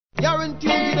You're in tune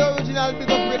with the original big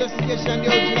up radio station, the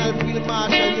original Field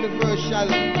Marshal Universal.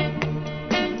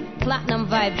 Platinum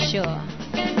Vibe Show.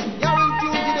 You're in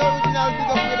tune with the original big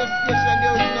up radio station,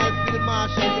 the original Field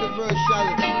Marshal Universal.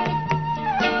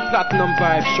 Platinum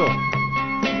Vibe Show.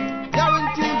 You're in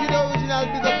tune with the original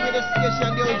big up radio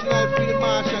station, the original Field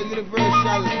Marshal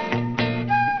Universal.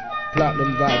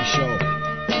 Platinum Vibe Show.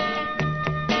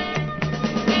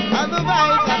 And the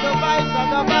vibes, and the vibes,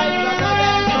 and the vibes, and the vibes,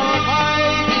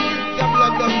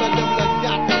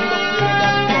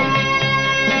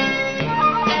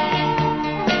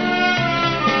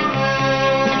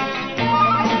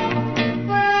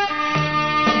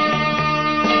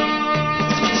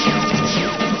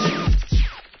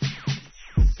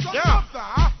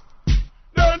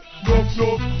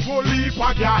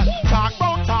 talk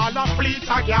about all the fleet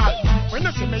a gal. When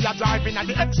you see me a driving at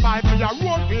the X5, me a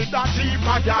road with a Jeep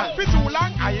a gal. For too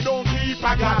long I don't keep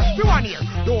a gal. For 1 year,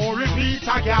 don't repeat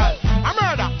a gal. A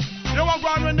murder, you want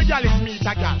one when the gal is meet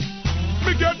a gal.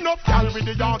 Me get enough gal with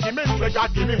the argument we God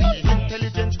give me. The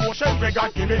intelligence quotient we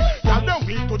God give me. Gal don't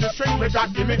weak to the strength we God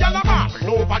give me. Gal a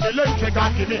marvel over the length we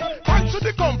God give me. Thanks to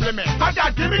the compliment I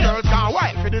God give me. Girls gone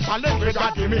wild for the talent we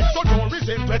God give me. So don't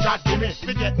resent we God give me.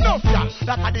 Me get enough gal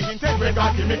that are the intent we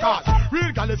God give me. Cause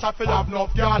real gal is a fi have enough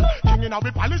gal. King in our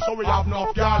palace so we have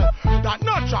enough gal. That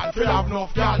natural fi have enough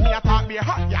gal. Me a talk me a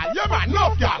hot gal. Yeah man,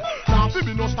 enough gal. Now fi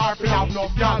be no star fi have enough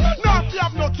gal. Now fi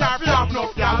have no car fi have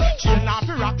enough gal. Chain now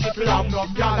fi rock fi have enough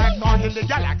gal. Like stars in the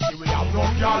galaxy we have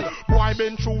enough gal. Boy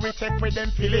been through we take with them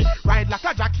filly. Ride like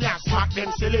a jockey and smack them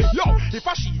silly. Yo, if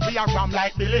a sheep we a ram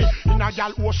like Billy. In a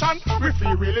gal ocean we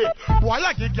free willy. Boy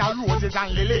I give gal roses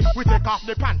and lily. We take off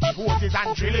the panty hoses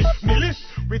and drilly. Millie,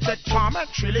 we take charm and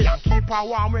trilly and keep her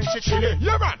warm when she chilly.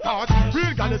 Yeah man, thought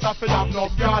real gal is a fi have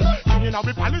enough gal. King in our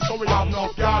palace so we have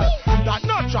enough gal. That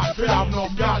natural fi have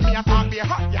enough gal. Me a talk be a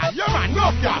hot gal. Yeah man,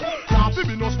 enough gal. Now fi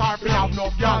be no star fi have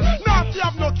enough gal. Now fi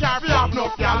have no car fi have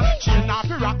enough gal. Chain now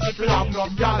fi rock fi have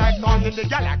enough gal. Like stars in the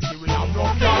galaxy we have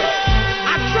enough gal.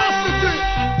 Atrocity.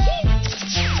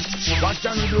 What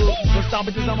can you do? Just stop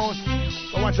it is a mouse.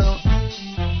 But watch out.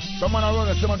 Some man a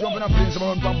run, some man jump in a plane, some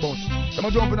man run from bus. Some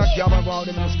man jump in a cab and go out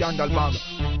them in a scandal bag.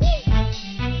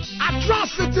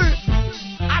 Atrocity!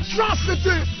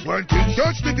 Atrocity! When things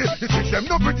don't sticky, the system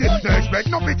no pretty. They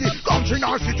expect no pity, country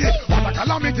nor city. What a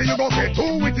calamity, you go get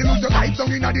too witty. Lose the life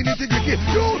down in the nitty gritty.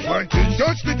 When things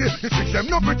don't sticky, the system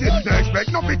no pretty. They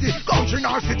expect no pity, country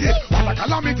nor city. What a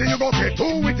calamity, you go get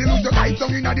too witty. Lose the life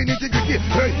down in the nitty gritty.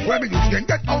 Hey, when me use can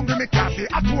get hungry, me can't stay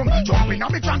at home. Jumping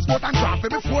on me transport and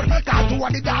traffic before. Cause two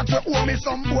of the dogs will owe me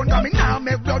some bone. Cause me now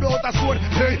make blood out of sword.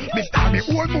 Hey, me start me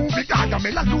whole movie cause I'm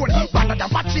alone. Better than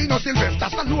Pacino, Sylvester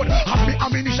Stallone. Have me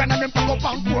ammunition and them pack up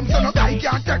and come. So no guy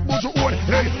can't take much own.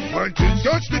 Hey, when things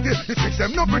get sticky, the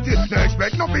system no pretty. They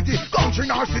expect no pity, country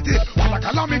nor city. What a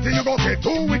calamity, you go get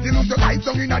too witty. Lose the life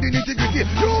down in the nitty gritty.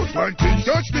 When things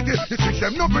get sticky, the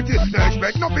system no pretty. They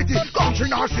expect no pity, country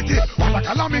nor city. What a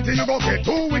calamity, you go get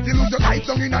too witty. Lose the life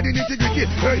down in the nitty gritty.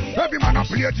 Hey, every man a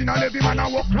play it and every man a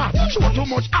walk class. Show too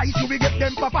much ice, you will get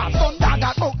them papa. Son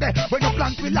that out there, when you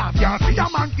plant we laugh. You see a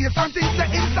man face and things say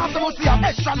instant. You must see a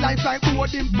extra life like who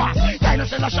would him pass. Kind of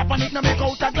sell a shop and it no make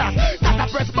out a glass. Not a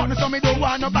press button so me don't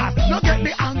want no bass. No get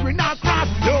me angry, not cross.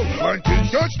 Yo, when things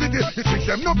get sticky, the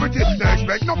system no pretty. They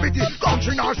expect no pity,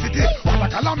 country nor city. What a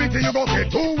calamity, you go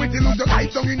get too witty. Lose the life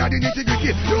down in the nitty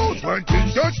gritty. Yo, when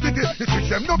things get sticky, the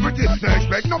system no pretty. They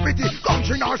expect no pity,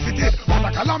 country nor city. What a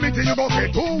calamity, you go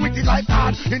get too witty like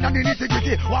hard in the nitty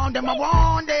gritty. Want them, I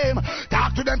want them.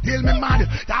 Talk to them till me mad.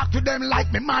 Talk to them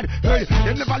like me mad. Hey,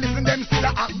 them never listen, them still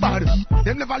a act bad.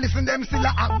 Them never listen, them still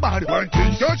a act bad. When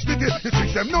things get sticky, the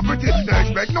system no pretty. They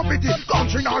expect no pity,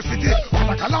 country nor city. What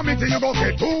a calamity, you go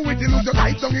get too witty. Lose the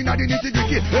life down in the nitty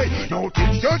gritty. Hey, no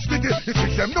things get sticky, the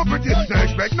system no pretty. They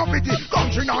expect no pity,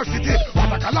 country nor city.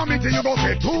 What a calamity, you go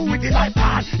get too witty like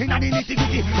hard in the nitty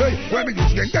gritty. Hey, when me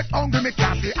use can get hungry, me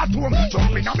can't stay at home.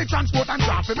 Jumping on me transport and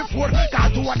traffic before.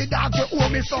 Cause two of the dogs will owe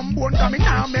me some bone. Cause me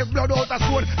now make blood out of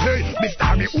sword. Hey, me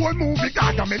star me whole movie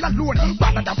cause I'm alone.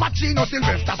 Better than Pacino,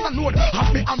 Sylvester Stallone.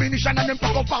 Have me ammunition and them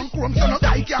pack up and chrome. So no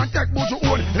guy can't take much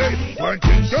own. Hey, when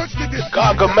things get sticky.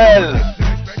 Gargamel.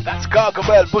 That's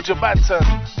Gargamel, Butcher Banton.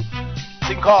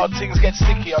 Think hard, things get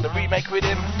sticky on the remake with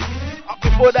him. Up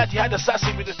before that, you had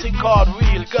Assassin with the Think Hard,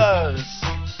 Real Girls.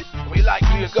 We like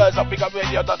Real Girls at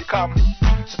BigUpRadio.com.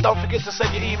 So don't forget to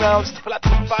send your emails to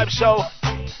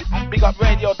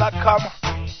platinum5show@bigupradio.com.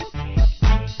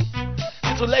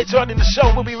 Until later on in the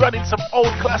show, we'll be running some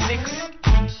old classics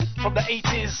from the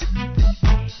 80s.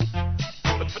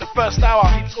 But for the first hour,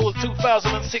 it's all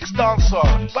 2006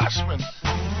 dancehall. Bashman,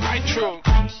 right true.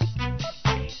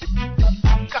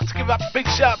 Got to give up a big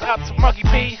shout out to Muggy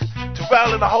P, to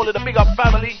Raul and the whole of the Big Up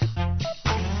family.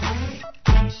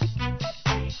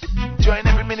 Enjoying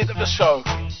every minute of the show.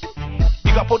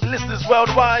 Big up all the listeners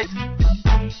worldwide.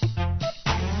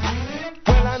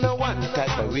 Well, I know one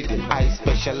type of rhythm I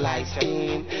specialize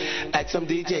in. Like some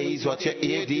DJs, what you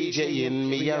hear DJing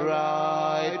me a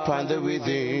right on the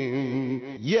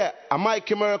rhythm. Yeah, I'm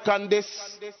Mikey American this.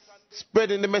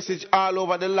 Spreading the message all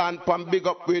over the land from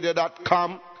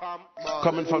bigupradio.com.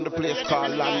 Coming from the place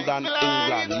called London,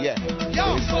 England. Yeah.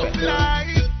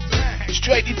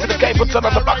 Straight into the game, put on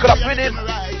the back of that rhythm.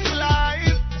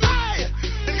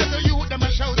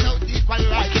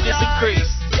 Making this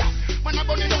increase. Man, I'm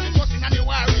burning down the pussy and the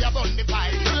warrior burn the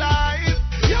pipe. Live,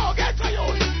 yo, get to you.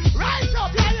 Rise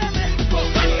up, yeah, man. Well,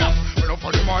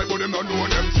 for them all, but them don't know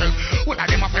themselves. Well,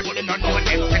 them afraid, but them don't know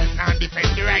themselves. Now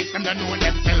defend the rights, them don't know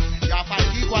themselves. You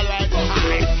fight equal rights,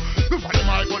 high. For them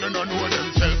all, but them don't know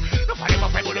themselves. For them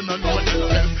afraid, but them don't know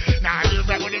themselves. Now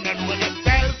defend, but them don't know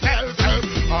themselves.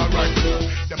 Alright,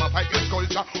 them a fight against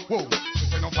culture. Whoa, she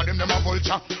say no for them a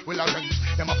vulture. Well,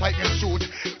 them a fight against shoot.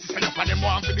 She say no for them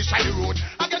want to the side road.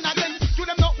 Again, to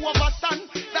them not overstand.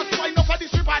 That's why no for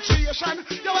this repatriation.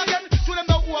 Yo again, to them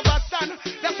not overstand.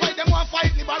 That's why them want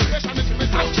fight liberation. It's me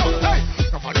say, hey,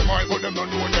 no for them all, but them don't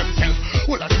know themselves.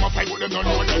 All of them a fight, but them don't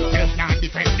know themselves. Now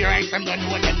defend the rights, them don't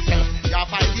know themselves. You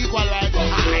fight equal rights,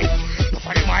 high. No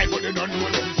for them all, but them don't know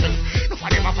themselves. No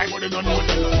for them a fight, but them don't know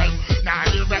themselves. Now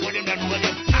defend, but them don't know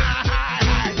themselves.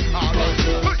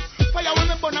 Alright, fire when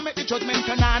them burn and make the judgment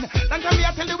turn on. Then come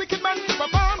here tell the wicked man to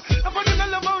perform. And for them to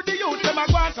love out the youth, them a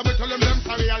go on. So we tell them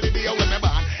sorry, I'll leave you when me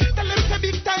born. Tell them to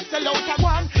big time, sell out a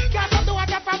one. Can't have the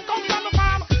water from come from the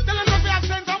farm. Tell them to be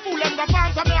accent and fool them the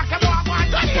farm. So me like them walk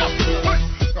one.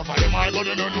 No for them all, but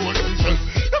they don't know themselves.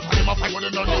 No for them a fight, but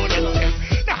they don't know themselves.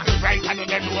 Now the right and they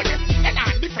don't know them. They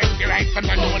not defend the rights and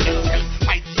they know themselves.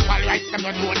 Fight equal rights and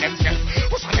they know themselves.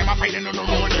 Who's on them a fight and they don't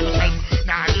know themselves.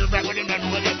 Now the right but they don't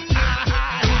know them.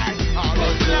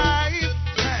 Alright, life.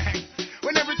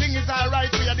 When everything is alright,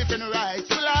 we are different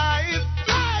rights. Life.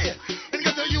 When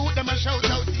you get to youth, them a shout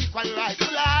out equal rights.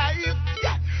 Life.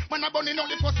 Yeah. Man a burning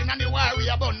out the pussy and the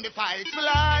warrior burn the fight.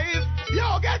 Life.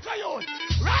 Yo, get to youth.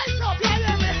 Rise up,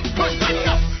 yeah, man. When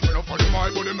up for them all,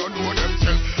 but them don't know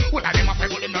themselves. All of them a fight,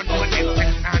 but them don't know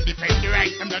themselves. Now defend the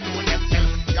rights, them don't know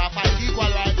themselves. You fight equal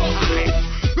rights.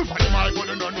 No for them all, but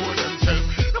them don't know themselves.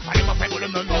 No for them a fight, but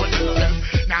them don't know themselves.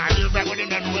 Now defend, but them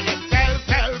don't know themselves.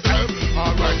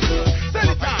 Alright.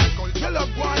 Send it on. Tell up,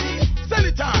 Guani. Send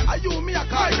it on. Are you me a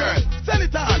call girl? Send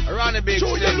it on. Ronnie Biggs.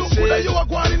 Show you look good and you a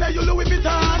Guani and you Louis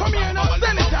Vuitton. Come here now.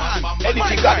 Send it on.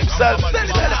 Anything got himself.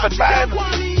 Send it on. Elephant man.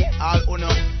 All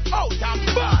uno. Out and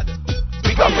bad.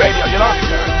 Big Up Radio, you know?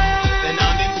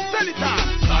 Send it on.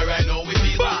 Alright, now we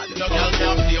feel bad. No girl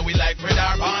can play we like Fred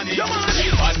or Barney.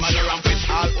 Real bad man around with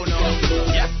all uno.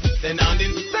 Yes. Then and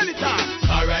in. Send it on.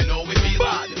 Alright, now we feel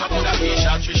bad. I put a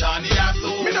Keisha, Trishani and so.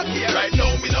 Me not care. Right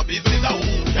now, me no business a who.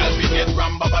 Girl we get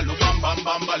ram babaloo bam bam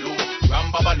bam baloo.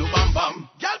 Ram babaloo bam bam.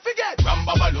 Girl forget. Ram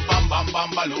babaloo bam bam bam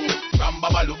baloo. Ram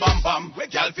babaloo bam bam.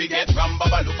 Girl forget ram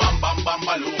babaloo bam bam bam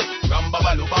baloo. Ram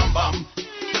babaloo bam bam.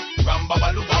 Ram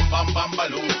babaloo bam bam bam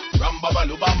baloo. Ram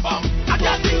babaloo bam bam. I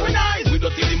can't think when I. We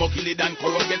don't tell him kill it and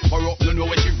corrupt get corrupt. You know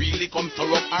when she really comes to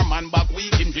rock. Our man back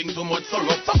weak him drink too much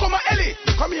syrup. So come on, Ellie.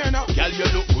 Come here now. Girl, you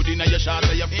look good in your shot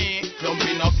of your feet.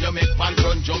 Clumping up, you make pants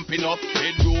run jumping up.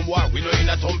 Bedroom war, we know in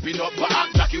a thumping up. But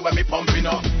act like you when me pumping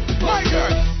up. My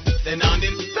girl. Send on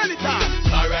in. Send it on.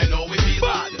 Alright, now we feel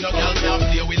bad. No girl can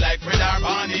play we like Fred or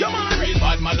Barney. Real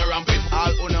bad man around with all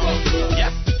uno.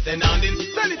 Yes, send on in.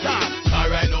 Send it on.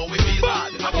 Alright, now we feel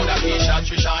bad. I put a Keisha,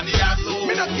 Trishani and so.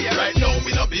 Me not care. Right now,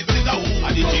 me no business a who.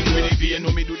 And the thing with the vein,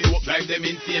 no me do the work. Drive them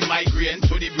insane, migraine.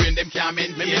 To the brain, them can't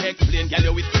maintain. Me explain, girl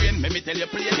you with strain. Me tell you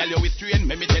plain, girl you with strain.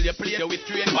 Me tell you plain, you with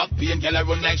strain. Back pain, girl I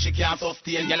run like she can't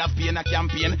sustain. Girl have pain a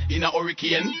campaign in a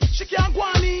hurricane. She can't go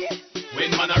on me. When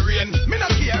man a rain, Me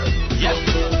not care. yes.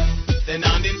 Send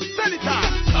on in. Send it on.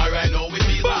 Alright, now we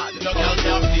feel bad. No girl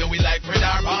can play we like Fred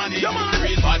or Barney.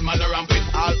 Real bad man around with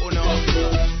all uno.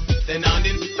 Send on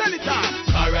in. Send it on.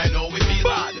 Alright, now we feel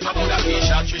bad. I put a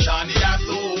Keisha, Trishani and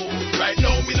so. Right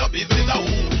now, me no business a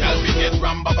who. Girl we get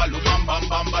ram babaloo bam bam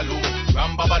bam baloo.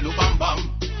 Ram babaloo bam bam.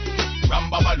 Ram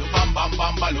babaloo bam bam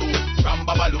bam baloo. Ram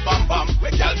babaloo bam bam.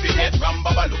 Girl we get ram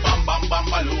babaloo bam bam bam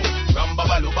baloo. Ram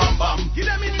babaloo bam bam. Give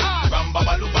them it hard. Ram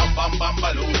babaloo bam bam bam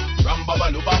baloo. Ram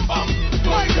babaloo bam bam.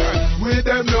 My girl. With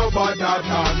them no bad at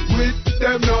all. With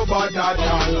them no bad at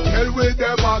all. Tell with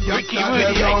them a Ricky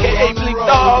Rudy, aka Blink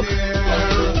Dog.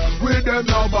 With them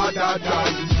no bad at all.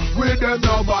 with them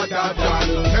no bother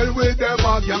done. Hell with them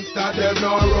a gangster, them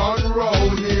no run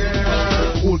round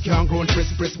here. Who can't grow and press,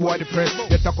 boy the press.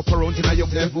 You talk up around in a young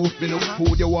level, me look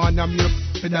food you want and me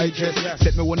to digest.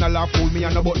 Set me wanna laugh, fool me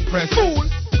and a button press. Fool,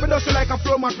 me does like a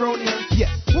flow mat round here.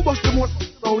 Yeah, who bust the most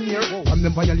round here? I'm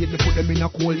them violate me, put them in a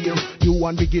cold here. You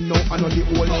want begin now and on the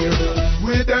whole here.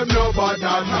 With them no bother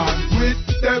done, with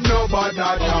them no bother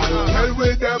done. Hell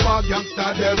with them a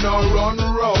gangster, them no run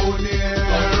round here.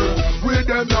 With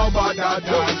them no bother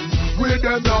done. With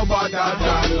them no bother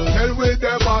done. Hell with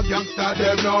them a gangster,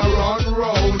 them no run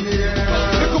round here.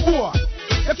 Little boy,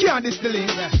 you can't diss the link.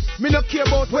 Me no care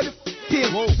about what the thing.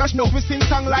 That's no, we sing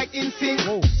song like instinct.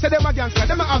 Say them a gangster,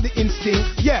 them a have the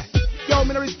instinct. Yeah. Yo,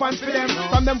 me no response for them.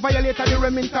 From them violator, the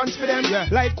remittance for them.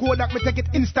 Like Kodak, me take it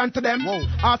instant to them.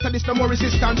 After this, no more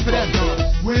resistance for them.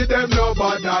 With them no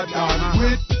bother done.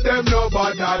 With them no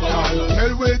bother done.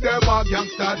 Hell with them a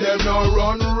gangster, them no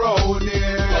run round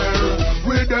here.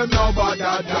 With them no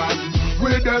bother done.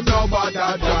 With them no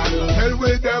bother done. Hell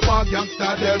with them a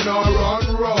gangster, them no run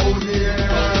round here.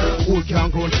 Who can't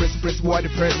grow and press, boy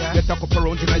the press. Let's talk up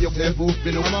around in a young level.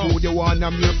 Me no food you want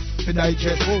and milk to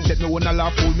digest. Set me wanna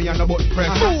laugh, fool me and a button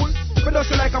press. Fool, me does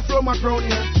like a flow mat round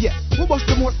here. Yeah, who bust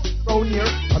the most round here?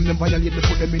 I'm them violate me,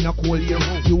 put them in a cold here.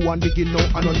 You want begin now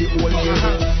and on the whole here.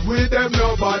 With them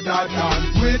no bother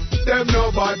done. With them no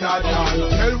bother done.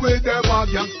 Hell with them a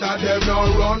gangster, them no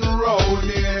run round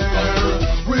here.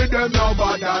 With them no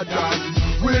bother done.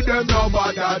 With them no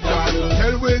bother done.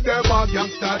 Hell with them a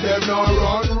gangster, them no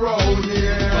run round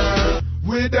here.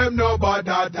 With them no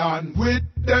bother done. With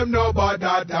them no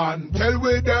bother done. Tell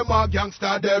with them a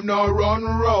gangster, them no run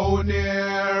round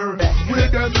here.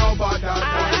 With them no bother done.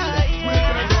 With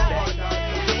them no bother done.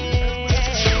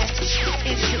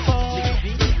 It's your boy,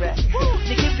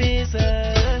 Nicky Biggs.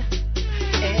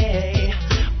 Hey,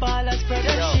 Ballas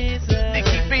Productions.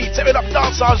 Nicky B, tearing up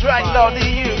dancehalls right now, do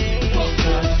you?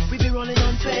 We be rolling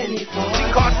on 24.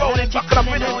 Can't roll it, back it up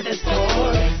with it.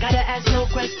 Gotta ask no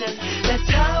questions. That's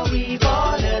how we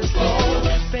ballers roll.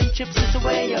 Friendships is a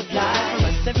way of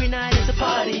life. Every night is a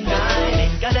party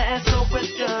night. Gotta ask no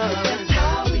questions. That's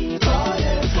how we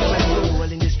ballers roll. When we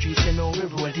roll in the streets, you know we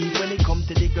roll deep. When it come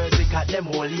to the girls, we got them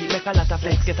holy. Make a lot of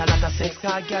flex, get a lot of sex.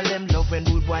 Cause girl them love when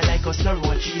rude boy like us no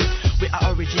roll cheap. We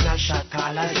are original shot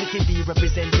callers. Nicky D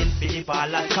representing Philip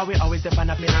Ballers. Cause we always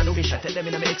depend on me and we shot. Tell them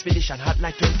in my expedition hot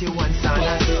like 21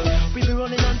 saunas. We be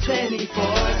rolling on 24.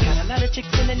 Got a lot of chicks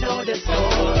and they know the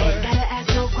score. Gotta ask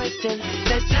no questions.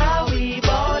 That's how we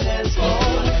ballers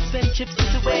roll. Spend chips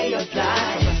is a way of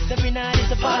life. Every night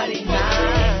is a party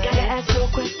night. Gotta ask no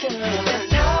questions.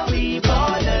 That's how we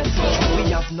ballers roll.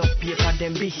 We have no paper,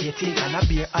 them be hating. And a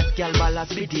beer at gal ballers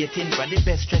be dating. But the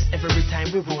best dress every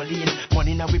time we roll in.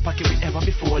 Money now we pocket we ever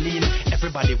be falling.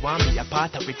 Everybody want me a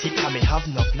part of it. And me have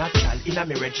no natural in a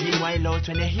me regime. While out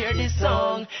when you hear this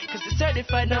song. Cause it's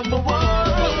certified number one.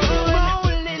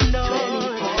 Rolling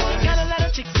on. Got a lot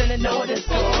of chicks and they know the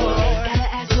score. Gotta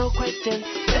ask no questions.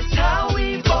 That's how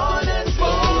we ballers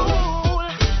roll.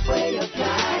 Way of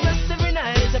life. Just every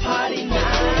night is a party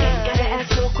night. Gotta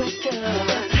ask no questions.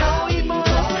 That's how we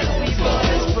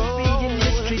ballers roll. We in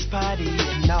the streets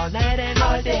partying all night and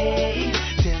all day.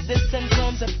 Till the sun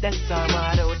comes up, that's our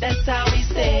motto. That's how we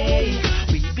stay.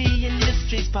 We be in the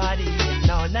streets partying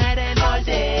all night and all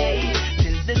day.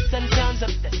 The sun comes up,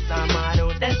 that's our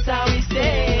motto, that's how we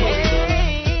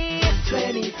stay.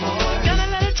 24. Got a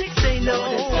lot of chicks, they know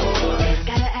the score.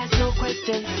 Gotta ask no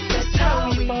questions, that's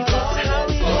how we ball.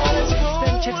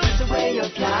 Spend chips is a way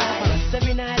of life.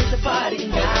 Every night is a party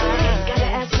night. Gotta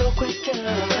ask no questions,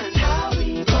 that's how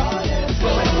we ball.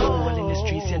 Roll in the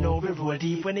streets, you know we roll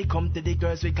deep. When it come to the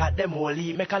girls, we got them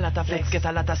holy. Make a lot of flex, get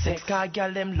a lot of sex. Cause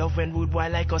girl them love when rude boy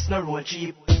like us no roll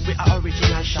cheap. We are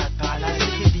original shot callers.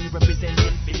 Nicky D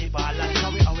representing Philip Ballers. Now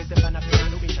we always depend on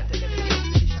piano. We shot them in the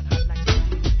expedition hot like.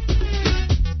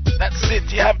 That's it,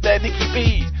 you have there Nicky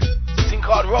B. Thing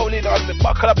called Rolling on the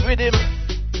Buckle Up Rhythm.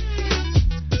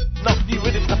 Enough new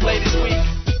rhythms to play this week.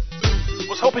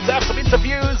 Was hoping to have some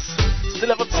interviews.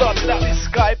 Still haven't sorted out this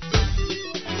Skype.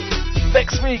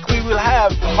 Next week we will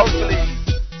have, hopefully,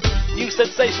 new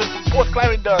sensation from Port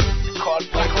Clarendon called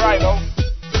Black Rhino.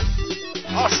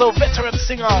 Also veteran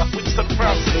singer Winston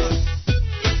Francis.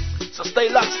 So stay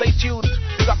locked, stay tuned.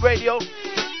 Big Up Radio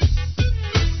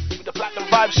with the Platinum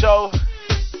Vibe Show.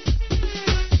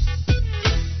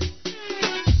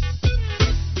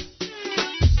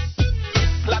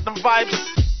 Platinum Vibes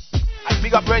at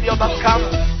bigupradio.com.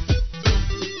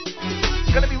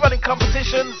 Gonna be running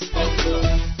competitions,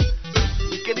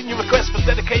 getting you requests for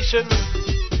dedications.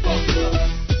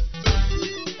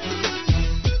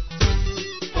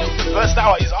 First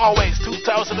hour is always 2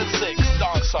 2006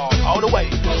 dancehall all the way.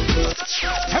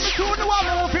 Let me soon do I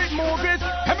move it, move it.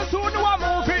 Let me soon do I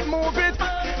move it, move it.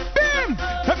 Bim!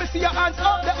 Let me see your hands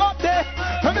up there.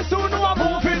 Let me soon do I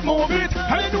move it, move it.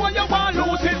 And you know you want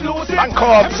lose it, lose it.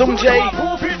 Bankard, Zoom J,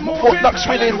 Fort Knox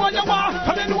Swilling.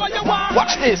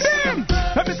 Watch this. Bim!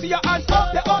 Let me see your hands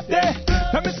up there.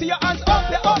 Let me see your hands up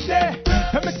there.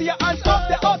 Let me see your hands up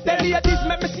there. Ladies,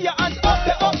 let me see your hands up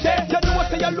there. You know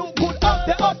say you look good up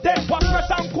there. Wash your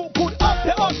sound cook good up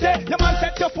there. Your man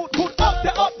set your foot good up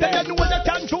there. You know you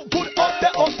can do good up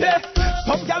there.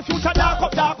 Some girl future dark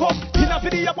up. In a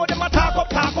video about them a talk up.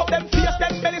 Them face,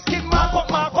 them belly skin mark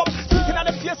up. Sitting on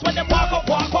them face when them walk up.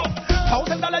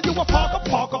 $1,000 you a park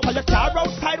up. And your car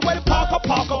outside where you park up.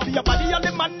 Your body and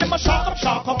the man them a shark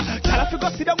up. Tell if you go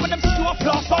see them when them see you a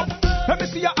floss up. Let me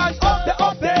see your hands up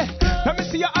there. Let me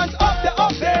see your hands up there.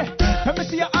 Let me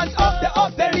see your hands up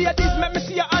there. Ladies, let me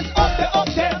see your hands up there.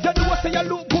 You know say you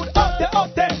look good up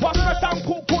there. Wash your sound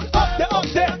cook good up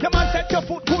there. Your man set your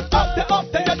foot good up there.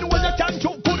 You know you can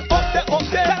do good up there.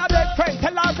 Tell a dead friend,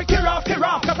 tell her to kill off.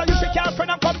 Cause I usually can't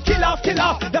friend and come kill off.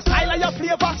 The style of your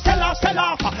flavor, sell off.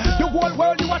 The whole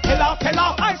world you a tell off.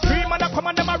 I scream and I come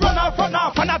and them a run off.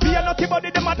 And I be a naughty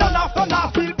body, them a done off.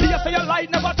 Feel beer so your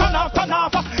light never turn off.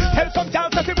 Tell some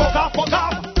girls that you bug off.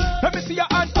 Let me see your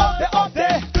hands up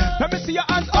there. Let me see your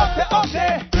hands up there.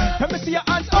 Let me see your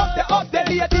hands up there.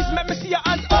 Ladies, let me see your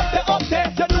hands up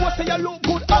there. You know say you look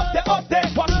good up there.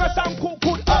 Wash your sound cook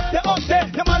good up there.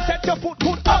 Your man set your foot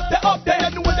good up there.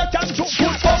 You know you can do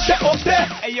good up there.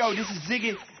 Hey yo, this is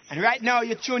Ziggy. And right now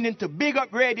you're tuned into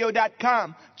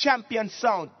BigUpRadio.com. Champion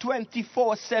sound,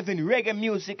 24/7 reggae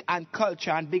music and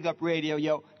culture on Big Up Radio,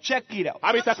 yo. Check it out.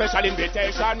 I miss a special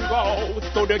invitation goes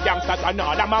to the gangsters and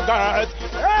all of my girls.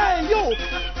 Hey, you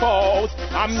foes,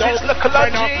 I'm no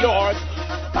friend of yours.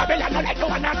 Babylon, no like no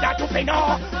one have that to pay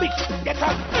no. Big get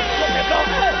up,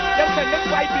 them send the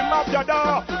swipe him up your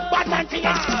door. Bad man thing,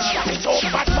 so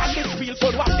bad man, this feel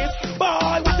so what this.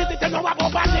 Boy, what is it you know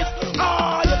about badness?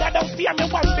 Oh, you got don't steer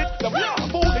me one bit. Them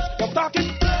foolish, them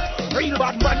talking. Real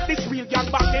bad man, this real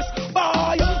gang badness.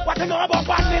 Boy, what you know about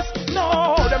badness?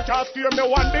 No, them can't steer me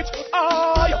one bit.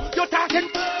 Oh, you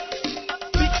talking.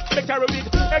 Big terrorist,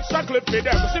 extra clip for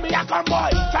them. See me a come boy,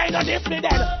 trying to diss me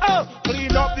then. Oh,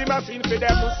 clean up the machine for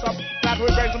them. Some that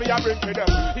revenge me a bring for them.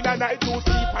 In a night to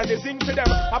sleep and they sing for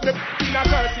them. Have them in a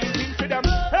cursing sing for them.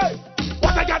 Hey,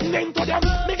 what I got named to them?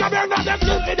 Me can burn up them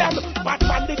sing for them. Bad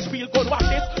man, this real good one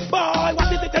this. Boy,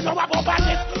 what is it you know about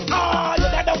badness? Oh,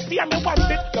 you that don't steer me one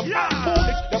bit. Them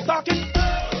foolish, them talking.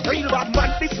 Real bad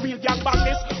man, this real gang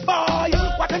badness. Boy,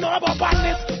 what you know about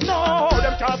badness? No,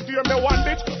 them can't steer me one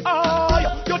bit. Oh,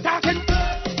 you talking.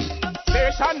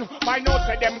 Station, my notes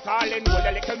say them calling. With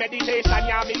a little meditation,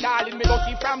 yeah, me darling. Me go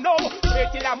see from now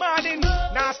straight till the morning.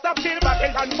 Now stop till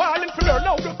battle and falling. For learn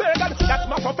how to pagan, that's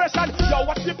my profession. Yo,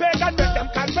 what's the pagan? Make them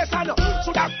confession.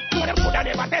 So that to them coulda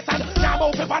never tested. Now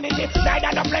move for vanity,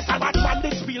 neither the flesh and bad man.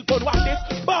 This real good one this.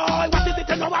 Boy, what is it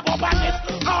you know about badness?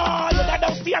 Oh, you that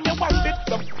don't steer me one bit.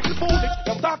 Them foolish,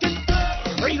 them talking.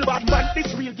 Real bad man, this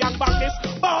real gang badness.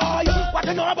 Boy, what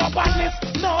you know about badness?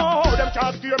 No, them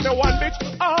can't steer me one bit.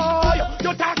 Oh, you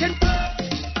talking.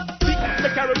 Big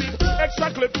carabin,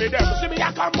 extra clip for them. See me a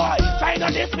come boy, trying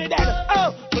to diss me then.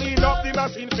 Oh, clean up the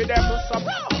machine for them. Some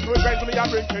revenge me a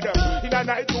bring for them. In a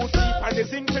night to sleep and they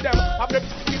sing for them. Have the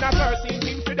in a cursing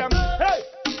thing for them. Hey,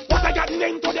 what I got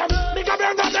named to them? Me can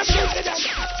burn up them sing for them.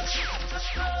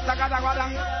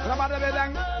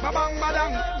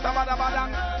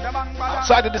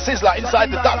 Outside of the sizzler, inside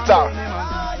the doctor.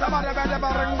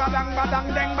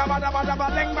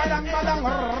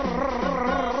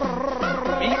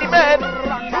 Beanie Man.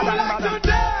 Who like to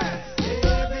dance?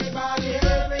 Everybody,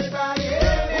 everybody,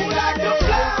 everybody. Who like to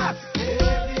flash?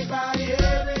 Everybody,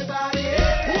 everybody,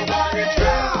 everybody. Who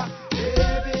trap?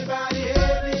 Everybody,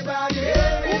 everybody,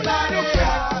 everybody. Who like to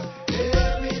trap?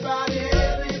 Everybody,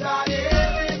 everybody,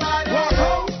 everybody. Walk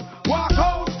out, walk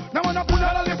out. Now wanna put a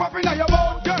lollipop in your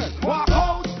mouth, girl. Walk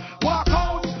out, walk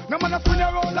out. Now wanna spin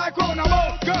your roll like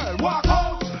roundabout, girl. Walk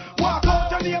out, walk out.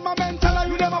 Your name a mental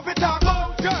and you never fit talk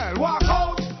out, girl. Walk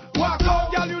out.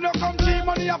 Girl, you know come cheap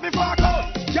money off the fuck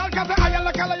out. Girl, got the iron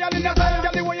like a lion in the time.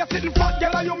 Girl, the way you sitting fat,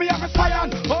 girl, you me have a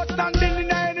spine. Outstanding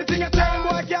in anything you tell.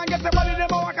 Boy, can't get the body, them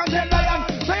I can tell lion.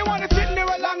 So you wanna sit there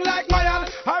along like Mayan.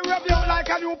 I rub you out like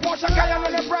a new Porsche Cayenne.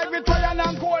 When you private Ryan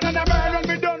and cold and the burn. When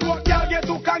we done work, girl, get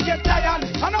who can get tired.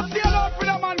 And I'm still out for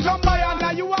the man come by.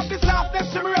 Now you have the softness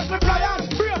to me rest me flying.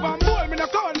 Brave and bold, me no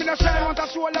cold, me no shy. Want to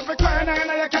show every crying and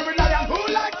I carry lion. Who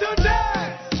like to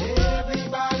dance?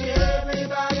 Everybody,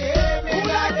 everybody.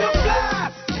 Everybody,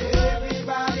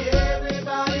 everybody,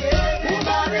 everybody,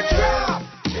 everybody trap.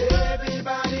 Everybody,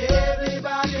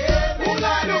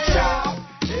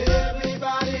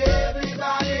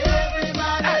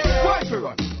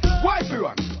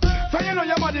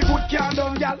 your body good can't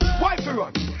down, gal. Why fi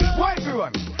run? Why fi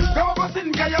run? Go over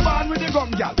sin, cause you're born with the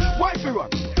gum, gal. Why fi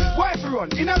run? Why fi run?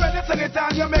 In a minute,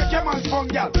 anytime you make your man strong,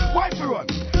 gal. Why fi run?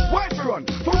 Why fi run?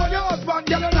 For when your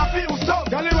husband, gal, you not feel stuck.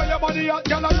 Gal, when your body hot,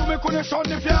 gal, you me couldn't shun.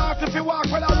 If you ask, if you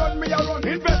walk, well, I run, me I run.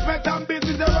 Investment and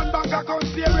business, they run bank account,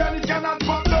 stay and it cannot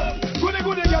fuck down.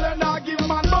 Goody, gal, and not give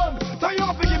man bun. So you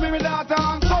have to give me daughter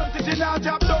and son. Sitting now,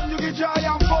 job done, you get joy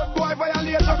and fun. Boy,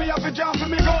 violate me, have to jump for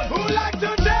me gun. Who like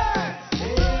to dance?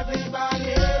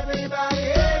 Everybody.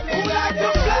 Who like to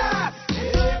blast?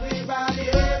 Everybody.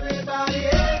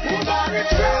 Who like to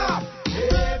trap?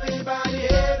 Everybody.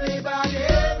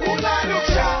 Who like to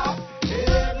shop?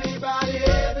 Everybody.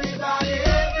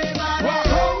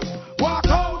 Walk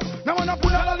out. Now when I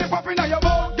put a lollipop in your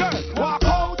mouth, girl. Walk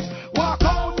out.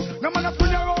 Now when I spin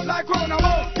your round like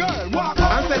roundabout, girl. Walk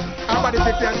out. And say, everybody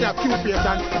sit there and have cute face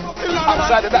and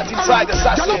outside of that, inside the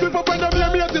sassy.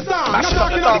 Mashing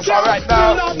up the dance right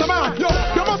now. Yo,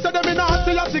 you must say them in a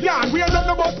cigar. We ain't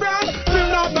nothing but brand. Still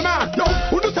not the man. Yo,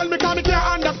 who do tell me can me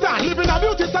can't understand? Living a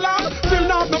beauty salon. Still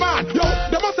not the man. Yo,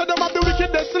 they must say them have the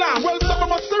wickedness slam. Well, some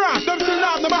must surround. Them still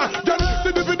not the man. Just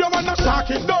see the video and not shark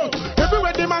it down.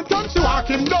 Everywhere the man turns, you walk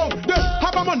him down. They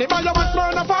have a money, buy your one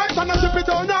small of ice and a ship it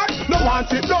all night. No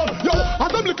want it down. Yo,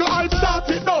 and some little ice start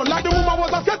it down. Like the woman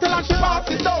was a kettle and she passed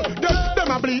it down.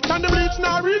 Them a bleach and the bleach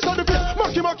now reach on the face.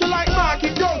 Mucky like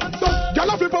market go. So, y'all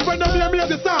love people when they hear me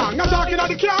the song. I'm talking at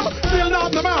the cam, still not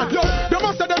the man. Yo, they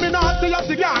must say them in a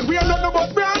the gang. We ain't nothing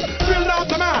but brand, still not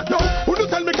the man. Yo, who do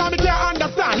tell me can me can't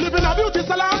understand? Living a beauty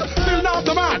salon, still not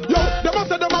the man. Yo, they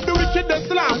must say them have the wickedness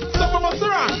slam. Some of us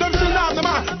around, them still not the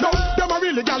man. Yo, them a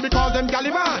really gal because them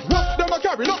Galivan. What them a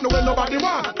carry, not knowing nobody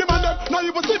want. Them and them, now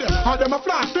you will see them, how them a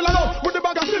flash. Still alone, with the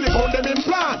bag of silicone, them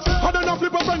implants. How them a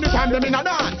flip up anytime them in a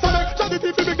dance. So make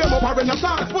charity to big them up a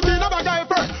renaissance. Put in a bag of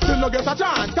effort, still no get a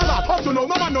chance. Cause up to now,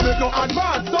 no man no make no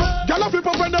advance. So, gal flip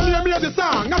up when them hear me the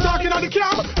song. I'm talking at the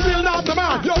cam, still not the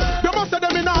man. Yo, they must say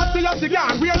them in a the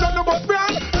gang. We ain't nothing but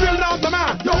brand, still not the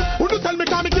man. Yo, who do tell me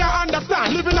can me can't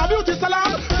understand? Living a beauty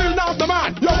salon, still not the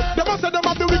man. Yo, they must say them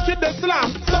have the wickedness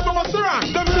slam. Some of us around,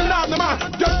 them still not the man.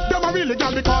 Just them a really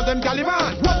gal because them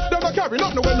Galivan. What them a carry,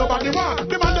 not knowing nobody want.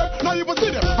 Them and them, now you will see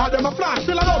them, how them a flash.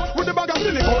 Still alone, with the bag of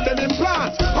silicone, them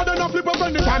implants. How them a flip up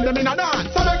anytime them in a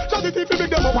dance. So make charity to big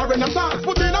them up a renaissance.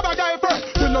 Put in a bag of effort,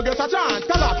 still no get a chance.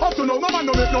 Cause up to now, no man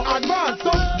no make no advance.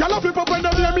 So, gal flip up when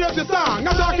them hear me the song.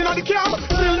 I'm talking at the cam,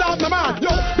 still not the man.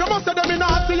 Yo, they must say them in a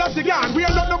the gang. We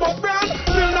ain't nothing but brand,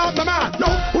 still not the man. Yo,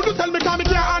 who do tell me can me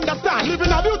can't understand?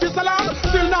 Living a beauty salon,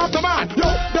 still not the man. Yo,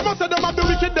 they must say them have the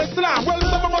wickedness slam. Well,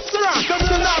 some of us surround, them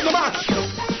still not the man.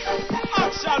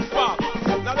 Action pop.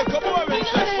 Now they come over and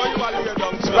say for you all here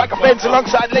down. Like a Benz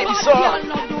alongside Lady Saw.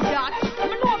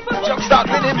 Jumpstart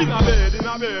with him.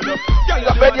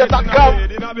 GameZaBedia.com.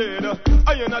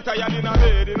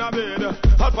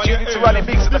 Tune into Ronnie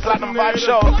Biggs at the Platinum Vibe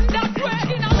Show.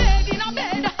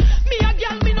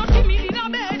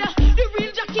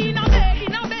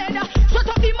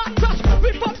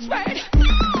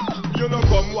 You know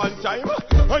come one time,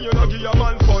 and you know give your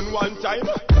man fun one time.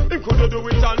 He could do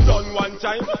it and done one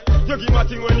time. You give my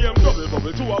thing when you double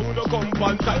bubble to a who no come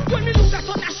one time. When me look at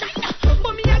sun a shine,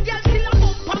 but me a girl still a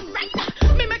bump and right.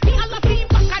 Me make me all a feel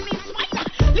back and it's fine.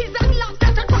 Lizard laugh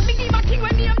that and drop me give a thing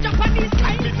when me am Japanese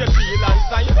kind. Me just feel and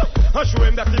sign, and show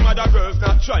him that him other girls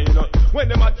not trying. When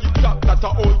them a tick tock, that's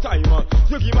a old timer.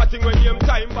 You give my thing when you am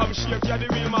time, bam shake you the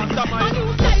real mastermind. A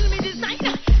new style me design,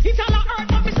 it's all a hurt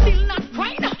but me still not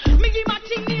crying. Me give my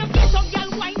thing name, get up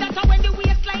girl wine. That's how when the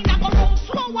waistline a go round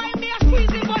slow while me a squeeze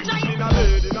the vagina.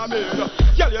 In a bed,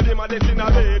 girl you dem a this in a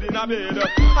bed, and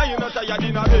you not tired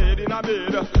in a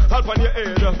bed, help on your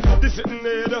head, this is in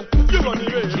head, you run the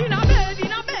raid. In a bed,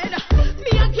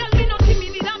 me a girl me not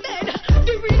timid in a bed.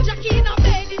 The real Jackie in a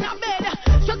bed,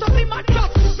 shut up me mattress,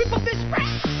 rip up the spread.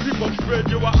 Rip up spread,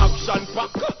 you a action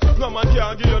pack. No man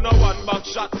can't give you no one back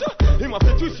shot. Him have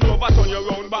to twist you over, turn your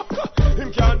round back. Him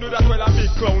can't do that well a big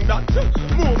clown that.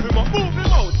 Move him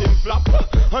out, him flap.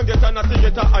 And get a natty,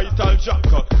 get a ital jack.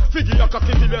 Figure your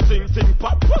cocky till you sing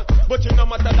pop. But you no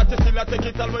matter that you still a take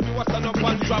it all when you a stand up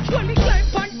and drop. When me climb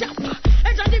on top,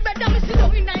 edge of the bed and me sit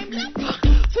down in him lap.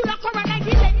 Full of current like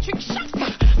electric shock.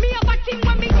 Me have a thing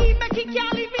when me keep making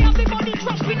can't leave me have the body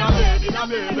drop in a bed.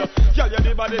 Girl, you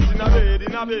the baddest in a bed,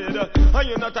 and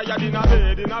you not tired in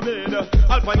a bed,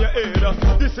 Alp on your head,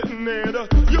 this is in head,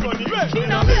 you run the red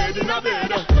in a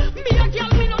bed. Me a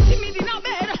girl, me not timid in a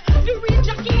bed. The real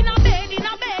Jackie in a bed,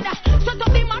 shut up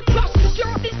the mattress,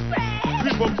 secure the spread.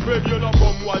 Rip up spread, you not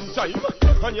come one time,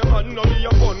 and your man no give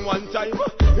you fun one time.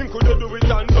 Him coulda do it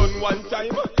and done one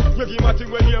time. You give my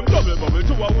thing when you double bubble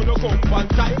to a who no come one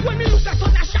time. When me look at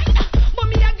sun a shine, but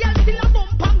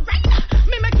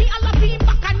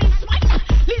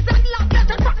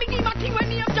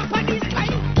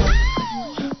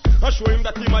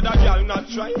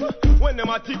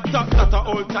a tick-tock, that a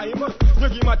old time. You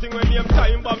give my thing when name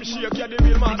time, bomb shake, you're the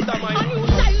real mastermind. A new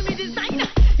style me design.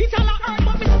 It's all a earn,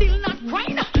 but me still not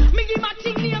crying. Me give my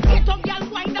thing name, get up, girl,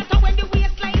 wine. That's when the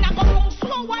waistline I go round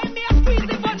slow while me a squeeze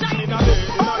the vagina.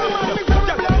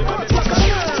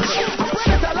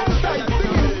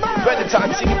 Ready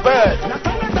time, sing bird.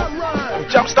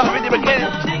 Jumpstart rhythm again.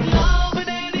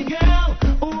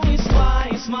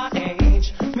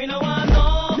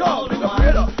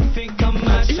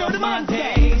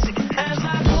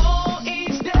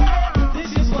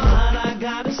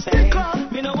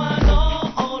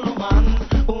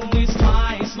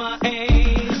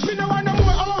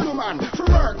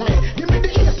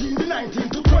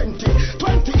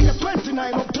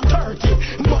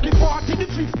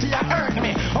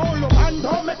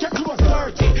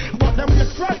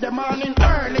 Friday morning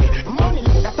early, money,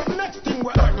 that's the next thing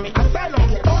will hurt me. Asylum,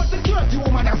 get all security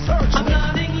woman that search me.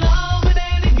 I'm not in love with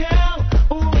any girl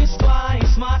who is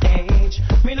twice my age.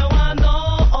 Me no want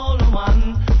no old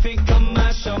woman, think I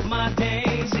mash up my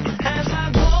days. As I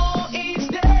go each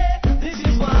day, this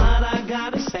is what I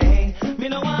gotta say. Me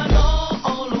no want no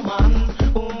old woman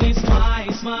who is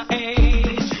twice my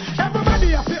age.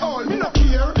 Everybody have to all, me no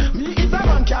care. Me is a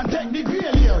man can take the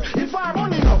grey here. If I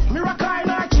run enough, me rock I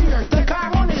not cheer. Take our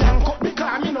money and cut the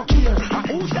car, me no care. And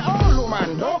who's the old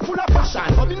woman? No full of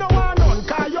passion, but me no want none,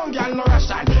 car young girl no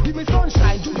ration. Give me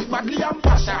sunshine, do it badly and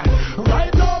passion.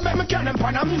 Right now, make me carry them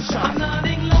on a mission. I'm not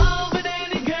in love with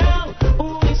any girl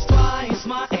who is twice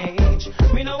my age.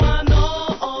 Me no want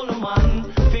no old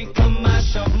woman, think I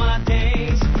mash up my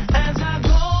days. As I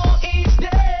go each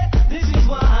day, this is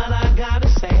what I gotta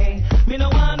say. Me no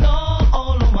want no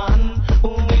old woman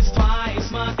who is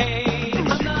twice my age.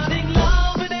 I'm not in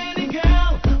love with any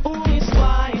girl who is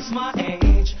twice my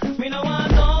age. Me no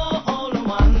want no old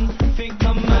woman, think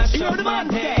I mash up my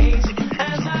days.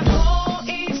 As I go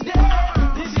each day,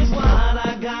 this is what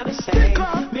I gotta say.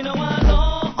 Me no want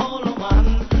no old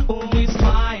woman who is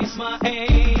twice my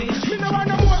age. Me no want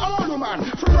no more old woman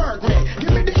for work me.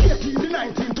 Give me the 18, the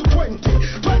 19 to 20,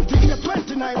 28,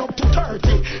 29 up to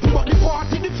 30. But the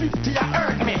 40, the 50 I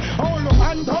hurt me. Old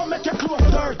woman don't make your clothes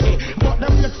dirty. But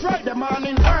them get Friday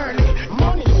morning early.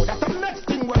 Money, that's the next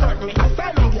thing will hurt me.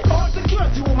 Asylum, get all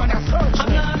security woman that search I'm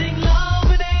me. not in love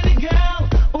with any girl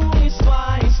who is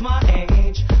twice my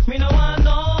age. Me no want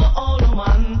no old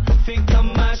woman, think I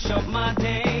mash up my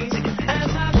days.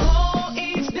 As I go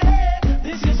each day,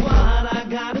 this is what I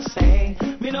gotta say.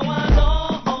 Me no want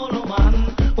no old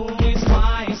woman who is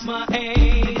twice my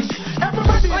age.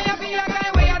 Everybody,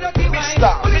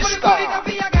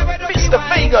 Mr.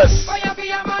 Vegas.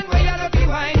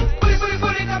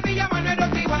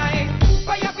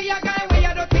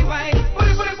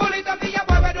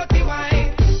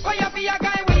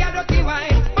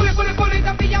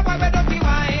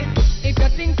 If you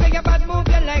think so you bad, move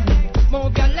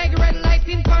your leg, red light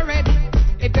infrared.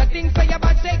 If you think so you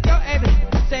bad, shake your head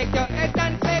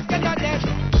and take your dead.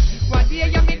 One day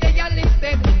you me there you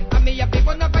listed, and me a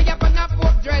people no fire upon a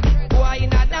pork dread. Boy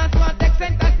in a dance one take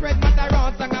center spread, matter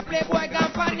on song a playboy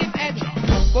gone pan him head.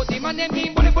 Put him on them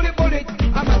knee, bullet.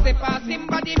 I must say pass him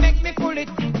body make me pull it.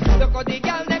 Look how the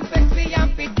girl them sexy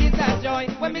and fit is a joy.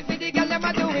 When me see the girl them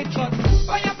a do it, but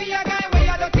fire for a guy where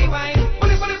you dirty wine.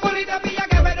 Bullet, up be a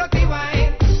guy where dirty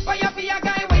wine. Fire for a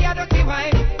guy where you dirty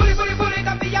wine. Bullet,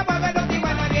 up be a boy where dirty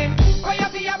wine again. Fire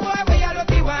for a boy where you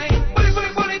dirty wine.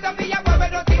 Bullet, up be a boy where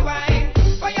dirty wine.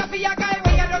 Fire for a guy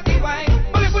where you dirty wine.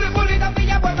 Bullet, up be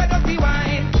a boy where dirty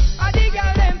wine. A the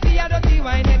girl them for a dirty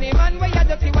wine. Any man where you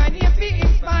dirty wine, he feel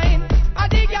him spine. A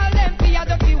the girl them for a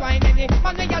dirty wine. Any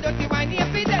man where you dirty wine, he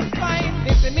feel them spine.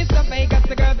 Listen, Mr. Vegas,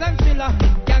 the girls them chiller.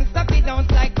 Gangsta be down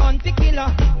like hunty killer.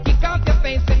 Kick off your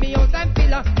face, see me out and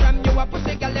filler. From you a push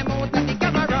a girl them out of the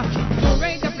camera. So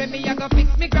raise up, me a go fix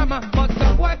me grammar. But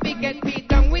some boy be get beat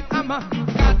down with hammer.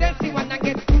 Can't tell see when I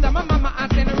get some mama. I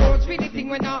send a roach for the thing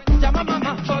when I jam a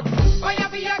mama. But fire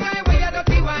be a guy where you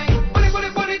dirty wine.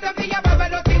 Bullet, up be a boy where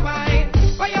dirty wine.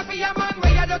 Fire be a man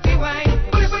where you dirty wine.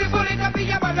 Bullet, up be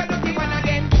a boy where dirty wine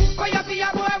again. Fire be a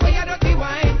boy where you dirty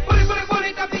wine.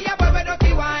 Bullet, up be a boy where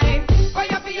dirty wine.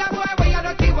 Fire be a boy where you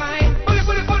dirty wine.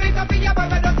 Bullet, up be a boy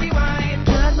where dirty wine.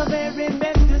 Try my very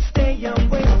best to stay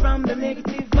away from the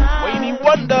negative vibes. Wayne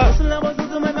Wonder.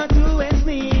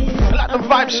 Platinum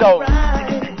Vibe Show.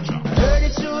 Heard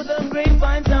it through the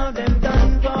grapevine, now them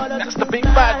done for the That's the big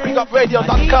bad,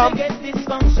 bigopradio.com. get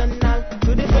dysfunctional.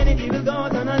 To defend it, you will go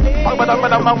on a lane.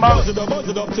 Buzz it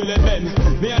up till it bend.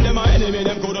 Me and them are enemy,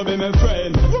 them could have been my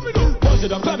friend. Buzz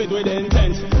it up, clap it with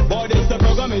intent. Boy, this the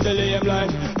program is a lame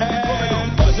line.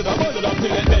 Buzz it up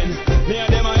till it bend. Me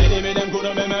and them are enemy, them could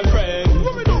have been my friend.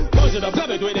 Buzz it up, clap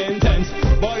it with intent.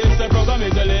 Boy, this the program is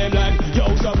a lame line. Yo,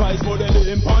 surprise for the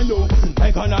limp on you.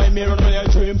 Like a nightmare on my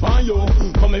dream on you.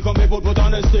 Come people put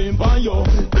on a steam on you.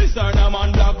 This are the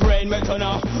man black rain metal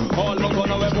now. All my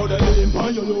gonna we put a limp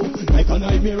on you. Like a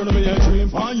nightmare on my dream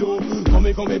on you. Come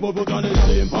people put on a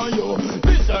steam on you.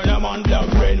 This are the man black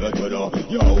rain metal now.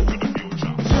 Yo.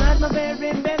 Tried my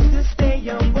very best to stay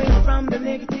away from the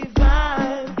negative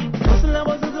vibe. Hustle I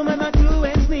was losing my two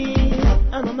and sneeze.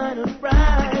 I'm a man of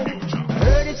pride.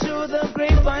 Heard it through the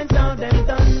grapevine, sound them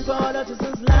done for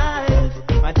Dutchess's life.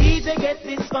 My DJ get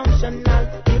dysfunctional.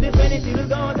 You defend it, you'll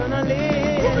go down a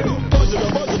lane. Buzz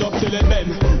it up till it bend.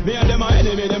 Me and them are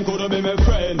enemy, them could have been my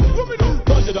friend.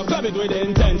 Buzz it up, clap it with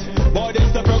intent. Boy,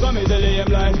 this the program is a lame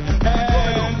line.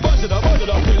 And buzz it up till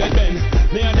it bend.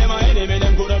 Me and them are enemy,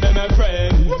 them could have been my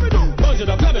friend. Buzz it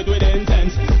up, clap it with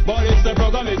intent. Boy, this the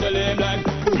program is a lame line.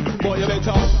 Boy, you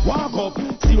better walk up.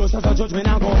 Serious as a judge, me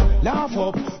now go laugh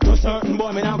up. To certain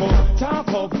boy, me now go talk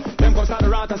up. Them go start the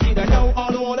rat and see that now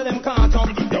all of them can't talk.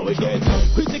 Now it gets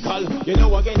critical. You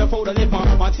know again the food and live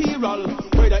material.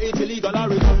 Whether it's illegal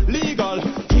or it's legal.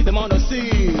 Keep them on the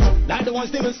seas like the ones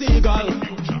Steven Seagal.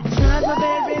 Tried my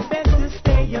very best to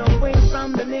stay away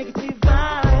from the negative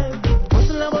vibe.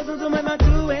 Hustle I wasn't doing my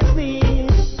two and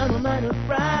sneeze. I'm a man of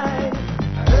pride.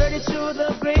 I heard it through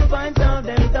the grapevine, sound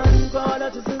them done for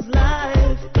Dutchess's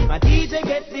life. My DJ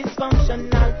get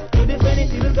dysfunctional. You defend it,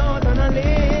 you'll go down a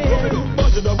lane.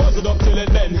 Buzz it up till it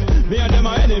bend. Me and them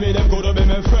are enemy, them could have been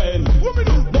my friend.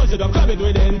 Buzz it up, clap it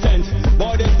with intent.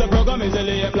 Boy, this the program is a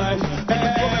lame line.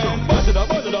 Buzz it up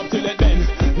till it bend.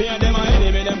 Me and them are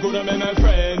enemy, them could have been my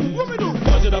friend.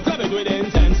 Buzz it up, clap it with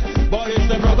intent. Boy, this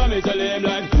the program is a lame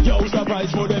line. Yo,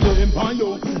 surprise for the limp on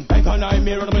you. Like a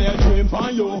nightmare on my dream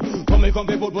on you. Come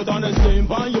people put on a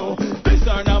steam on you. This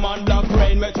are the man black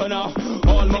rain metal now.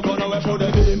 All my gonna we put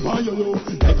a limp on you.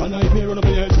 Like a nightmare on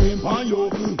my dream on you.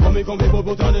 Come people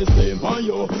put on a steam on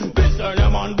you. This are the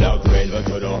man black rain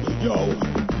metal now. Yo.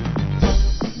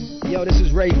 Yo, this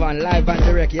is Rayvon, live and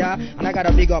direct, yeah? And I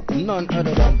gotta big up none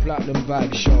other than Platinum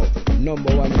Vibe Show, #1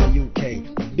 in the UK.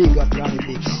 Big up Ronnie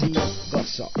Biggs, see,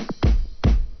 what's up?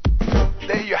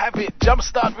 There you have it,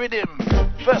 Jumpstart Rhythm.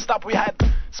 First up we had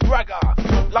Spragger,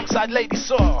 alongside Lady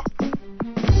Saw.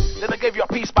 Then I gave you a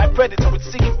piece by Predator with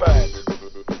Singing Bird.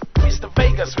 Mr.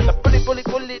 Vegas with the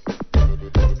bullet.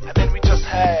 And then we just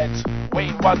had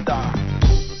Wayne Wonder.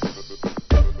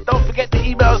 Don't forget the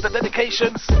emails, the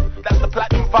dedications. That's the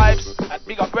Platinum Vibes at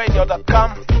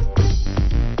bigupradio.com.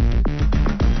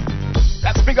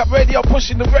 That's Big Up Radio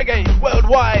pushing the reggae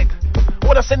worldwide. I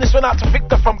want to send this one out to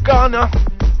Victor from Ghana.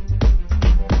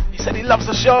 He said he loves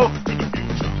the show.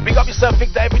 Big up yourself,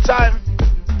 Victor, every time.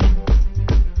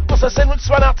 Also send this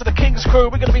one out to the King's Crew.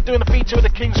 We're going to be doing a feature with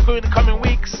the King's Crew in the coming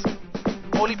weeks.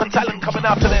 All heap of talent coming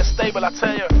out to their stable, I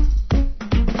tell you.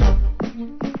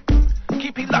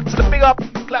 Keep it locked to the Big Up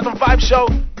Platinum Vibe Show.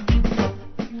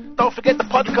 Don't forget the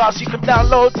podcast you can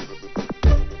download.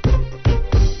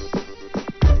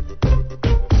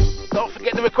 Don't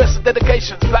forget the requests and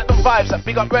dedications. Platinum Vibes at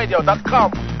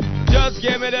bigupradio.com. Just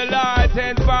give me the light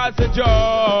and pass the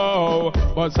Joe.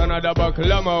 What's another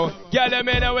buckle of mo? Get them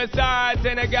in the side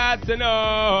and I got to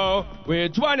know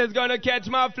which one is gonna catch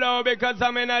my flow, because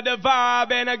I'm in the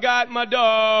vibe and I got my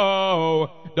dough.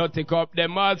 Don't take up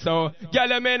them also. Get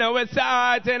them in the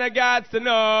side and I got to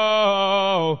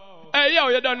know. Hey yo,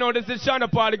 you don't know this is Shana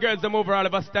Party girls that move all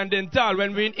of us standing tall.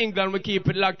 When we in England, we keep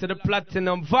it locked to the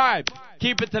Platinum Vibe.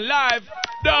 Keep it alive.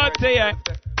 Don't say it.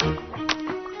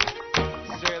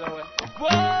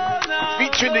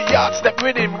 Featuring the Yard Step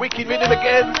Rhythm, Wicked Rhythm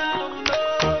again.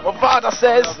 What Vada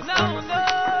says.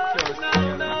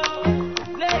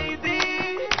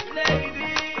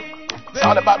 It's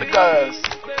all about the girls.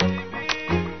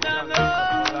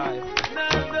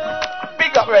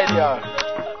 Big Up Radio.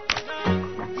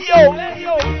 Yo!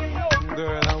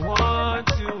 Girl, I want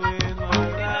you in my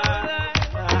life.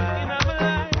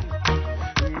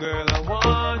 Girl, I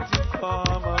want you for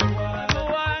my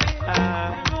wife.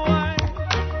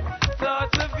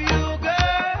 Thoughts of you,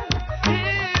 girl,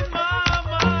 in my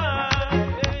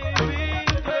mind. Baby,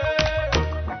 girl,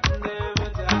 never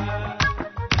die.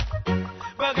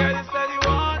 But girl, you said you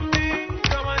want me,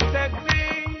 come and take me.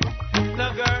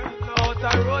 Now girl, no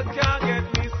outer road can't get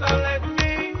me, so let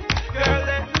me. Girl,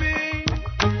 let me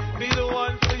be the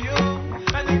one for you.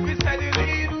 And if you said you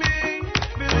need me,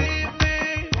 believe me,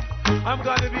 I'm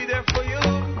gonna be there for you.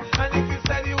 And if you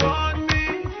said you want me,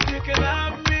 you can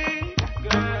have me,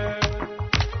 girl.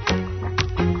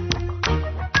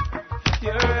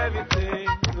 You're everything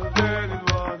the girl would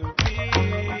wanna be.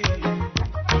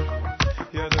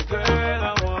 You're the girl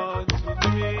I want to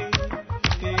be.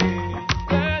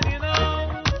 Girl, you know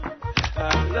I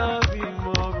love you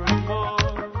more.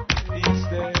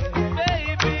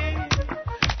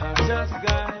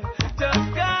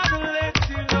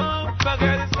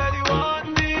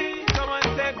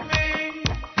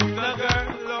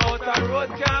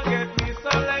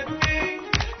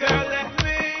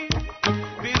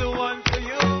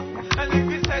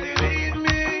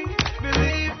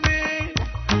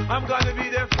 I'm gonna be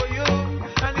there for you.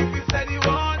 And if you said you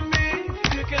want me,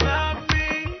 you can have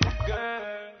me,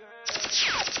 girl.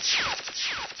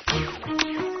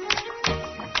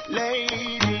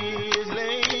 Ladies,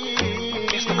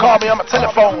 ladies. Used to call me on my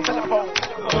telephone. Leave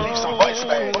some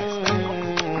voicemail.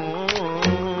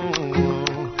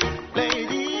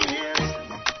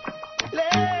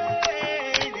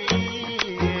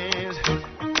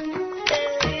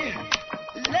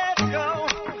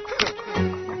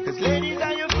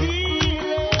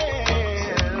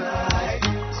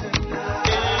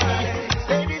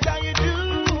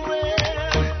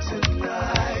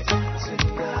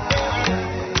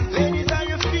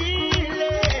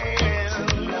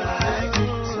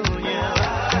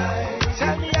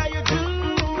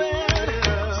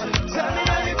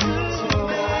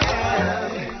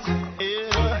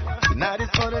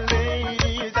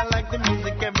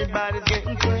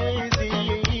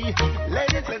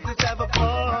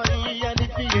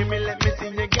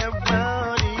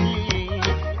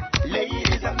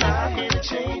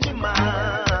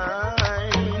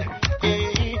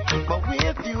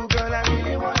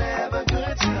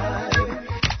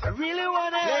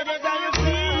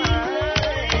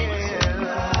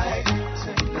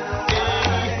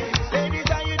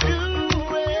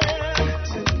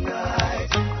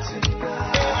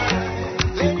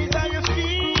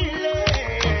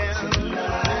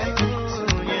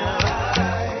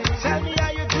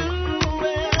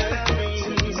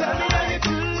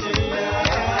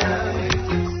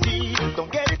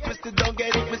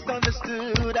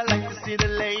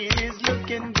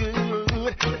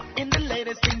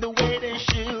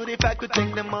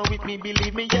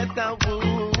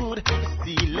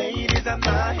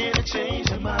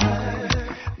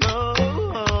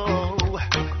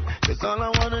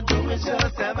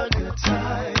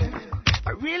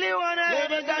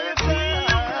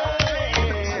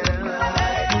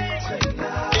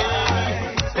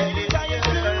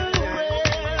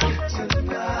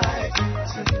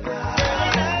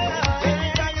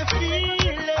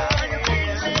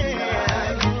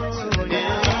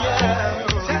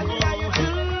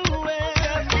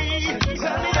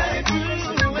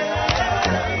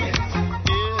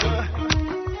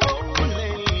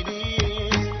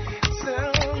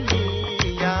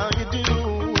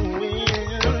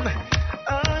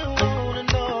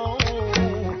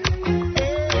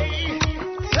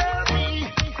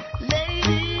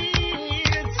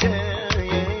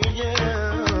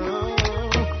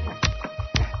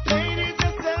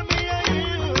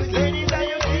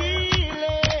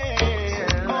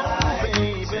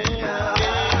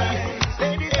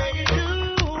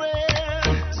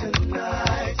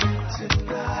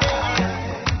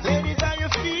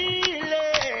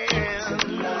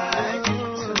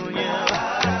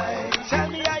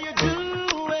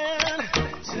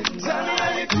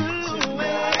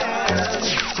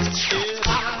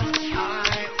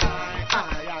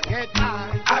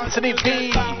 Anthony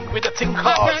P with the thing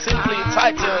called Simply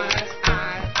Entitled.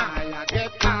 I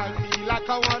get high, feel like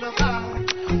I wanna fly.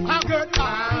 I get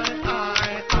high,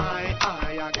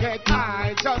 I get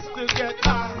high just to get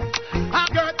high. I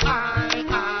get high,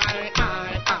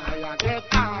 I get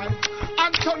high.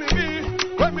 Anthony B,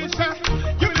 when me say,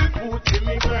 give me food to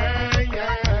me brain.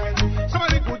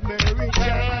 Somebody good Mary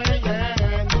Jane.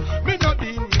 Me no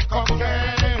deal with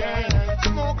cocaine.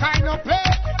 Smoke kind of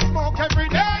play, smoke every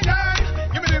day.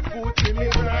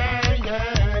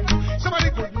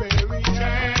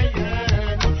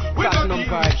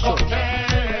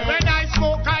 When I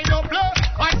smoke, I don't play.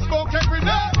 I smoke every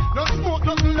day. No smoke,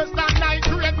 nothing less than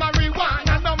nitrate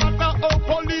marijuana. No matter how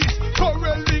police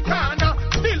thoroughly can.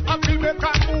 Still I feel make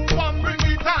a move and bring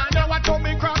it on. What on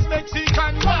me cross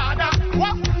Mexican border?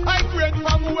 What? I grade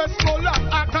from Westmoreland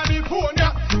and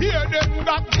California. Here them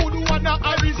got food one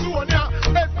Arizona.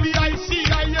 FBI,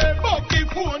 CIA,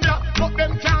 California. But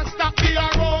them can't stop the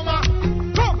aroma.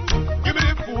 Come, give me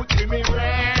the food, give me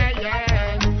rain.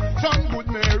 Some good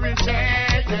Mary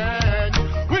Jane.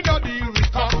 We no deal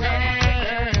with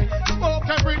cocaine. Smoke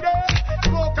every day,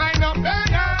 smoke kind of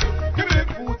pain. Give me the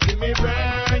food, give me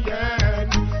rain.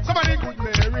 Somebody good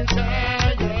Mary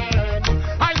Jane.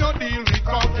 I no deal with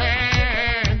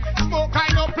cocaine. Smoke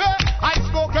kind of play, I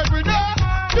smoke every day.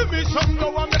 Give me some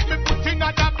now and make me put in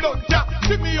a that blunt. Yeah.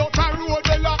 Give me out a road,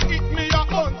 they lock it me a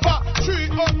hunt for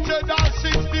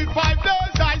 365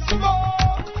 days I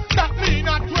smoke. That mean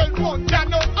a 12 months. Yeah,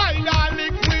 no island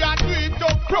lick, we a do it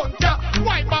up front. Yeah.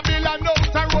 Why Babylon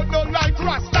out a road no like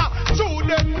Rasta? So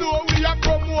them know we a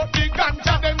promote the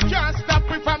ganja. Them can't stop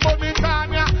with a money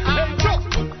can ya. Hey, just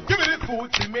give me the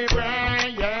food to me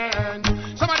brain.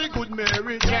 Somebody good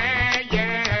Mary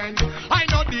Jane. I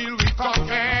no deal with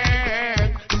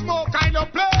cocaine. Smoke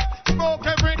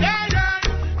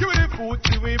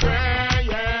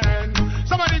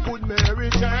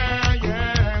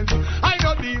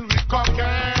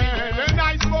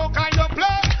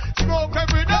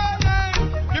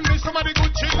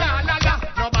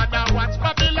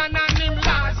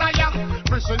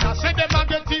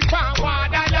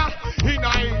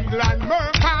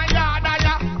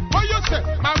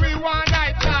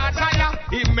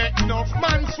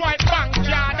That's why bank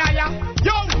yard ya.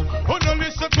 Yo, who no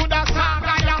listen to that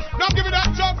saga ya? Now give me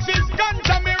that drugs is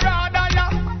ganja me rather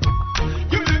ya.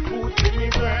 Give me food in me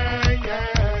brain.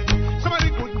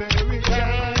 Somebody good Mary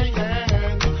Jane.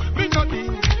 Me no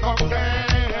need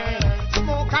okay.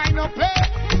 Smoke kind of play,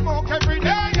 smoke every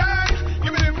day.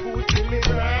 Give me the food in me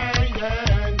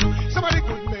brain. Somebody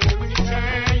good Mary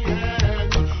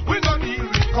Jane. We no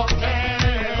need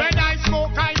cocaine. When I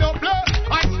smoke I no blow.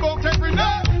 I smoke every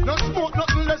day. No smoke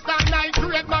nothing less than 9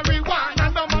 grade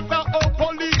marijuana. No matter how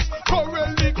police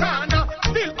currently can.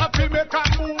 Still happy make a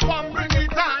move and bring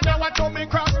it on. Now I told me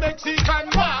cross Mexican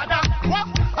border. What?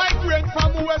 I grade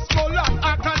from Westmoreland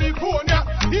and California.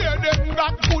 Here them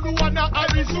got good one at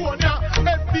Arizona.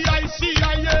 FBI,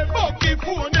 CIA, Bucky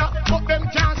phone. But them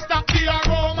can't stop the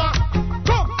aroma.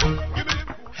 Come, give me the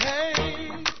hey,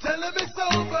 tell them it's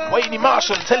over. Wayne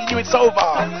Marshall telling you it's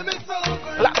over.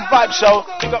 Platinum Vibe Show,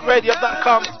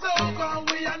 BigUpRadio.com.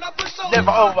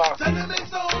 Never over. Tell them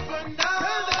it's over now.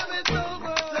 Tell them it's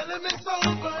over. Tell them it's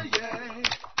over, yeah.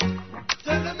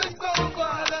 Tell them it's over.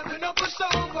 Let me know push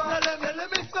over. Tell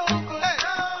them it's over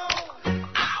now.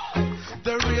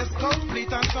 The race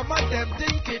complete and some of them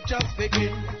think it just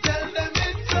begin. Tell them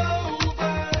it's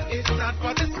over. It's not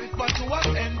for the sweet but to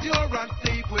have endurance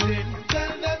deep within. Tell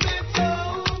them it's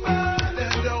over.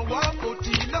 Them don't want put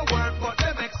in a word but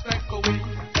them expect to win.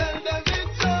 Tell them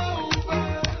it's over.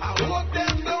 I hope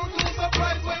them don't too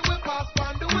surprised when we pass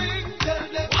on the wing. Tell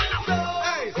them it's over.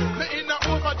 Hey, me in a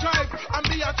overdrive and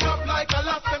be a job like a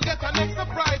last them get an extra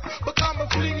prize. Because me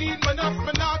fling in my nuts,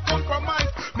 me not compromise.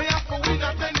 Me have to win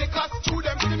at any cost through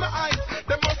them see my eyes.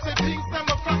 Them must say things them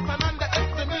a fast and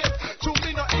underestimate. To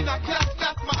me not in a gas,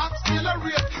 my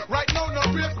accelerate. Right now no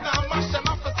brakes, now mash them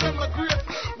off a celebrate.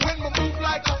 When we move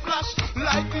like a flash,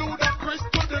 like Ludacris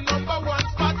to the number 1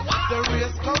 spot. The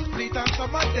race complete and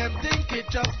some of them think it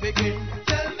just begin.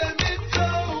 Tell them it's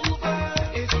over.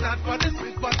 It's not for the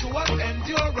sweet but to have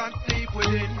endurance deep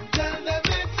within. Tell them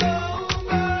it's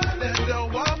over. Them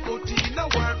don't want put in a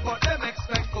word but them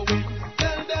expect to win.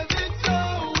 Tell them it's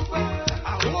over.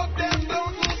 I hope them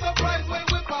don't too surprised when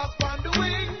we pass on the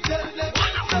wing. Tell them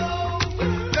it's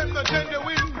over. Them no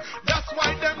genuine, that's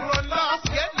why them run last.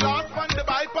 Get lost on the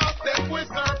bypass, them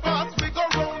twist our pass. We go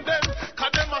round them,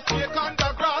 cause them a snake on the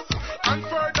grass. And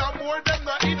furthermore, them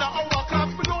not in our class.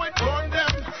 We know it run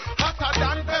them, hotter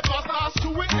than pepper sauce. To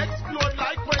we explode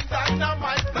like when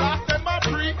dynamite blast. Them a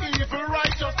pre-evil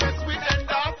righteousness, we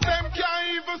endorse. Them can't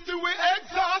even see we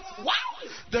exhaust. Wow!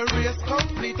 The race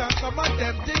complete and some of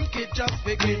them think it just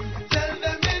begin. Tell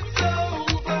them it's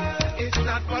over. It's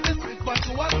not for the sweet but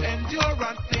to have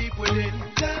endurance deep within.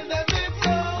 Tell them it's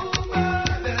over.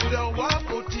 Them don't want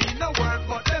put in a word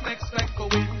but them expect to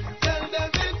win. Tell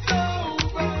them it's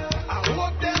over. I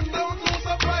hope them don't too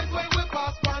surprised when we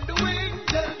pass on the wing.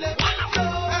 Tell them it's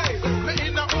over. Hey, me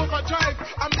in a overdrive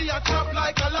and be a job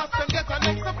like a last and get an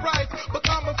extra prize.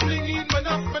 Because me fling in my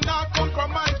nuts, me not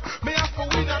compromise. Me have to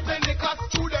win at any cost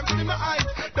through them see my eyes.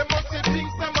 Them must say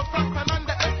things them a fast and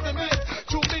underestimate.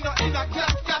 To me not in a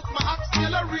gas, my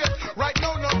accelerate. Right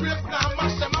now no brakes, now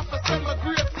mash them off a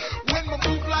celebrate. When we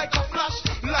move like a flash,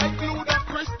 like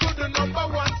Ludacris to the number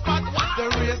 1 spot. The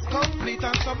race complete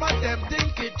and some of them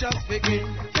think it just begin.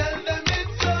 Tell them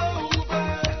it's over.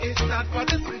 It's not for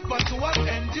the sweet but to have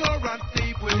endurance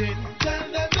deep within. Tell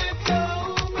them it's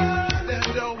over. Them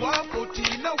don't want put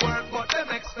in a word but them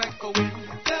expect to win.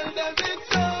 Tell them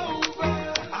it's over.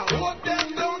 I hope them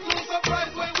don't too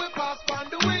surprised when we pass on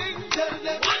the wing. Tell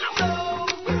them it's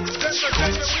over.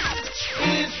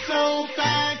 It's so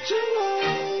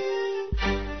factual.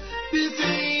 This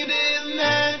ain't is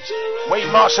natural.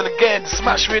 Wayne Marshall again,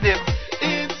 smash rhythm.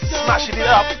 It's so Smashing it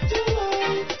up.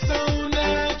 so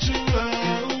natural.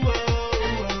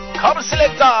 Come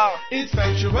selector. It's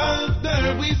factual. The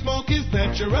herb we smoke is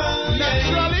natural.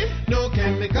 Naturally? No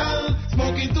chemical.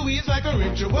 Smoking to weeds like a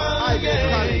ritual.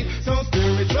 Yeah. So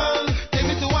spiritual. Take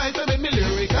me to white and make me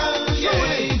lyrical.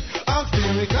 Yeah. I'm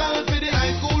spiritual. For the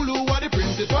high school who are the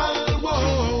principal.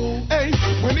 Whoa. Hey,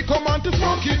 when it come on to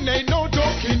smoking, ain't no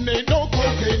joking, ain't no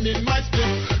cocaine in my spit.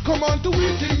 Come on to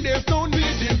eating, there's no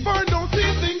needing. Burn, don't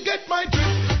ceasing, get my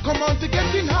drift. Come on to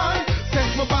getting high,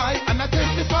 set me by, and I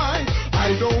testify.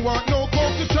 I don't want no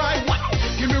coke to try. Wow,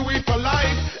 give me weed for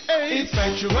life. Hey, It's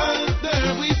factual. The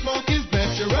herb we smoke is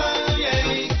natural.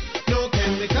 Yeah. No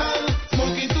chemical.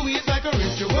 Smoking to weeds like a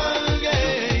ritual.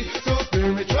 Yeah. So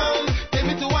spiritual. Take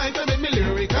me to white and make me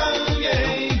lyrical.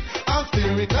 Yeah. I'm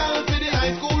spiritual. For the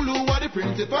high school who are the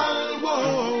principal.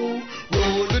 Whoa.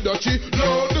 roll the dutchie,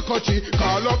 load the cutchie.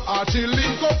 Call up Archie,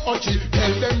 link up Archie.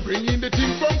 Tell them bring in the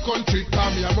thing from country.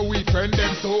 Cause me and my weed friend,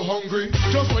 them so hungry.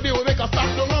 Just for they will make a stop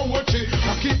down and watch it.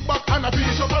 I kick back and I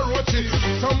finish up a roachy.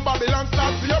 Some Babylon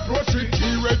starts to approach it.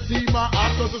 Red Sea, my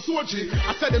ass does a sochi.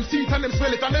 I said them see it and them smell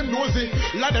it and them nosy.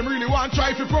 Like them really want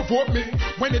try to provoke me.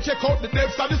 When they check out the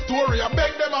depths of the story, I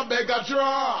beg them, I beg a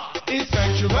draw. It's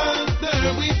factual, the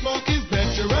we smoke is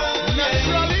natural.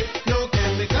 Naturally, no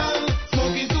chemical.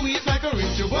 Smoking sweet like a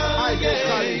ritual.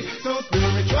 Yeah. So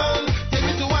spiritual. Take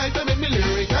me to white and make me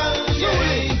lyrical.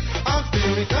 Yeah. I'm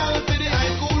spiritual. For the high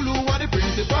school who are the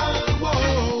principal.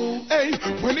 Whoa. Hey,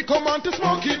 when it come on to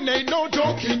smoking, ain't no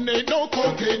joking, ain't no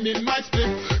cocaine in my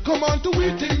split. Come on to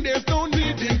eating, there's no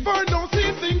needing for no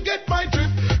ceasing. Get my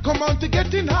drift. Come on to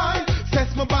getting high.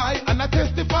 Sets my by and I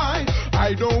testify.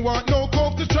 I don't want no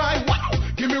coke to try. Wow,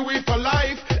 give me weed for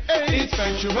life. Hey. It's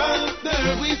factual. The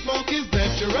herb we smoke is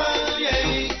natural.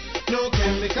 Yeah. No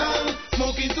chemical.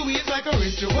 Smoking sweet like a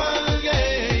ritual.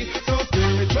 Yeah. So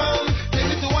spiritual. Take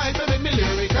me to white and make me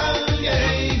lyrical.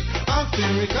 Yeah. I'm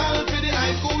spiritual. For the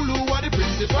high school who are the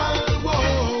principal.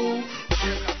 Whoa.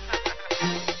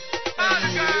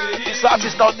 This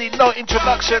artist don't need no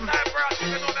introduction.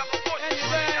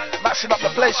 Mashing up the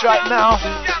place right now.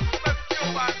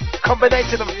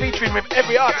 Combinating and featuring with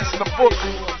every artist in the book.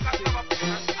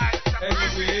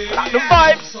 Like the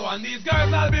vibes. So and these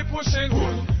girls I'll be pushing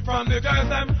good. From the girls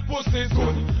them pussy's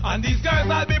good. And these girls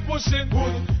I'll be pushing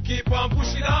good. Keep on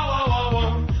pushing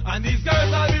And these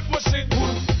girls I'll be pushing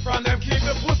good. From them keep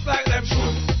the push like them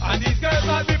should. And these girls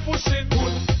I'll be pushing good.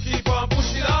 Keep on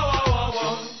pushing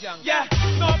Yeah,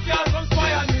 no girls don't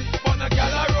spy on me. But no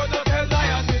girl I road no tell lie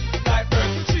on me. Like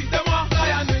birds to cheat them off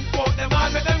lie on me. But them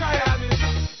all make them cry on me.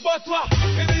 But what?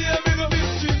 In the air me go be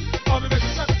string. Or me make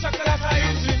you chuck like a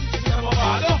engine.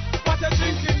 What you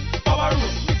drinking? Our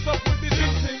roots mix up with the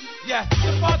drinking. Yeah,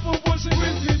 the fat boom pushing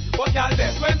winking. But y'all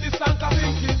there when this tank are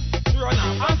thinking. Run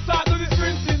out and start to the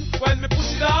sprinting. When me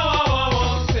push it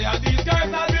down, say and these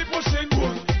girls I'll be pushing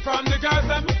good. From the girls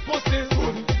them pushing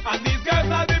good. And these girls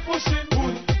I'll be pushing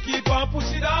good. Keep on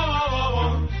pushing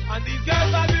down. And these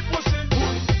girls I'll be pushing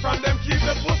good. From them keep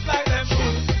the push like them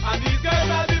should. And these girls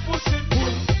I'll be pushing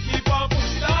good. Keep on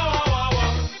pushing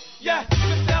down. Yeah,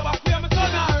 just never play me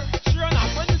son her.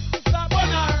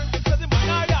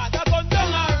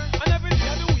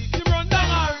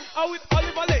 With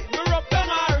Oliver Lake, me rub down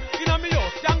her. Inna me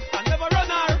house, gangsta never run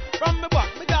her. From me back,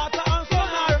 me daughter and son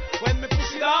her. When me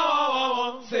push it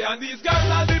down, say and these girls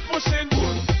I'll be pushing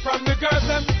good. From the girls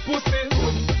them pushing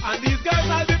good. And these girls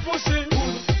I'll be pushing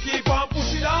good. Keep on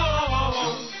pushing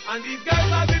down. And these girls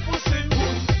I'll be pushing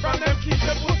good. From them keep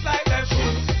the push like them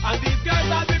should. And these girls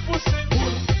I'll be pushing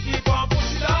good. Keep on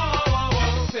pushing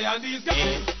down. Say and these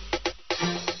girls.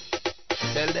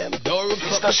 Tell them, don't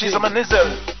Mr. Shizam and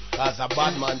Nizzle. As a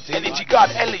bad man thing. Energy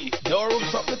God Ellie. Don't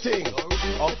roots up the thing.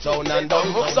 Uptown and down.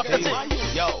 Roots up the thing.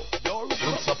 Yo,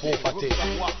 roots up over thing.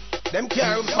 Them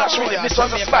can't smash with it. This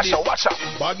one's a smasher. Watch out.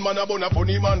 Bad man about a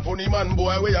funny man, boy,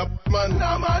 we a man.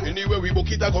 Nah, man. Anyway, we book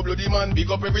it a go bloody man.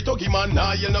 Big up every talkie man.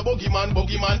 Nah, you no boogie man.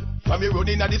 From me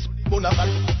running at this bona fat.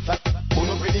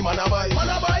 Uno pretty man a buy.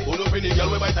 Uno pretty girl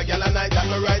we bite a girl a night.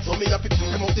 That's alright. So me a fit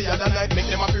them out the other night. Make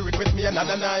them happy request me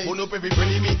another night. Uno every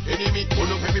friendly me, enemy.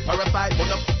 Uno every parasite.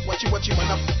 Uno watch you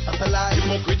man up. That's a lie.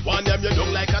 Hypocrite one them you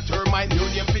don't like a termite. New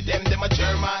name fit them a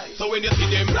termite. So when you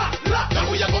see them, now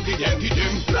we a go get them. Feed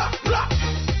them,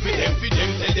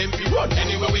 tell them we run.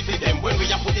 Anywhere we see them, when we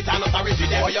a put it on authority for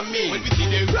them. What you mean? When we see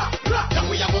them, now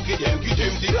we a go get them. Feed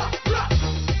them,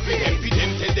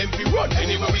 tell them we run.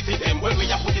 Anywhere we see them, when we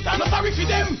a put it on authority for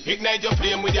them. Ignite your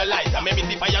flame with your light and make me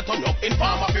see fire turn up.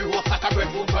 Inform of the roast like a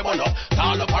breadfruit we burn up.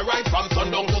 Call up a right from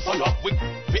sundown to sun up. We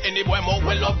any boy more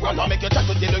well up run up. Make your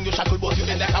shackle deal on your shackle, but you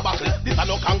bend like a buckle. This a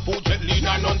no kung fu gently,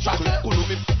 nor non-shackle. Kulu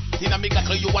me in a me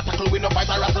cackle, you a tackle. We no fight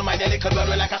a rattle, my little girl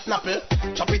like a snapple.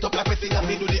 Chop it up like we sing and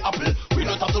we do the apple. We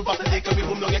no tussle but take we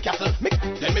boom down your castle.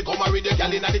 Then me go marry the girl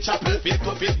in the chapel. Fist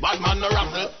to fist, bad man no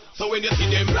rattle. So when you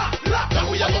see them, now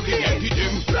we a go get them.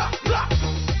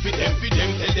 Feed them,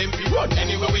 tell them we run.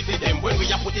 Anywhere we see them, when we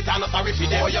a put it on authority for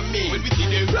them. What you mean? When we see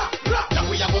them, now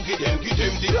we a go get them. Feed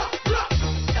them, tell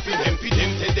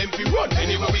them we run.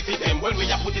 Anywhere we see them, when we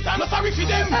a put it on authority for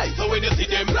them. So when you see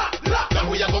them, now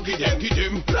we a go get them. Feed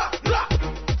them,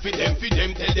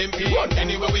 tell them we run.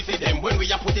 Anywhere we see them, when we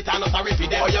a put it on authority for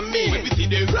them. What you mean? When we see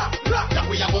them, now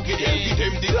we a go get them.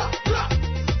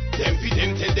 Feed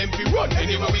them, tell them we run.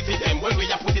 Anywhere we see them, when we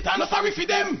a put it on authority for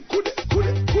them. Could it?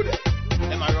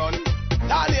 Them a run.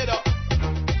 Tornado.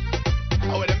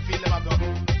 How them feel them a go?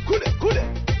 Could it?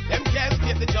 Them can't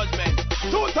escape the judgment.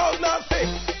 2006.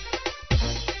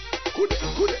 Could it?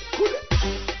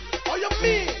 How you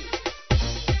mean?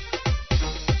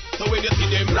 So when you see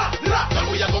them,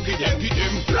 now we a go get them.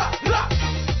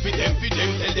 Feed them,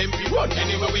 tell them them we run.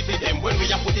 Anywhere we see them, when we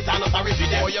a put it on us, sorry for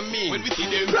them. What you mean? When we see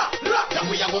them, that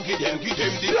we a go give them the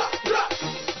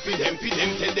for them,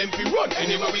 tell them we run.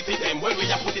 Anywhere we see them, when we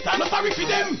a put it on us, sorry for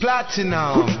them.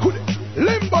 Platinum.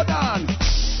 Limbo dance.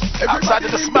 Outside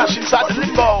of the smash, inside the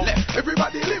limbo.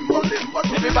 Everybody limbo, limbo.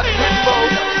 Everybody limbo.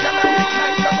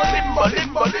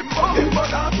 Limbo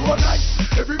dance all night.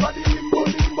 Everybody limbo,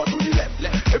 limbo to the left.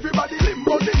 Everybody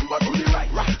limbo, limbo to the right.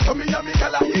 So me and me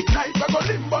gala ignite. We go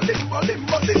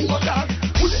limbo dance.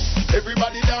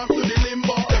 Everybody dance to the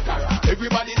limbo.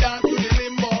 Everybody dance to the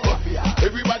limbo.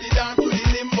 Everybody dance to the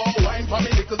limbo. Wine for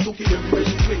me little Suki, everybody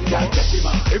she swing.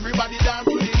 Everybody dance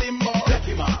to the limbo.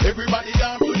 Everybody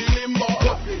dance to the limbo.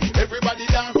 Everybody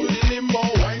dance to the limbo.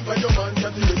 Wine for your man,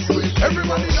 just the swing.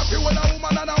 Everybody happy when a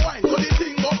woman and a wine. So the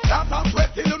thing go, dance and sweat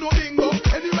till you know bingo.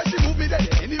 Anyway she move me there,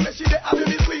 anyway she there, having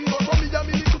me swing go. From me and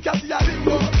me to catch the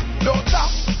limbo. Don't stop.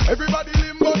 Everybody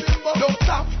limbo. Don't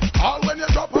stop. All when you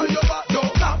drop on your back,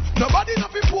 don't stop. Nobody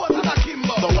not be pose and a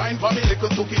kimbo. So wine for me little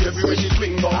Suki, everywhere she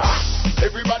swing go.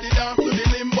 Everybody dance to the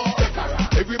limbo.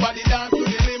 Everybody dance to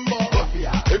the limbo.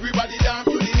 Everybody dance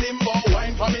to the limbo.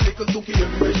 Wine for me little Suki,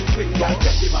 everywhere she swing go.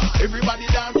 Everybody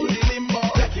dance to the limbo.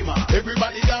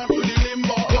 Everybody dance to the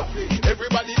limbo.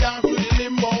 Everybody dance to the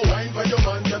limbo. Wine for your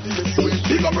man, just the swing.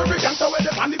 Big up every gangster where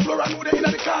they on the floor and who they in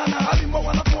the corner. All them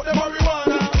wanna smoke them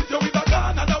marijuana. You with a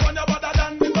gun and the one you better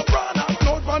than the soprano.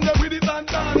 Out from them with the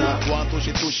santana. One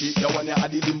tushy, the one you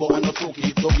had the limbo and the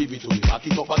soaky. So give it to me. Back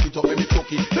it up, let me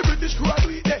soak it. The British crew do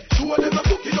it there. Show them a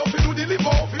cookie. Don't do the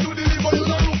limbo, you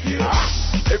not rookie.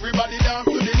 Everybody dance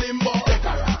to the limbo.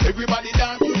 Everybody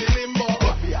dance to the limbo.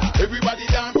 Everybody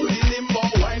dance to the limbo.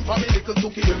 Wine for me little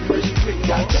Suki, everywhere she swing.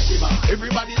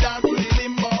 Everybody dance to the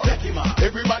limbo.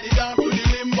 Everybody dance to the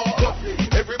limbo.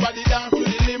 Everybody dance to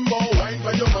the limbo. Wine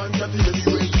for your man, just the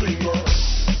swing.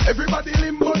 Everybody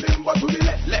limbo to the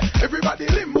left. Everybody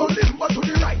limbo to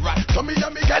the right. So me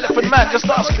and me Elephant Man just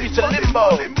asked me to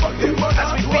limbo.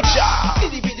 As we feature See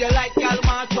the video like y'all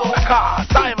march out. Car,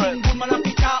 Simon. Good man up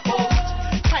it up out.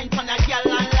 Time for a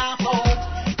girl and laugh out.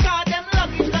 Cause them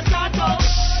luggage the start out.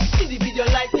 See the video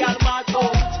like y'all march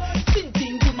out. Sing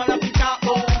good man up it up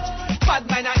out. Bad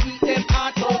man a eat them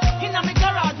heart out. Inna me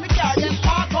garage me car them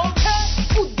park out.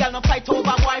 Good girl no fight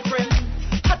over boyfriend.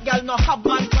 Hot girl no have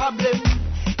man problem.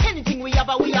 Anything we have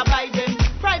we buy them.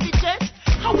 Private jet,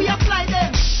 how we apply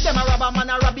them. Them a robber man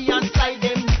a robby and slide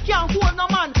them. Can't hold no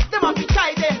man, them a be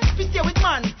tie them. Fi stay with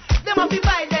man, them a be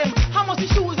buy them. How much the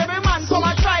shoes every man come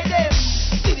and try them.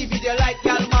 See the video like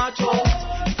y'all march out.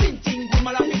 Sing good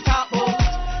man a fi talk out.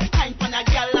 Time for a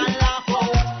girl and laugh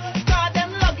out. Cause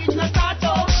them luggage no start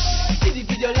out. See the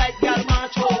video like y'all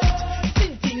march out.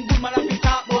 Sing good man a fi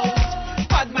talk out.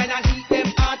 Bad man a heat them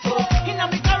heart out. Inna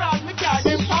me garage me car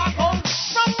them park out.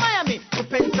 From Miami to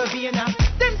Pennsylvania,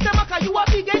 them say Maka you a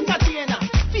big entertainer.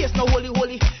 Face no holy,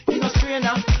 you no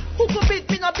strainer. Who could beat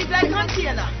me no big like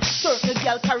container? Certain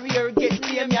girl career get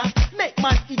lame ya. Make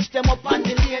man itch them up on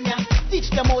the lane ya. Teach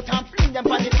them out and fling them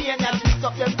on the plane ya. Twist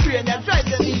up them brain ya, drive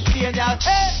them insane ya.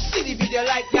 Hey, see the video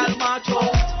like y'all march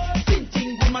out.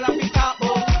 Sing good man a fi talk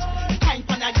out. Time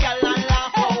for a girl and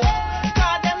laugh out.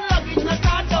 Cause them luggage no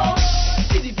start out.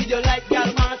 See the video like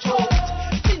y'all march out.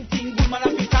 Sing good man a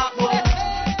fi talk out.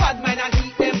 Bad man a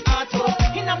heat them heart out.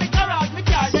 Inna me garage me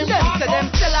car them park out. Them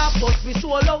sell off but we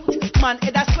sold out. Man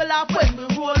head a swell off when we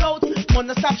roll out.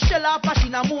 Money stop shell off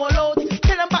machine a mole out.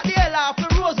 Tell them back the hell off the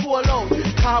rose roll out.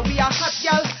 Cause we a hot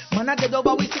gal. Man a dead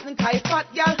over we sitting tie fat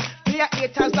gal. We a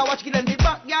haters that watch give them the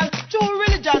back gal. True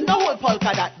religion the whole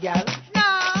polka that gal.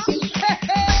 Nah.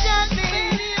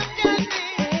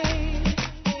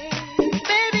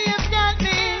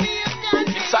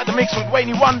 Inside the mix with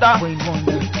Wayne Wonder.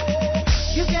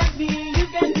 You got me,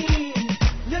 look at me.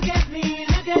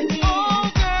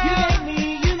 Oh, girl. You got me,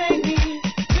 you make me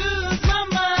lose my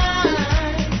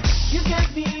mind. You got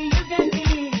me, look at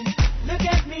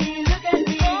me.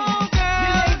 Oh,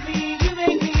 girl. You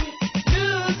make me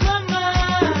lose my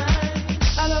mind.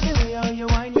 I love the way how you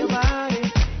wind your body.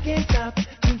 Can't stop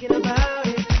thinking about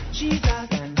it. She's a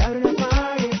stand out in the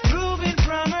party. Moving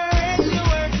from her head to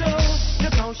her toes.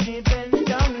 Look how she bends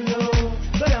down low.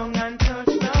 Go down and touch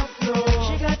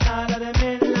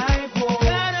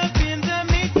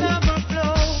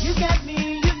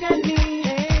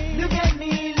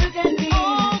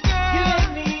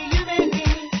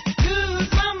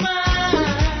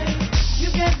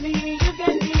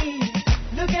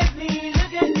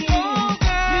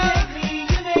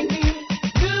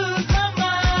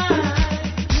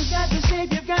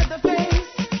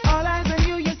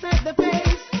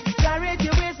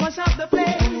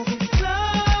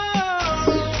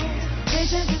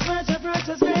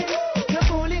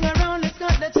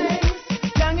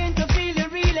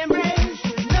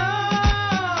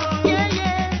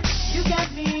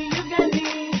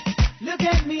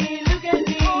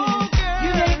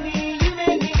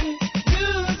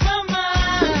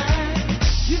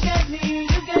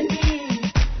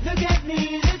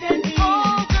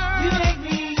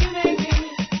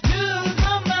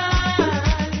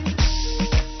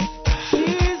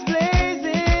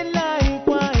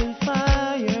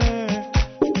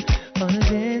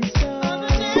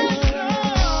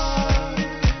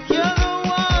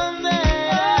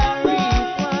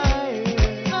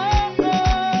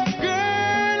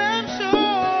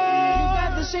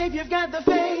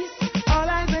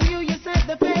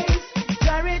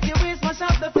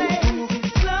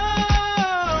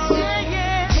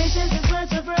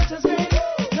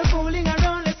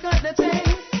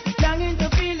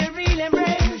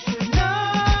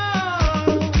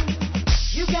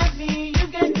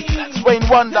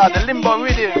Wonder, the limbo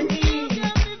rhythm.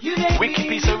 Wicked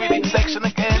piece of rhythm section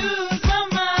again.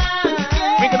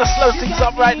 We're gonna slow things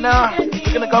up right now.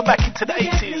 We're gonna go back into the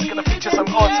 80s. Gonna feature some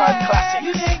all-time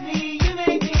classics.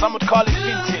 Some would call it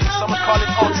vintage, some would call it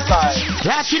old style.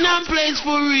 Platinum plays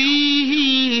for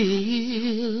real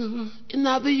in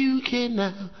the UK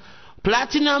now.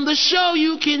 Platinum the show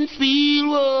you can feel,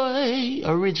 boy.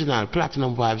 Original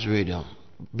Platinum Vibes Radio.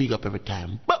 Big up every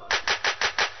time.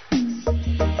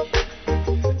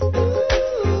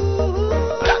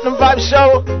 Platinum Vibes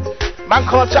Show. Man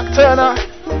called Chuck Turner.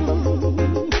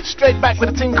 Straight back with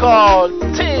a thing called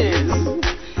Tears.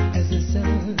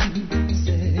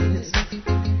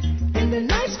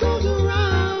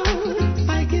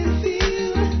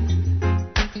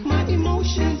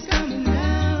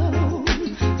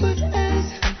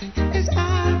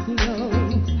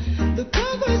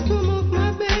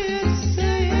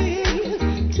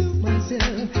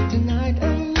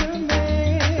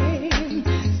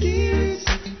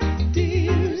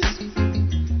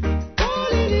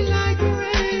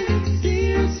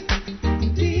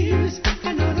 Dears,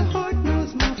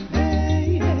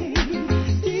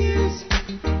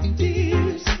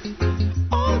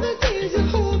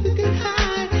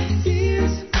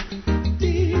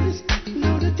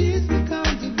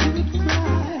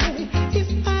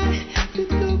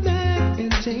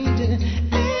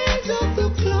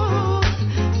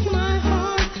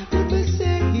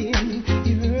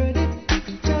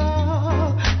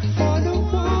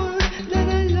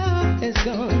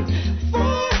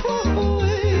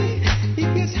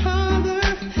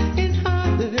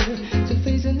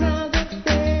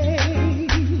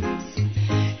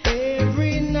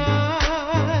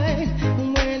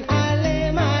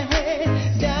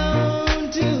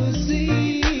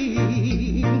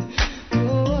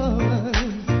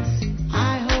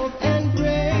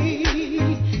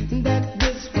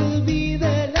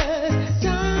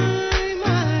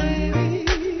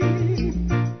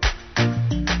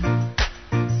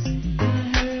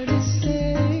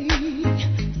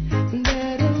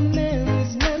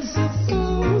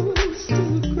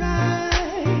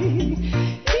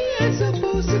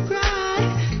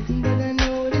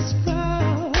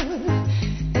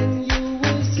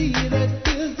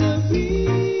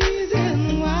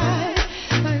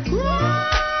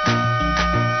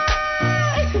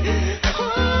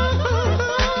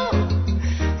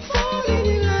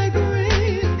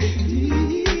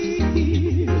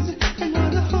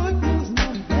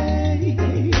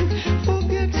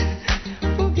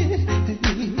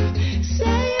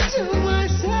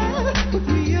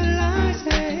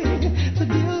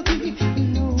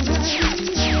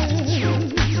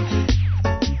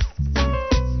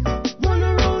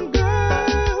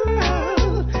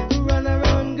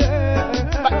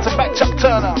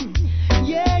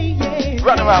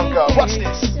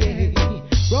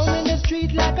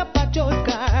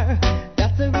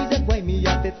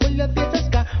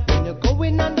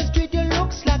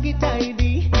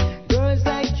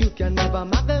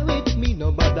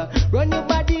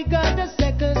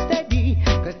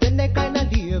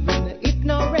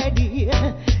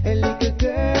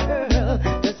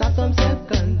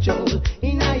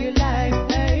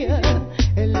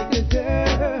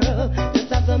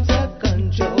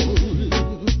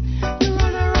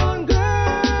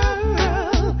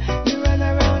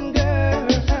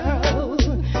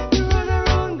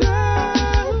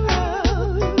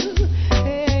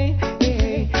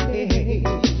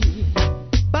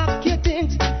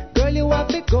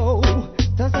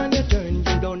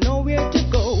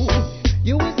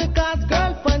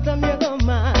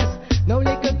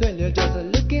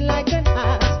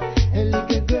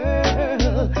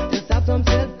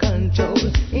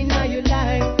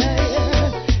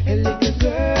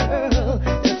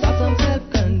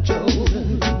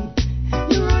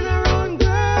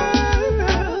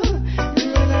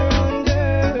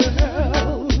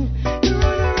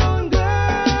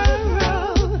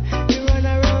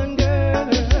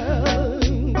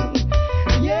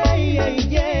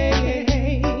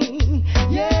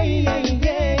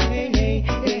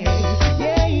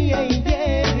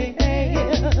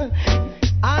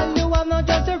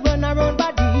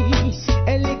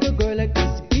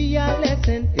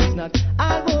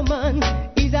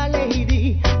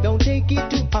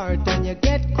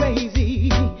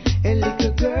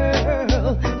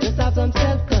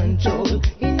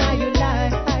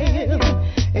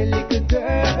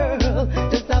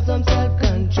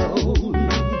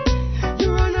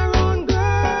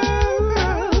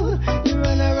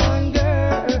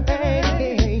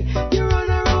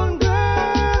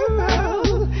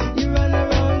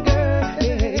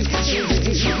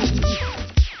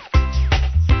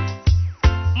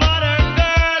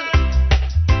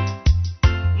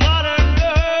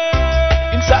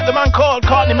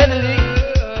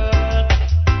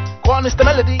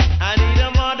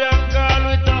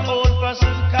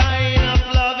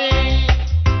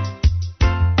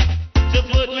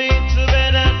 put me to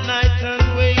bed at night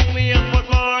and wake me up at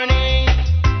morning.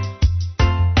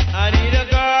 I need a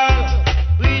girl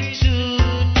with true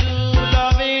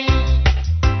loving.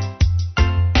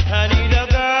 I need a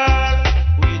girl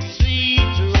with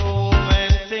sweet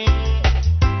romancing.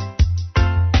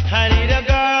 I need a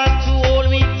girl to hold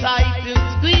me tight and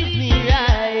squeeze me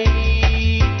right.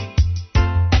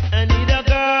 I need a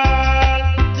girl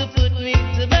to put me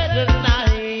to bed at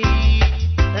night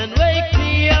and wake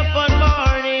me up on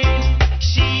morning.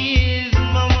 She is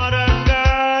my modern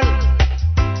girl.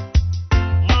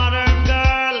 Modern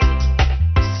girl.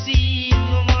 She's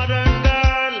my modern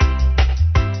girl.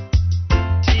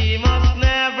 She must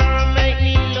never make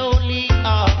me lonely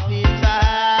or feel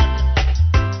sad.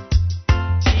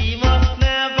 She must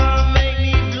never make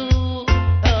me blue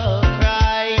or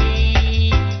cry.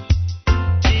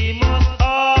 She must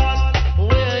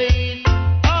always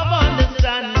have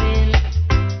understanding.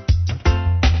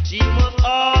 She must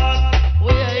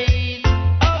always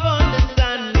have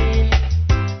understanding.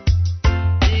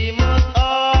 She must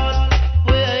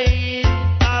always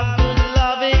have good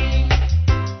loving.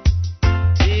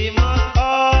 She must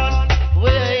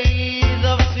always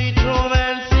have sweet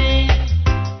romancing.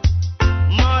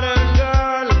 Modern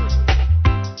girl,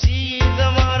 she's a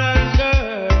modern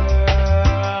girl.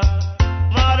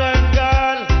 Modern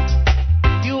girl,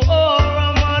 you are a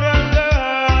modern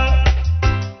girl.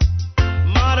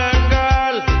 Modern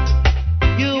girl,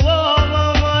 you are my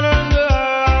modern girl.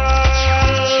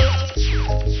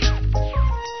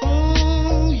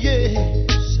 Oh yeah.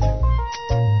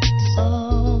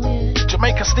 Oh yeah.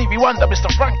 Jamaica Stevie Wonder,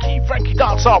 Mr. Frankie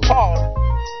Dancehall Paul.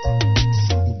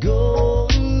 Go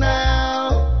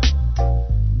now,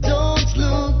 don't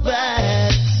look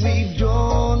back. We've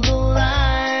drawn the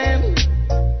line.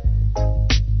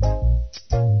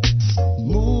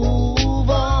 Move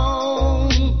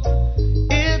on.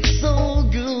 It's so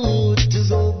good to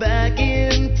go back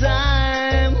in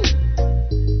time.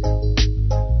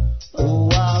 Oh,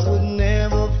 I would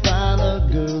never find a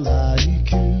girl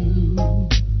like you.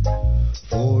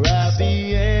 For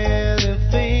happy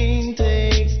anything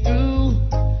takes two.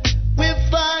 With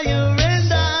fire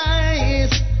and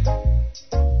ice.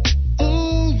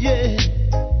 Yeah.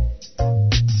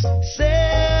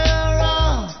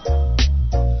 Sarah,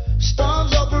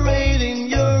 storms operate in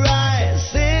your eyes.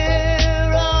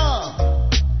 Sarah,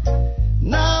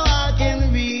 now I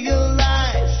can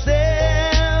realize.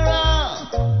 Sarah,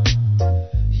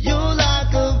 you're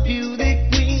like a beauty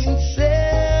queen.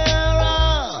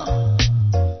 Sarah,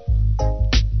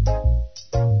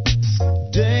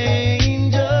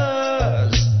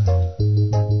 dangers.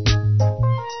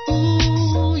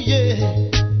 Ooh, yeah.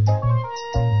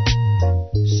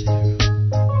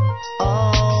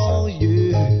 Oh,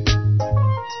 yeah.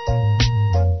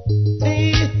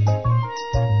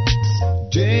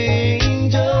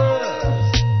 Dangers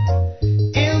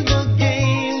in the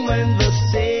game when the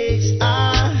stakes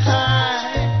are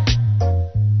high.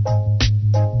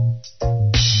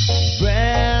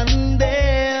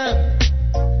 Branded,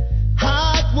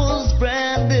 heart was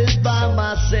branded by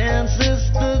my senses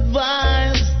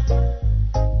advice.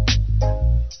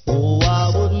 Oh,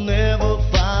 I would never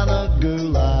find a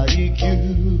girl like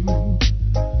you.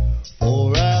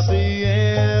 For happy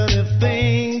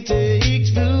anything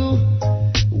takes two.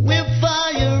 With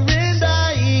fire and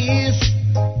ice.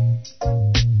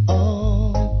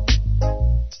 Oh,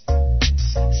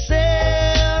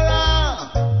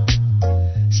 Sarah,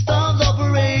 storms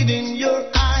operate in your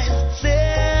eyes.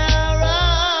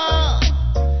 Sarah,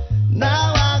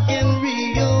 now I can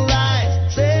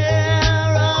realize.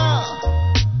 Sarah,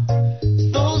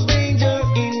 those danger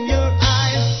in your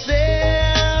eyes.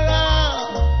 Sarah,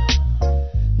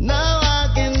 now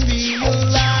I can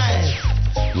realize.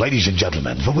 Ladies and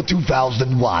gentlemen, for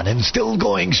 2001 and still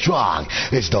going strong,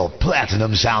 it's the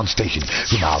Platinum Sound Station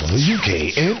from out of the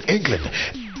UK in England.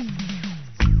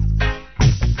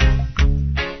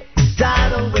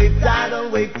 Tidal wave,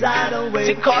 tidal wave, tidal wave.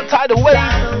 Think called Tidal Wave.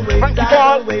 Frankie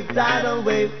Paul. Wave, tidal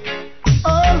wave.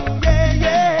 Oh yeah,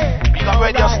 yeah. Big up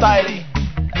Radio Styly.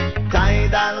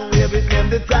 Tidal wave, it came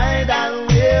the tidal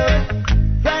wave.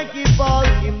 Frankie Paul,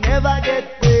 he never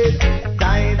get paid.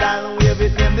 Tidal wave,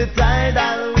 it came the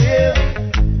tidal wave.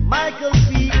 Michael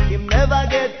C, he never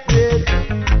get paid.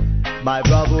 My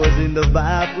brother was in the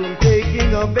bathroom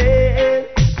taking a bath.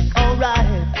 Alright.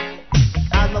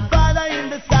 And my father in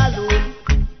the saloon,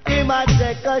 he might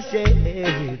take a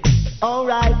shave.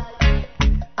 Alright.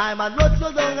 I'm a road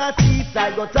so down a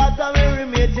seaside, go talk to Mary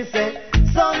Mate, she say,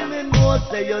 son, me know,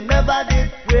 say you never did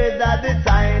pray that the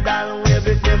tidal wave,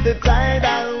 it came the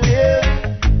tidal wave.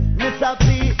 Mr.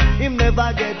 P, him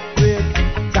never get prayed.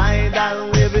 Tidal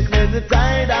tidal wave, it needs the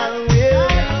tidal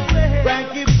wave.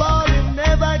 Frankie Paul, him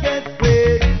never get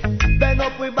paid. Bend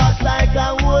up we back like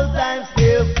a old time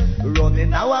slave.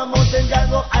 Running our mountain,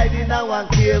 just go hide in our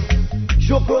cave.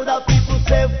 Show proud of people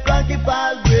say Frankie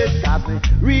Paul great copy.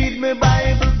 Read me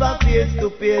Bible from page to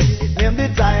page. It name the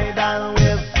tidal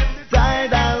wave,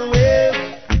 tidal wave.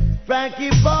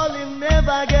 Frankie Paul, him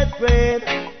never get paid.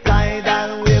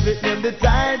 Tidal wave, it name the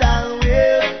tidal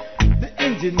wave. The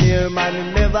engineer man,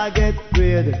 him never get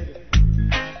paid.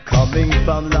 Coming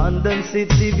from London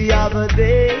City the other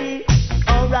day.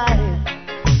 Alright.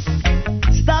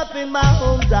 Stop in my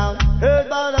hometown, heard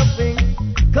about a thing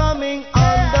coming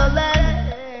on the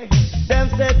land. Them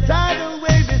said tidal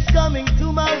wave is coming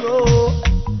tomorrow.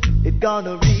 It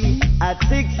gonna be at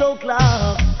 6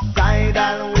 o'clock.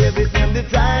 Tidal wave, it name the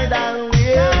tidal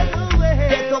wave.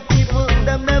 Take up people,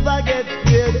 them never get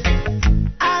paid.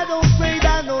 I don't pray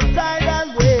that no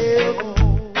tidal wave.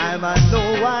 I might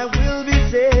know I will be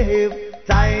saved.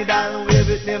 Tidal wave,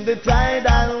 it name the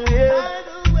tidal wave.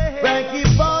 Frankie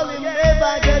Paul, him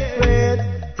never get paid.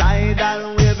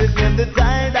 Tidal wave, it name the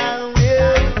tidal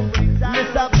wave.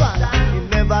 Mr. Pan, he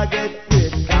never get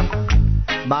paid.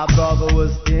 My brother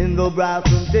was in the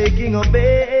bathroom taking a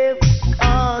bath.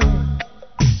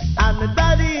 And the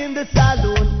daddy in the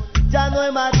saloon, John know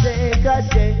him a take a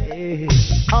shave.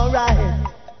 Alright.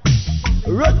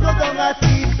 Road go down a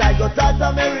seaside, go talk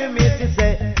to Mary Miss, he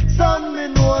say, son, me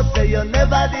know, say you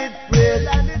never did pray.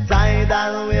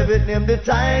 Tidal wave, it name the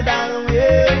tidal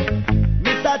wave.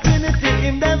 Mr. Trinity,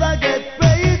 him never get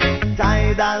paid.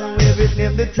 Tidal wave, it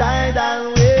name the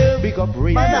tidal wave. Big up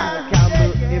Ray. Manal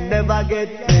Campbell, him never get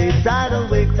paid. Tidal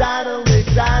wave, tidal wave,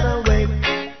 tidal wave.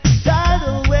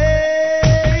 Tidal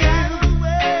wave,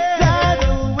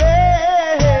 tidal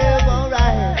wave.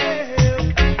 Alright,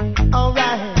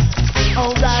 alright,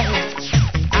 alright.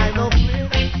 I know.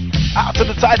 Out to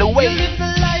the tidal wave. You live the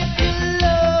life you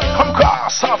love. Come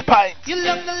across, South Pine. You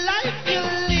love the life you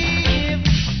live.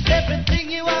 Everything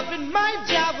you have in mind,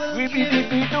 I will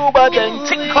give. But then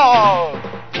tick call.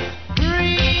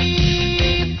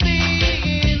 Breathe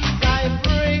in, I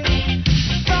bring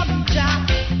from Jah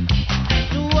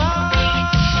to all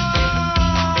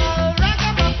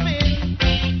ragamuffin.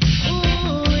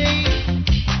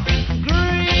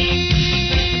 Greetings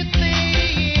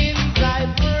I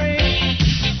bring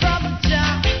from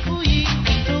Jah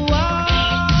to all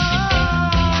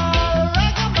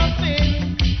ragamuffin.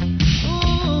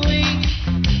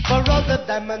 For all the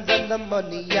diamonds and the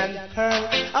money and pearl,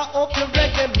 I hope the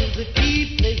reggae music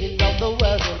keep playing on the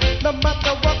world. No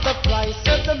matter what the price,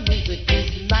 the music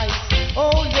is nice.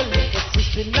 Oh, you look at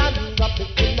sister and drop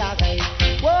it in the eye.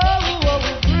 Whoa, whoa,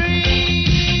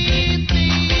 breathe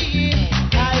in,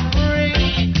 I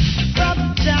bring from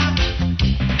Jah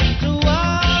to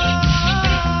all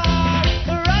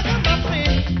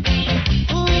ragamuffin.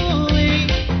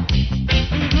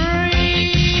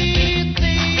 Greetings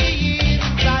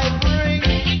I bring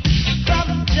from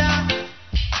Jah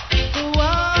to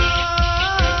all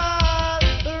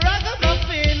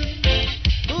ragamuffin.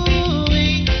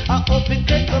 I hope it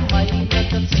takes the mind and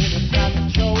consider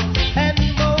control. And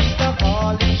most of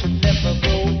all, it should never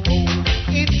grow old.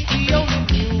 It's the only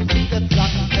music that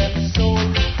rocks them soul.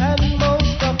 And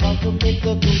most of all, to make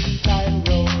the good time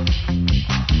roll.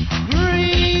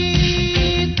 Greetings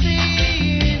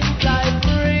I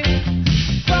bring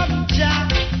from Jah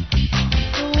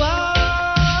to all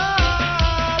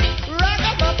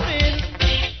ragamuffin.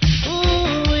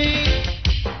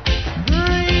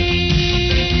 Greetings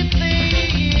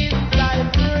I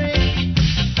bring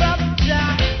from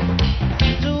Jah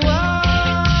to all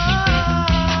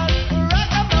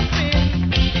ragamuffin.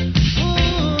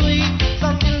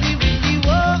 Some willy willy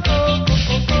whoa oh oh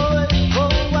oh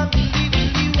oh, one willy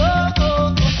willy whoa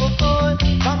oh oh oh,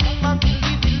 one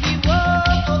willy willy whoa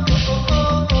oh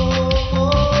oh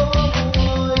oh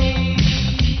oh.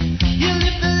 You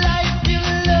live the life you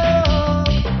love.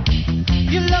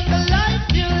 You love the life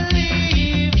you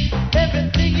live.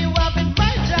 Everything you have in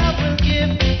mind, I will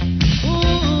give.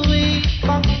 Ooh-wee.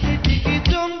 Bang-diggy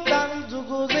dum dang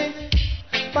zuguzing.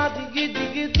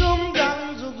 Bang-diggy dum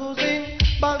dang zuguzing.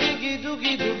 Bang-diggy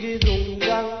doogie dum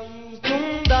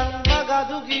dang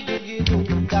baga-doogie dum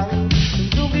dang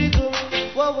doogie dum.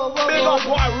 Whoa whoa whoa. Big up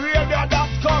boy,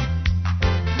 radio.com.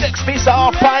 Next piece of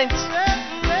our pints.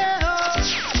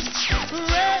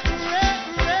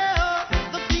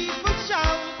 The people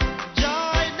shout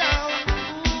joy now.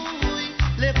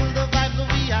 Ooh, level the vibe,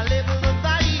 we are level the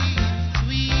vibe.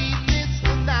 Sweetness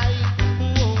tonight.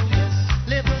 Oh yes,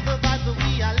 level the vibe,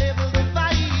 we are level the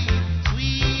vibe.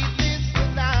 Sweetness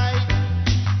tonight.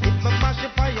 If my mash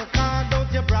up on your car,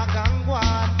 don't you brag and go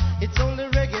on. It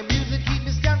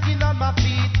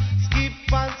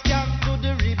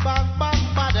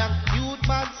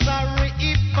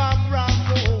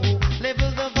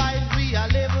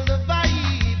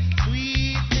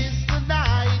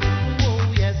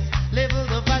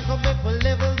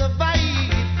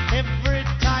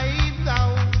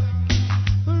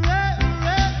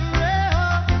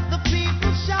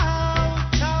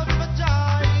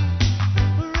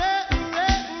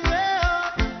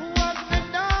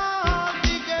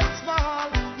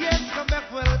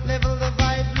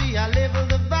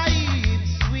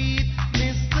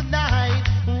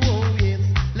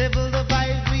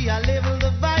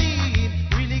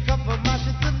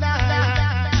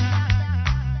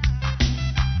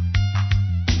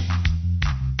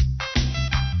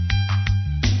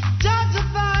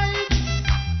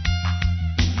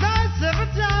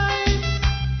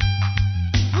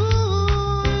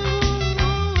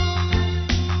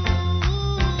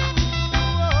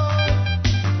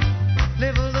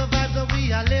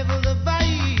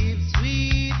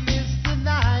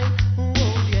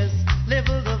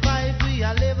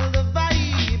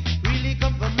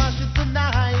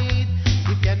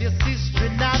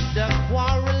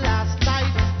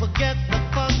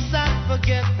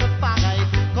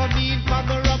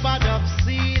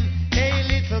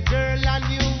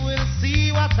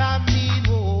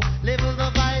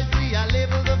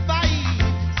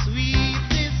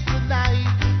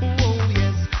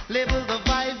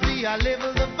are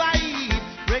level the vibe.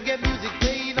 Reggae music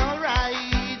playing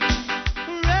alright.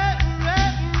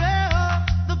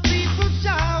 The people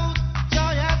shout,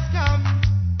 joy has come.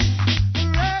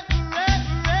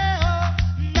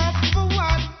 Not for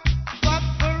one, but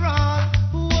for all.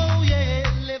 Oh yeah,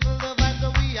 level the vibe, so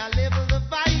we are level the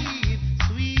vibe.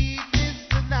 Sweetness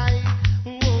tonight.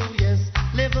 Oh yes,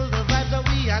 level the vibe, so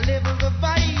we are level the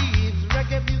vibes.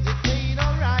 Reggae music playing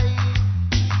alright.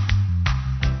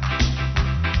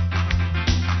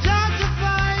 Charge of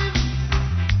vibes,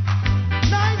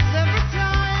 nice every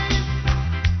time.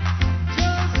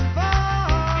 Just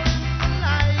fall in the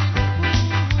light.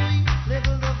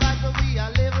 Level the vibe, so we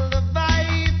are level the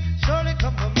vibe. Surely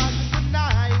come from us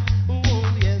tonight. Oh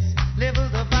yes, level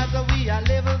the vibe, so we are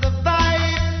level the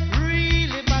vibe.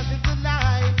 Really massive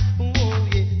tonight. Oh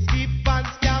yeah, skip and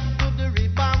scam to the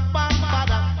rebound, bam,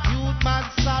 bada. Youth man,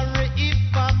 sorry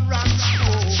if I'm wrong.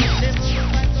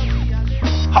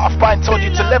 Half Pint told you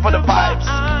to level the vibes.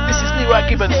 This is Leroy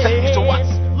Gibbons telling you to what?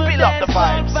 Build up the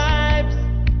vibes.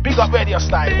 Big up radio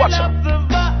style. Watch out.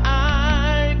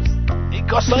 It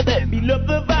goes so then. Build up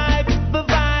the vibes,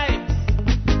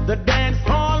 the dance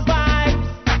hall vibes.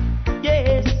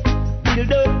 Yes,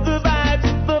 build up the vibes,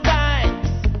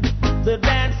 the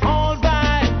dance hall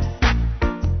vibes.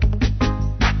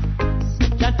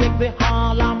 Can't take the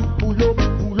Harlem, pull up.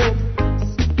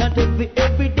 Can't take the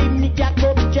everything, jack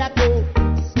up.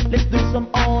 Let's do some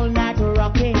all night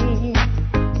rocking.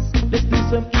 Let's do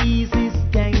some easy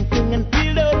skanking and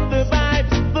build up the vibes,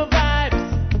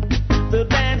 the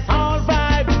dance hall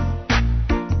vibes.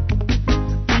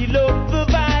 Build up the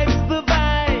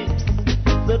vibes,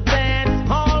 the dance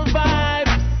hall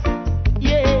vibes.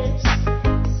 Yes,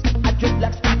 I drip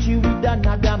like Stitchy with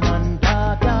another man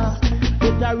data.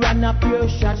 Better run up your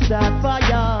shot, start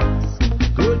fire.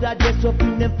 Good, I dress up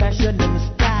in the fashion and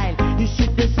style. You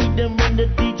should have seen them when the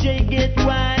DJ get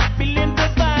wild. Feeling the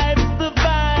vibes,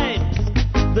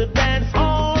 the dance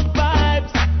hall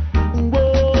vibes.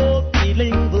 Whoa,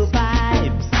 feeling the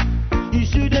vibes. You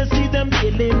should have seen them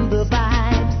feeling the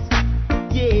vibes.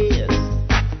 Yes.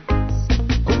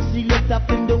 Come select up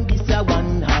and don't give a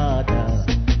one harder.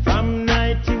 From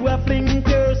night to a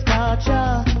flinker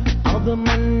scotcher. All the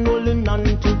man rolling on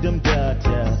to them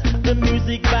data. The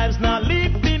music vibes now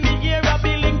live in the air. I'm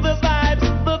feeling the vibes,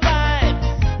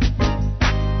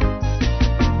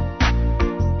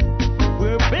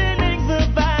 We're feeling the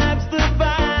vibes,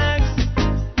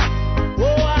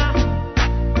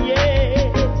 Oh,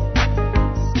 yeah.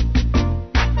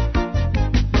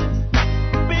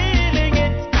 Feeling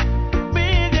it.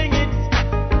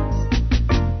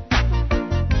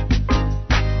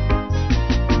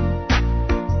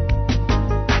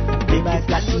 Play by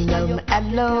Platinum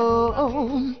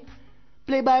alone.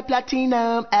 Play by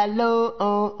Platinum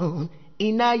alone.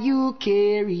 In a UK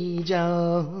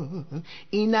region,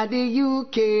 in a the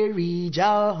UK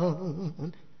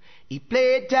region. He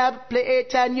played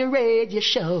on your radio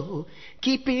show,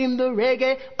 keeping the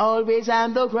reggae always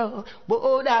on the road.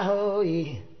 Whoa, now,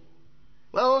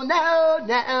 whoa,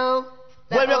 now.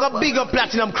 Well, we got big up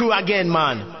Platinum crew again,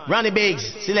 man. Ronnie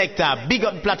Biggs, selector, big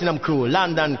up Platinum crew,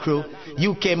 London crew,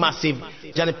 UK massive,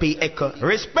 Johnny P. Echo.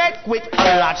 Respect with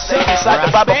a lot.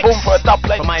 Respect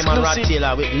for my man Rod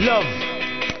Taylor with love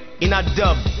in a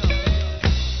dub.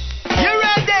 You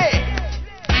ready?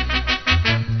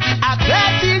 A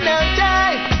platinum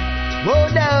time. Whoa,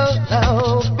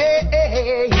 no,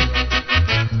 babe.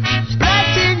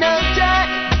 Platinum time.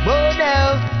 Whoa, no.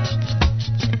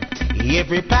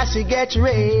 Every posse get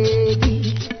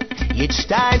ready. It's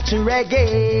time to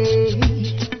reggae.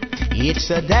 It's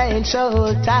a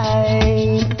dancehall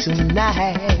time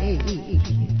tonight.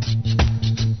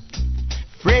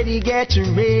 Freddie, get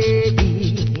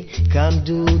ready. Come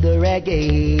do the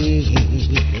reggae.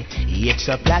 It's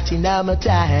a platinum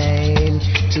time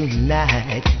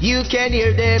tonight. You can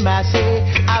hear them, I say,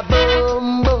 a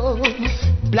boom boom.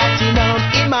 Platinum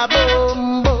in my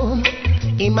boom boom.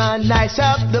 In my nice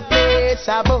up the place,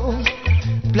 a boom.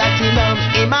 Platinum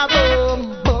in my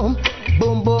boom boom.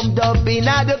 Boom boom dubbing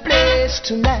at the place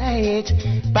tonight.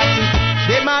 But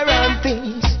them are run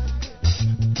things.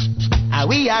 And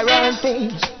we are run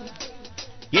things.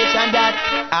 Yes, and that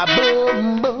a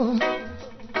boom boom.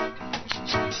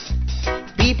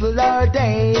 People are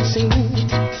dancing.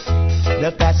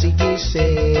 The passage is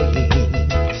saying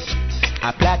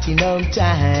a platinum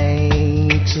time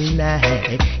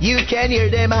tonight. You can hear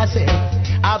them, I say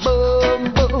a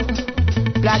boom boom.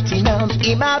 Platinum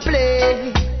in my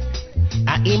place.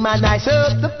 And in my nice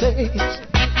up the place.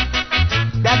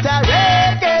 That's a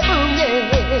reggae boom,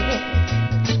 yeah.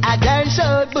 A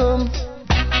dancehall boom.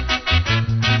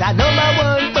 That number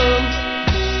one boom.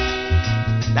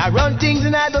 That run things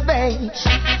in the bench.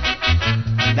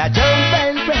 That jump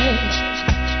and French.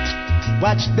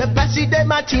 Watch the passy, the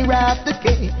material of the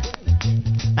cake.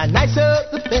 A nice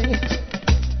of the face.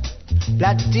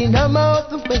 Platinum of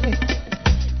the face.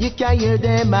 You can hear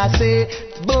them, I say,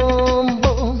 boom,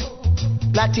 boom.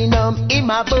 Platinum in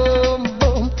my boom,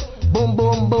 boom. Boom,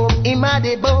 boom, boom, in my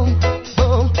de boom,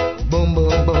 boom. Boom,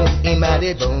 boom, boom, in my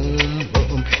de boom,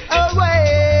 boom. Oh,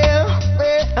 well,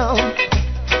 well.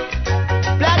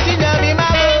 Platinum in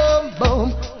my boom,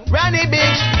 boom. Ronnie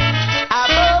Biggs,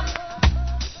 above.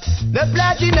 The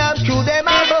platinum crew, them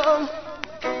above.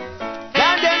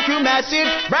 Massive,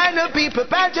 brand new people,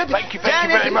 Thank you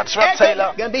very much, Rod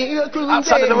Taylor.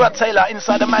 Outside of the Rod Taylor,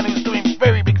 inside the man who's doing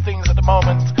very big things at the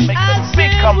moment, making a big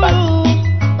comeback.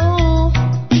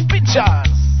 Big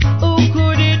chance. Who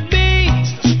could it be?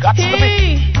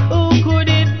 Hey, who could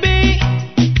it be?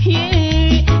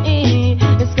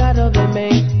 Yeah, it's gotta be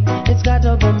me. It's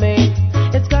gotta be me.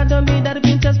 It's gotta be that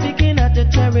been just speaking at the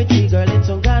charity, girl. It's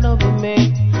gotta be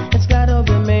me. It's gotta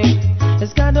be me.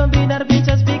 It's gotta be that been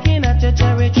just speaking at the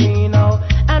charity.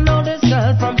 I know this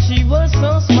girl from she was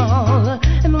so small,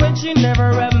 and when she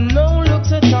never have no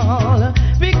looks at all.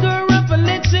 Pick her up and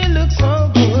let she look so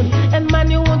good, and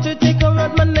man you want to take her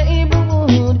out my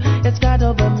neighborhood. It's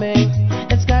gotta be me,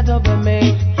 it's gotta be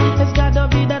me, it's gotta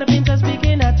be that been just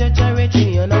speaking at your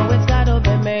charity. You know it's gotta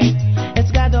be me,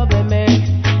 it's gotta be me,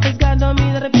 it's gotta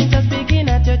be that been just speaking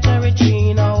at your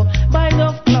charity. You know, buy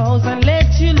enough clothes and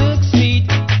let you look sweet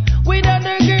with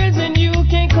other girls and you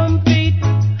can compete.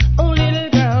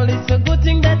 It's a good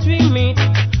thing that we meet.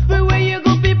 Where you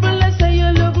go, people, let's say you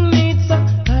look neat. So,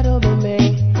 gotta be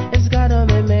me. It's gotta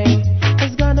be me.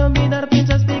 It's gotta be that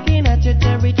princess speaking at your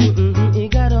charity.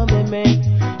 It gotta be me.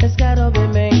 It's gotta be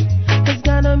me. It's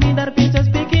gotta be that princess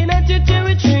speaking at your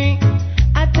charity.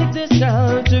 I take this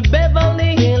girl to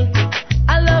Beverly Hills.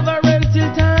 I love her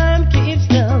until time keeps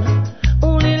still.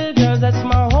 Oh, little girl, that's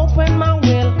my hope and my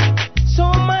will. So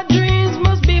my dreams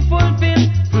must be fulfilled.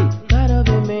 Gotta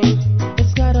be me.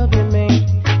 It's gotta be me.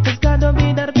 It's gotta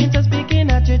be that princess speaking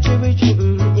at your charity.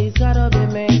 It's gotta be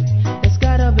me. It's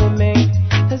gotta be me.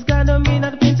 It's gotta be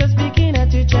that princess speaking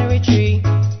at your charity.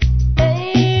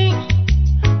 Hey,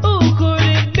 who could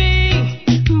it be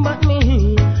but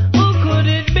me? Who could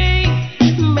it be,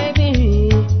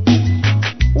 baby?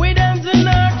 We dance and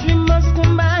art, we must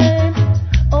combine.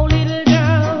 Oh, little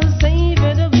girl, save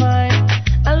it divine.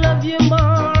 I love you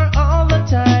more all the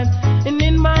time, and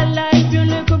in my life you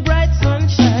look a bright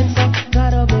sunshine. So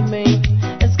gotta be me,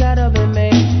 it's gotta be me.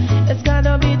 It's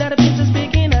gotta be that picture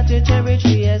speaking at your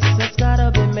charity. Yes, it's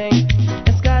gotta be me,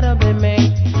 it's gotta be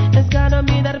me. It's gotta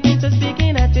be that picture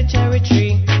speaking at your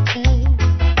charity.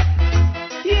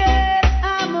 Yes,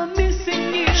 I'm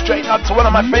missing you. Straight up to one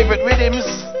of my favorite rhythms,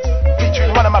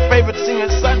 featuring one of my favorite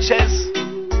singers, Sanchez.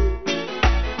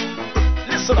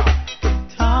 Listen up.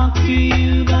 Talk to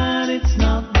you, but it's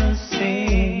not the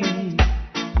same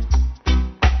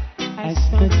as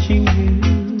touching you.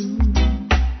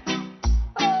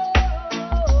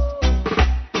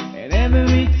 And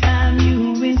every time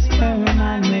you whisper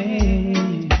my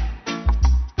name,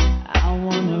 I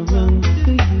wanna run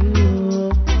to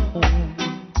you.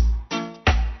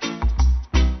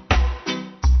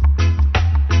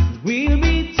 We'll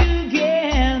be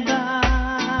together,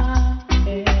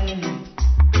 yeah.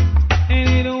 And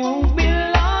it won't be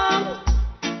long,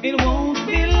 it won't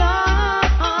be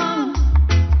long,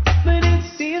 but it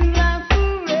seems like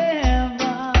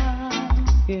forever,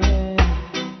 yeah.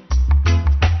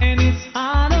 And it's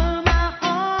hard on my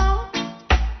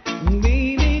own,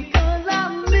 baby, 'cause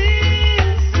I'm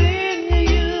missing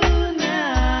you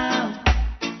now.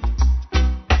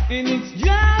 And it's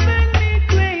driving me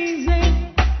crazy,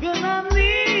 'cause I'm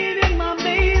needing my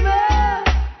baby.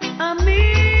 I'm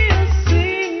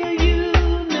missing you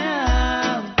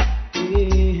now,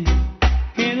 yeah.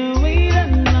 Can't wait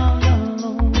another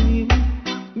long you,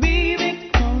 baby,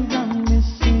 'cause I'm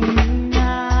missing you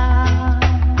now.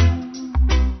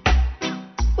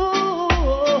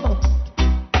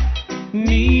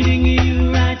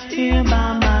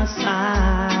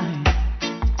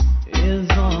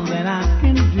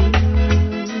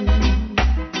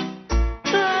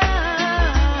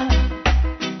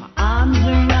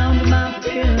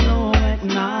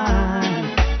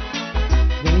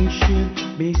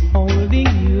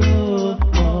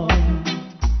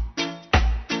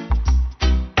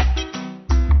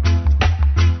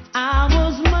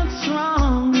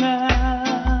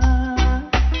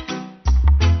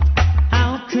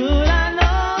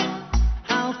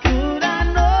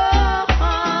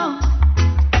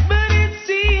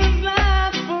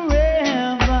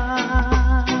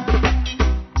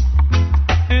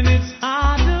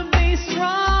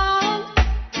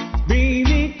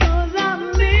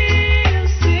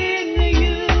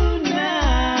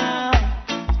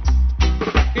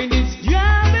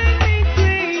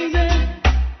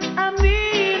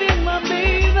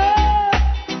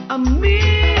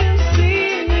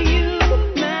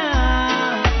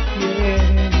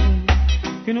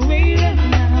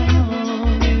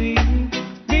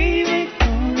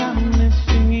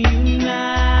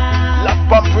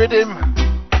 rhythm.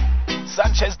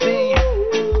 Sanchez D.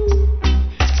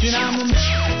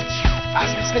 As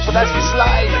we slip and as we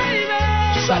slide.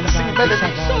 Just like the singing melody.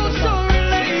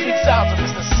 Sweet sounds of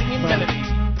Mr. Singing Melody.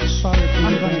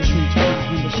 I'm gonna treat you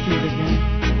in the street again.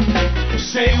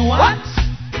 Say what?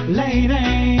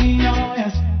 Lady, oh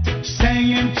yes.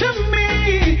 Saying to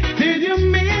me, did you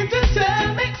mean to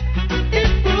tell me it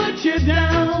put you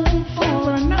down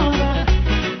for another?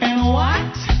 And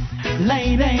what?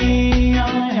 Lady,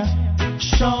 oh yes.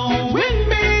 Showing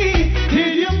me,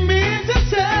 did you mean to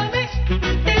tell me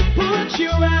it put you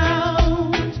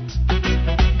out?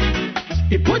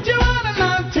 It put you out and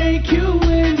I'll take you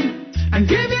in and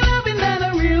give you loving that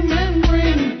a real man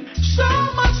bring. So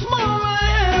much more I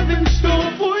have in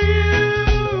store for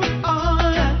you.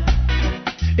 Oh, yeah.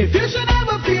 If you should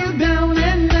ever feel down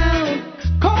and out,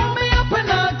 call me up and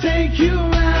I'll take you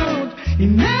out. You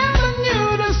never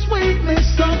knew the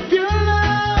sweetness of your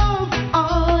love.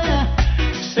 Oh, yeah.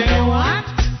 Say what,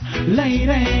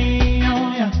 lady?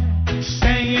 Oh, yeah.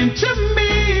 Saying to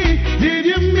me, did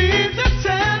you mean to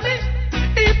tell me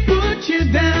it put you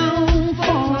down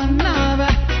for another?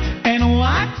 And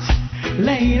what,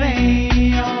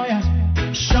 lady? Oh, yeah.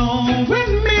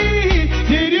 Showing me,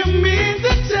 did you mean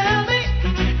to tell me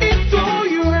it threw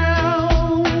you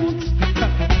out?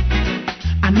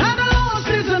 Another loss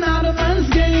is another man's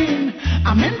gain.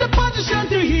 I'm in the position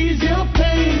to ease your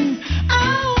pain.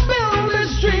 I'll build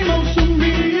this dream of some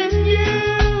me and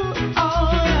you.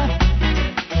 Oh, yeah.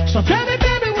 So tell me,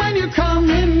 baby, when you're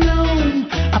coming home,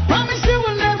 I promise you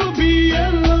will never be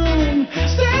alone.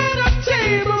 Set a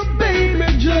table, baby,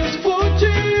 just for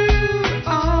two.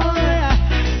 Oh, yeah.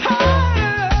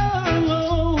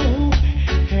 Oh,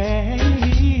 hey,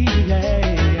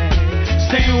 yeah.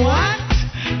 Say what,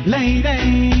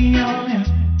 lady? Oh, yeah.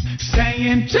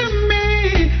 Saying to me,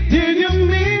 did you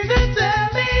mean to tell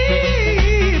me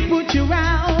put you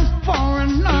out for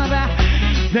another?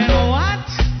 Then what,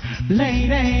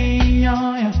 lady?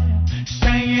 Oh, yeah.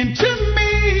 Saying to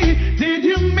me, did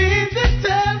you mean to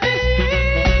tell me?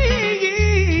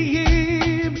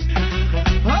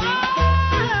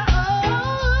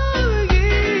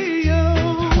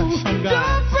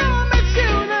 Don't promise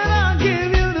you that I'll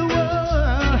give you the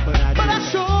world, but I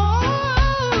sure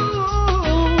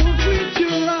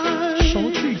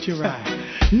treat you right.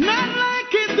 Not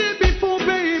like it did before,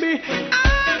 baby.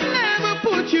 I'll never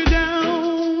put you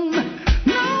down.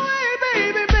 No way,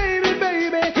 baby, baby,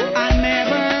 baby. I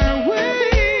never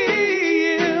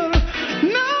will.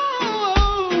 No.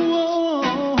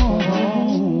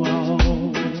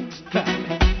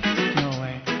 No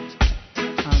way.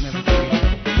 I'll never do it.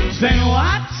 Say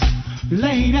what,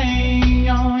 lady?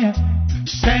 Oh, yeah.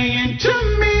 Saying to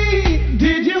me,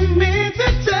 did you mean to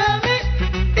tell me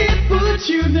it put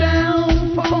you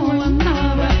down for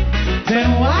another?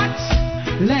 Then what,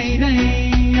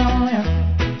 lady? Oh, yeah.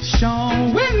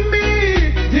 Showing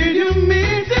me, did you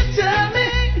mean to tell me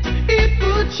it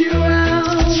put you out?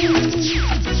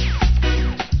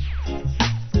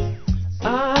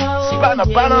 Spanner,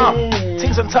 banner.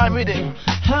 Things and time reading.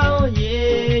 Oh,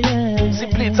 yeah.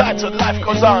 Simply titled Life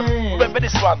Goes On. Remember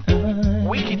this one.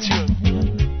 Wicked tune.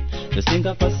 Just think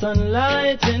of a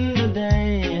sunlight in the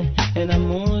day and a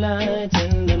moonlight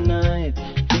in the night.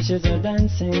 Fishes are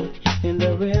dancing in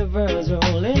the rivers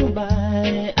rolling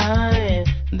by.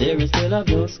 There is still a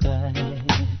blue sky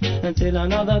until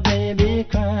another baby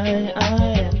cry.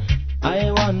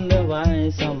 I wonder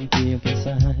why some people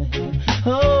sigh.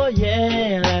 Oh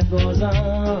yeah, life goes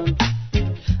on.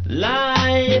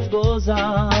 Life goes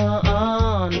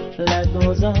on, life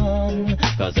goes on,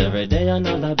 'cause every day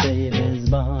another baby's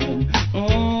born.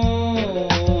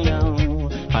 No.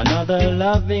 Another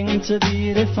loving to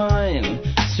be defined,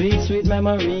 sweet, sweet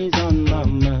memories on my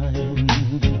mind.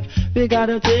 We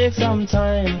gotta take some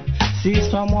time, cease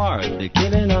from war, the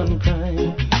killing and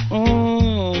crime.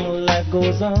 Life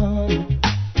goes on,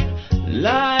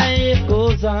 life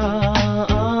goes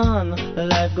on,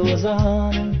 life goes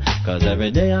on. 'Cause every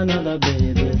day another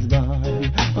baby's born.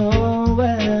 Oh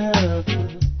well,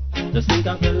 just think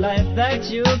of the life that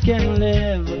you can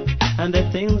live and the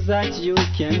things that you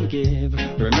can give.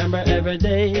 Remember every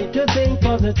day to think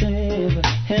positive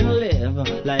and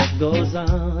live. Life goes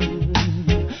on.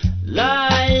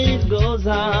 Life goes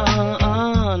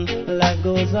on. Life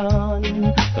goes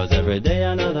on. 'Cause every day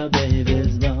another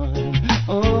baby's born.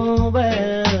 Oh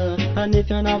well, and if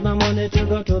you don't have the money to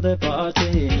go to the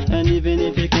party, and even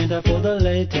if you can't afford the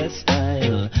latest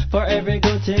style, for every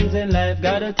good things in life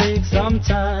gotta take some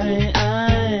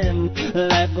time.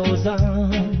 Life goes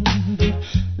on.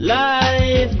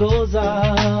 Life goes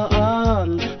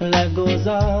on. Life goes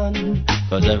on.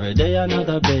 Cause every day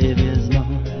another baby's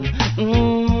born.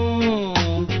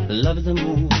 Love the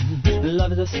moon,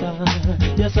 love the star.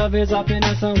 Yes, love is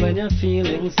happiness and when you're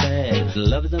feeling sad.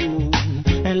 Love the moon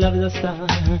and love the star.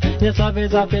 Yes, love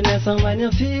is happiness and when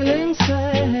you're feeling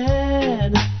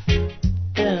sad.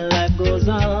 And life goes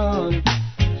on.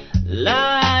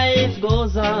 Life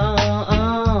goes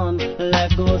on.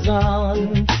 Life goes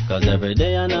on. Cause every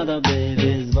day another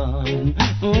baby's born.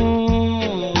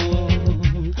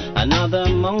 Another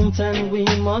mountain we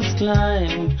must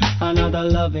climb, another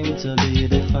loving to be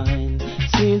defined.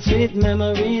 Sweet, sweet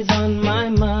memories on my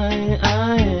mind.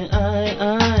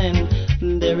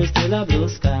 There is still a blue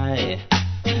sky,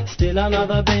 still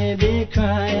another baby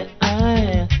cry.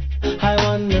 I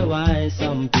wonder why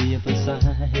some people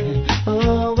sigh.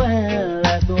 Oh well,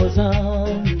 life goes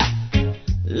on.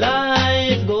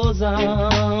 Life goes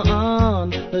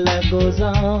on. Life goes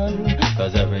on.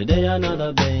 Cause every day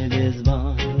another baby's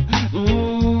born.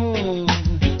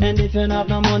 And if you have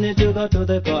no money to go to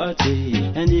the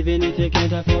party, and even if you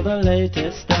can't afford the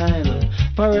latest style,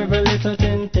 for every little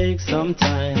thing takes some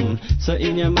time. So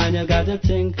in your mind you gotta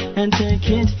think and take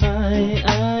it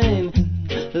fine.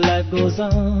 Life goes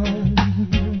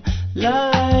on.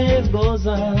 Life goes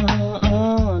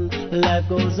on. Life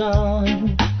goes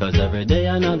on. Cause every day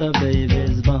another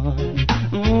baby's born.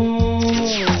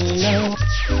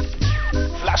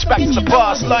 Flashback to the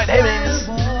past, Lloyd Hemmings.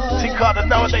 Think of the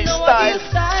nowadays style.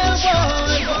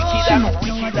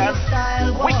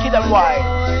 Wicked and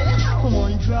wild.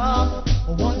 One drop,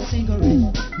 one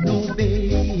cigarette, no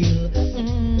bail.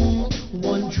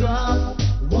 One drop,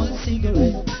 one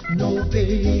cigarette, no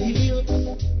bail.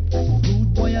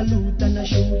 Rude boy a loot and a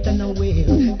shoot and a wail.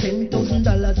 $10,000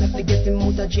 to get him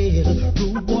out of jail.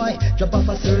 Rude boy drop off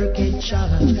a circuit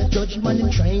charge. Judge man him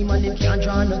try man him can't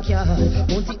draw no card.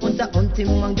 Bounty hunter hunt him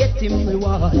and get him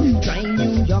reward. Try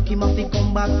New York him have to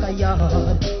come back a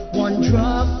yard. One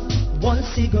drop, one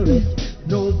cigarette,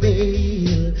 no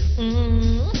bail.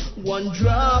 One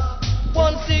drop,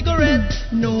 one cigarette,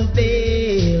 no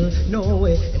bail, no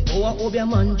way. And go a your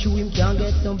man, chew him can't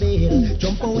get no bail.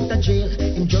 Jump out of jail,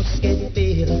 him just get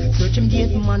bail. Search him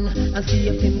gate man and see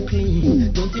if him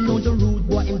clean. Don't you know the rude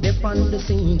boy him dep on the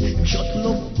scene. Him shot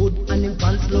look good and him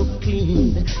pants look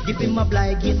clean. Give him a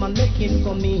blind gate man, make him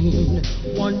come in.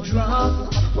 One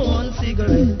drop, one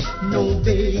cigarette, no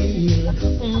bail.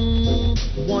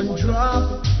 One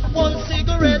drop, one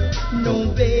cigarette,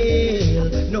 no bail,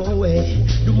 no way.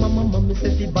 Do mama me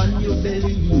say fi ban your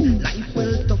belly. Life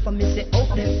well tough and me say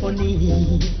out there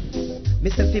funny. Me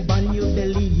say fi ban your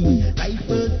belly. Life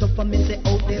well tough and me say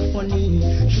out there funny.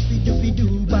 Shooby dooby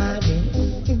doo body.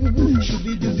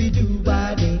 Shooby dooby doo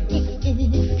body.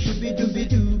 Shooby dooby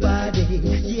doo body.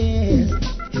 Yes,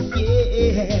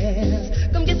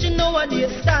 yes. Come get your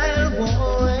nowadays style,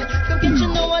 boy. Come get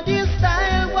your nowadays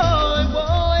style, boy,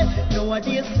 boy.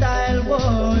 Nowadays style,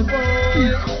 boy,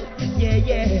 boy. Yeah,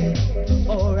 yeah.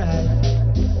 Alright.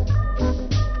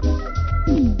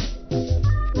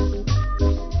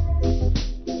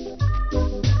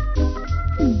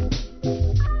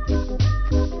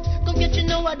 Come get your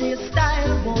nowadays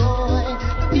style, boy.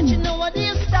 Come get your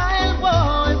nowadays style,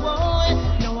 boy, boy.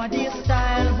 Nowadays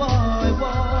style, boy,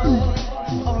 boy.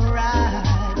 Alright,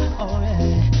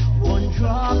 alright. One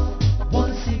drop,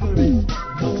 one cigarette,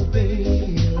 no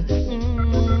bail.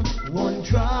 One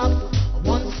drop,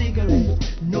 one cigarette,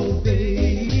 no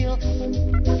bail.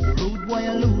 Rude boy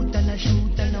a loot and a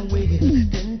shoot and a wail.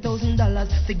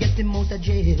 $10,000 to get him out of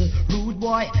jail. Rude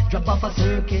boy drop off a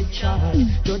circuit charge.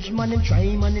 Judge man him try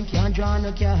man him can't draw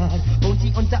no card.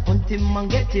 Bounty hunter hunt him and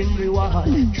get him reward.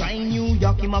 Try New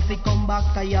York him have to come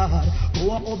back a yard.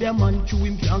 Go up your man chew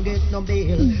him can't get no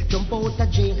bail. Jump out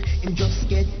of jail him just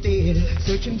get bail.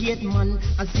 Search him gate man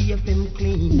and see if him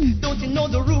clean. Don't you know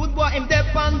the rude boy him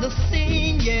dep on the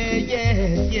scene? Yeah, yeah,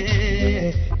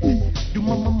 yeah. Do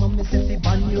mama me say fi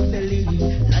ban your belly.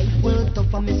 Life well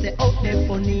tough and me say out there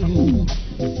funny.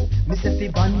 Me say fi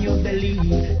ban your belly.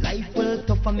 Life well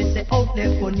tough and me say out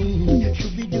there funny.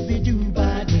 Shooby dooby doo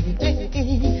body.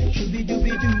 Shooby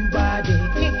dooby doo body.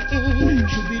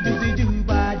 Shooby dooby doo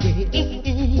body.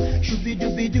 Shooby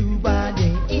dooby doo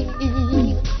body.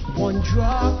 One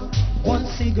drop, one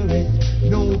cigarette,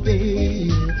 no bail.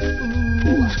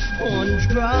 One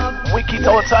drop. Wicked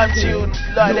all time tune,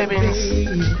 Lloyd Hemmings.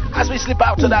 As we slip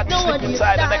out to that, slip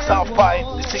inside the next half pint.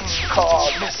 The thing's called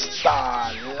Mr.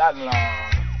 Landlord.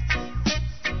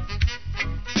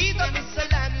 Even Mr.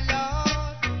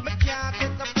 Landlord, me can't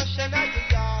get the pressure out of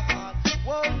your heart.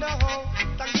 Whoa, no,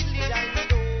 thank you, I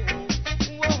know.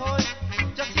 Whoa,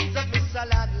 just ease up, Mr.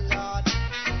 Landlord.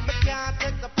 Me can't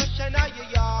take the pressure out of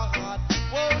your heart.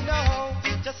 Whoa, no,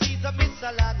 just ease up, Mr.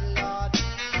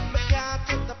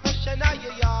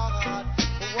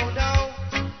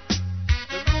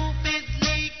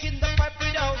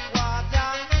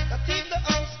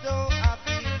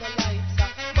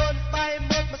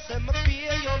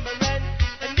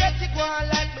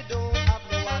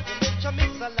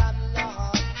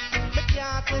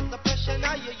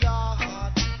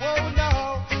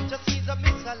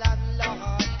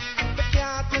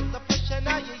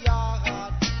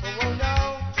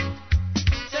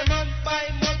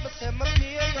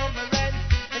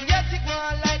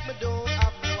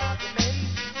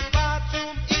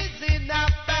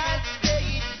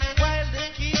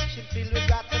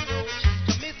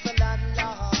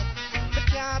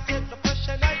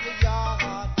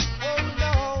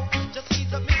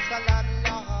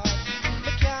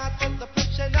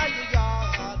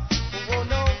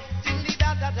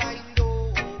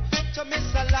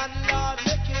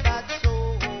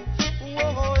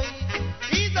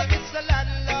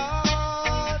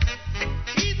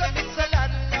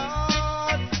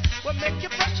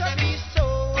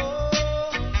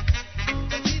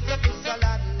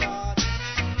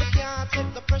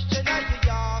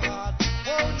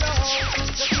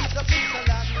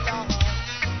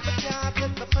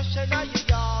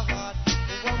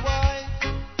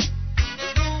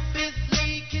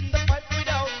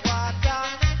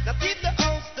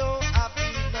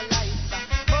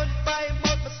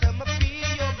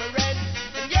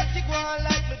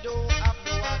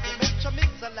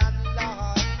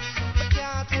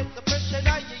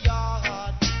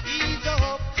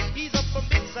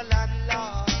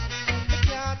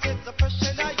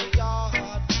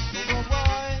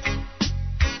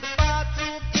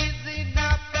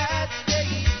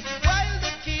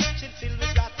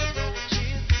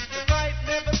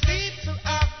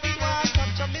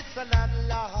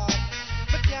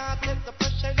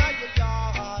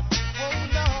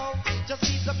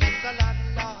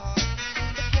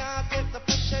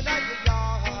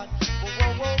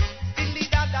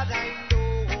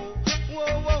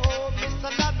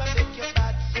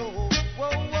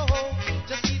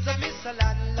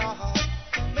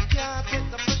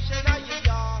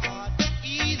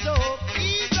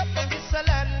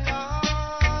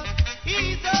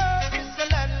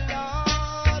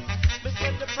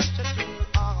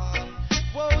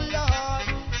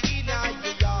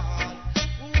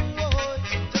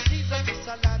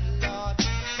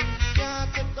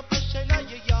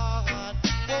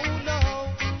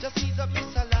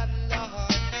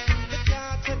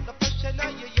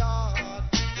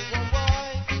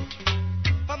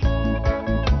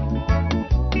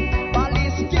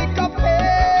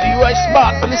 boy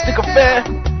Smart, Ballistic Affair.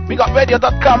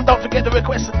 BigUpRadio.com. Don't forget the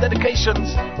requests and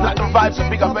dedications. Platinum Vibes at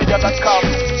BigUpRadio.com.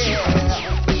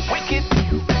 Wicked.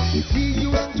 We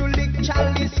used to lick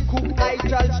chalice, cook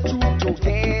idols two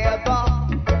together.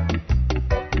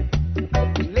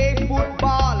 Play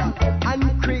football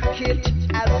and cricket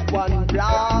as one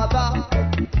brother.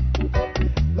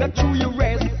 Not true you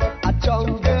rest a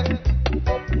jungle,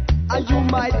 and you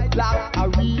might black a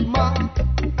rima.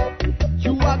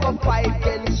 You are gonna fight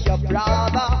against your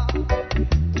brother.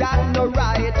 That no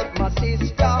right, my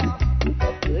sister.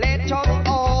 Let us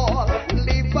all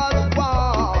live as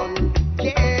one,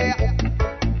 yeah.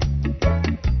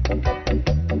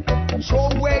 Throw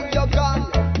away your gun,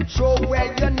 throw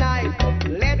away your knife.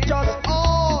 Let us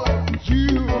all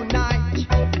unite.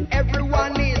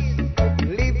 Everyone is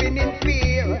living in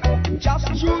fear, just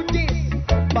through this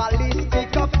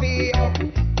ballistic affair.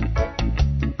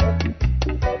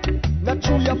 Not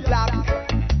through your black,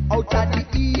 out of the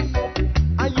east,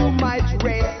 and you might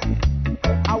rest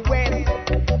a west.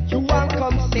 You won't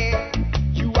come say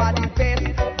you are the best.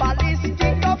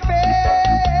 Ballistic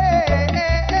affair,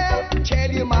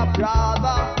 tell you my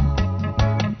brother.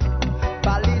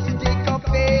 Ballistic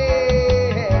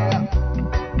affair,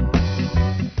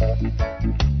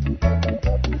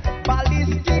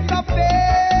 ballistic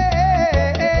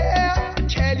affair,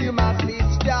 tell you my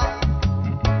sister.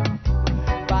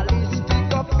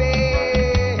 Ballistic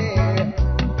affair.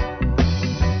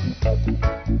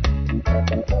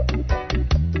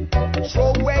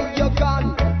 Throw away your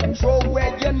gun, throw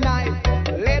away your knife.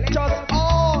 Let us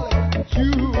all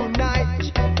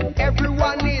unite.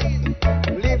 Everyone is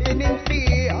living in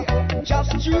fear,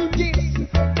 just through this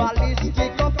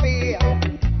ballistic affair.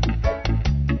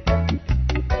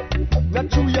 Not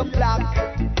through your black,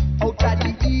 out of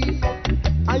the east,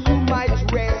 and you might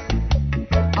rest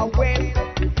a west.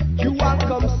 You won't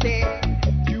come say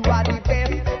you are the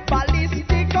best.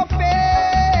 Ballistic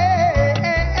affair,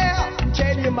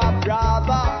 tell you my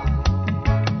brother.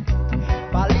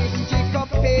 Ballistic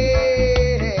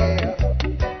affair,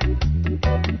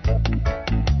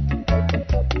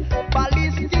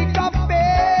 ballistic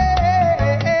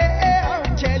affair,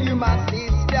 tell you my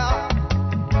sister.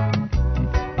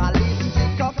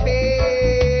 Ballistic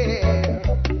affair,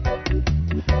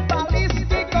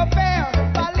 ballistic affair,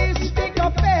 ballistic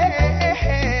affair.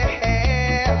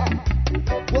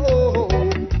 Whoa.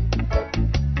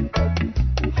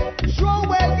 Throw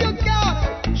away your gun,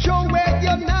 throw away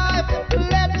your knife.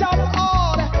 Let us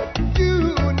all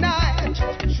unite.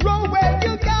 Throw away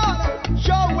your gun,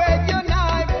 throw away your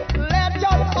knife. Let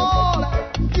us all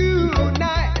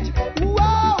unite.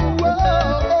 Whoa, whoa.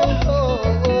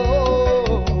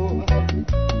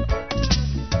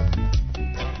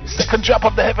 Second drop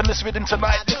of the Heavenless Rhythm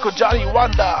tonight. Nico Johnny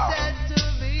Wonder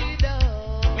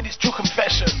with his True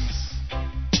Confessions.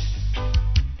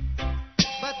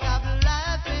 But I've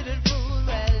life with a fool,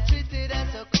 well treated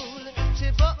as so cool.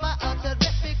 She broke my heart and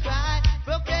let me cry.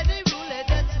 Broke any rule and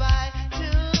that's why.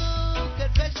 True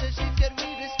confession, she can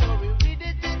read the story, read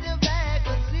it in the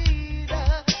magazine.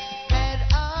 And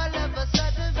all of a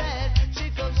sudden, man, she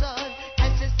goes on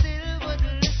and she still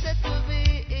wouldn't listen to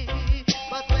me.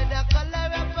 But when I call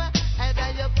her up and I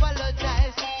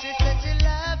apologize, she said she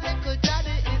loved me, could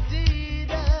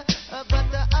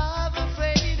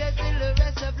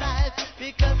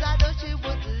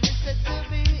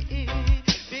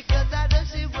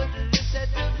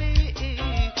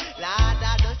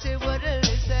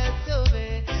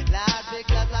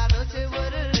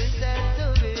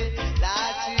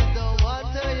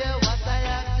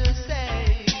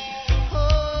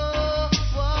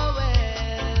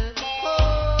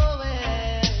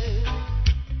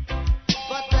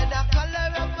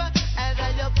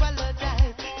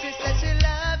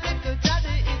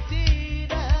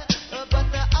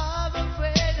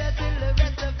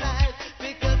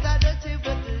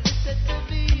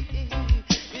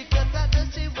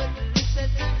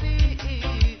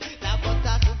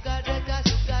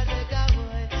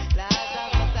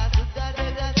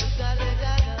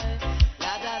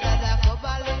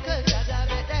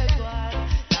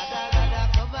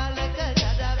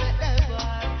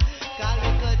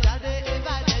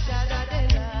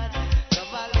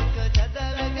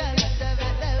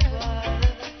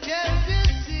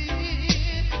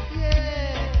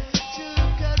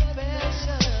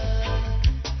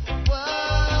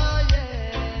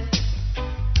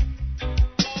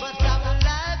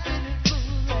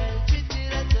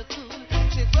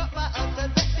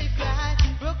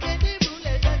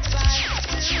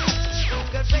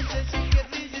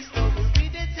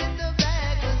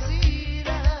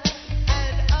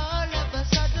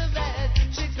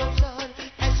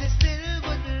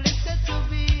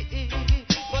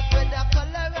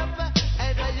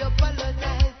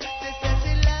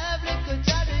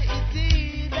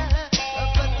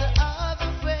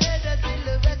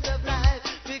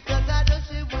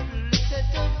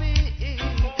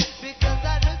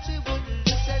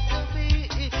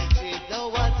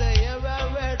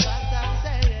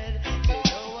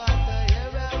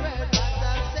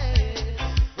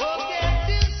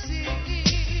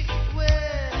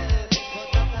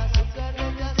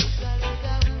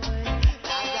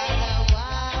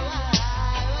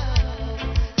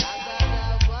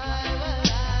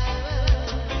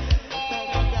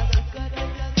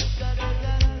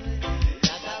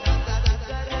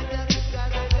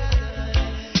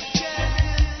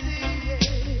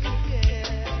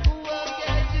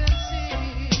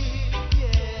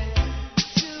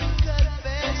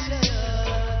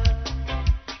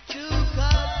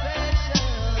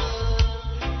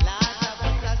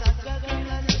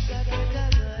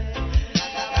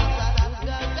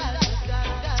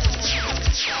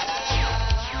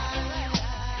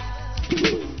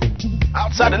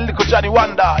Outside the little Johnny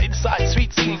Wonder, inside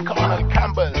Sweet Singing, Colonel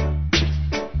Campbell.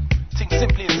 Think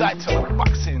simply inside to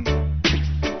boxing.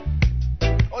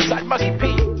 Outside Maggie P.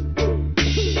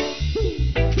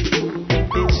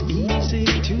 It's easy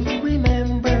to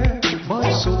remember,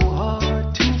 but so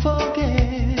hard to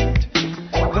forget.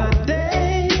 The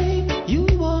day you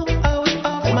walked out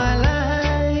of my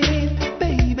life,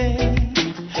 baby,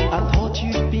 I thought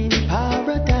you'd be in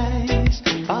paradise.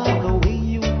 By the way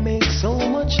you make so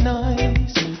much noise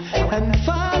and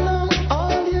follow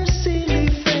all your silly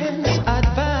friends'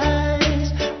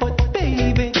 advice. But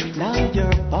baby, now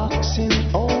you're boxing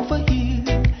over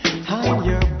here and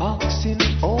you're boxing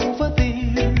over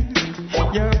there.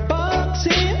 You're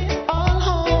boxing all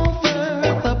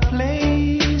over the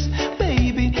place,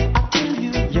 baby. I tell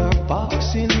you, you're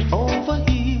boxing over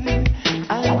here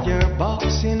and you're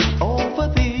boxing over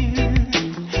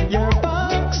there. You're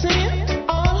boxing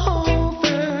all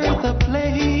over the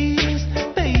place,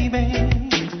 baby.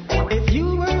 If you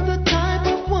were the type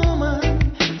of woman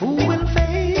who will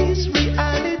face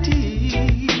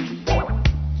reality,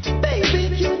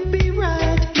 baby, you'd be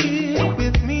right here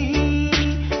with me,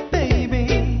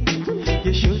 baby.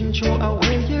 You shouldn't throw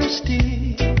away your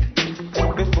stick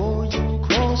before you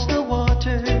cross the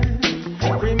water.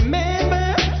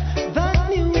 Remember that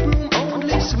new broom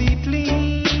only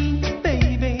sweetly,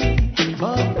 baby,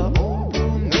 but the old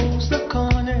broom knows the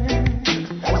corner.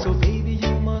 So baby,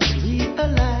 you must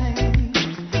realize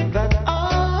that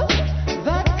all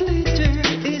that glitter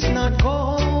is not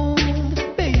gold,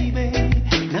 baby.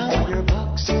 Now you're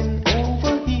boxing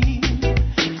over here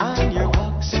and you're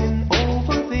boxing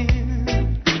over there.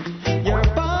 You're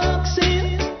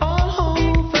boxing all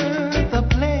over the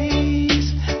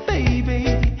place, baby.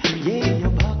 Yeah, you're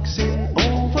boxing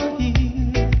over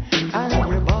here and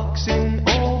you're boxing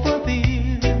over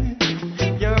there.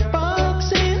 You're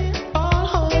boxing all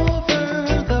over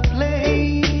the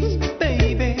place,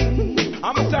 baby.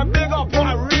 I'm saying big up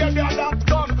on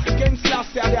radio.com. King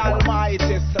Selassie the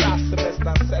Almighty, Selassie best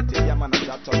and set it. Yeah, man, I'm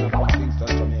just talking about things to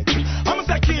Jamaica. I'm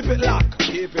saying keep it locked,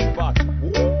 keep it fat.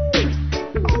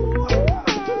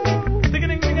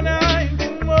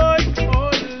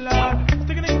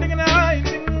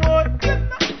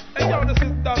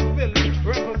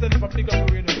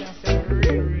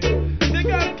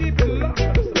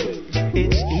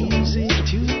 It's easy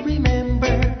to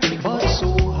remember, but so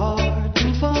hard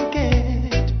to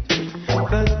forget.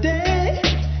 The day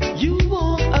you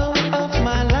walked out of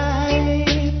my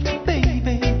life,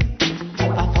 baby,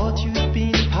 I thought you'd be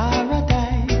in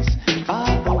paradise.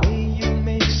 By the way you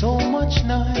make so much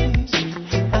noise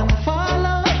and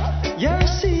follow your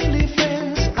silly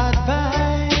friends'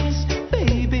 advice,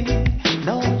 baby.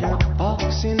 Now you're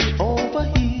boxing over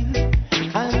here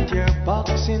and you're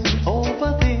boxing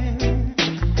over there.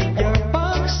 You're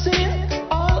boxing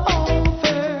all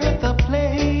over the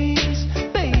place,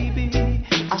 baby.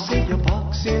 I say you're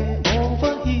boxing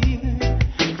over here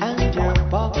and you're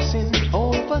boxing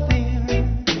over there.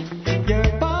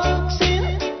 You're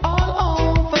boxing all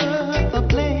over the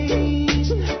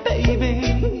place, baby.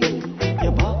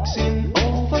 You're boxing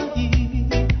over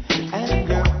here and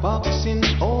you're boxing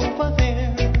over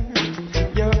there.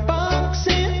 You're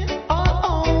boxing all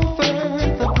over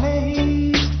the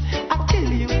place. I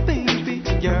tell you, baby,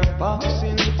 you're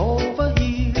boxing over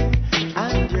here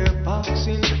and you're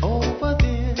boxing over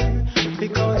there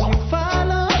because you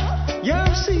follow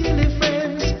your silly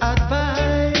friends'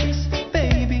 advice,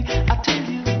 baby. I tell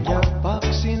you, you're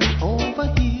boxing over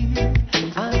here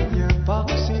and you're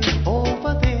boxing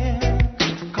over there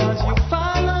because you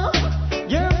follow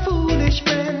your foolish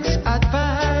friends'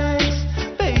 advice,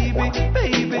 baby,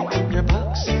 baby. You're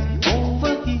boxing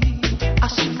over here. I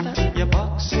see that you're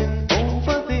boxing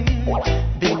over there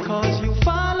because you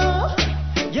follow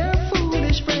your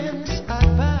foolish friends'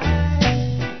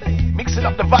 advice. Mixing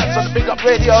up the vibes on the Big Up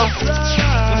Radio.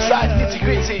 Inside Nitty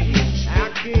Gritty.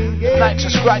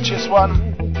 Nitrous Scratches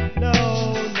one.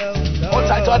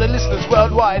 Outside to other listeners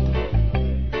worldwide.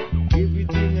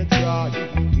 Everything I try,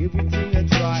 everything I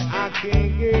try, I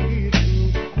can't get it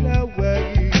through. No way.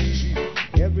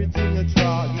 Everything I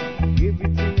try,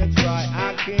 everything I try,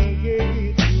 I can't get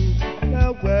it through. No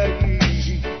way.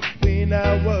 When I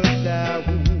was down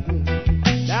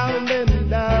and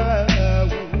down,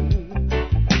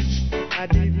 I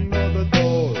didn't know the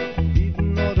door,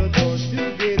 to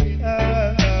get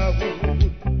out.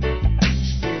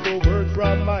 Say the word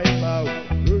from my mouth,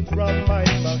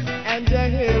 and the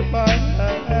hell my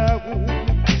mouth.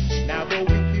 Now the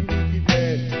wicked man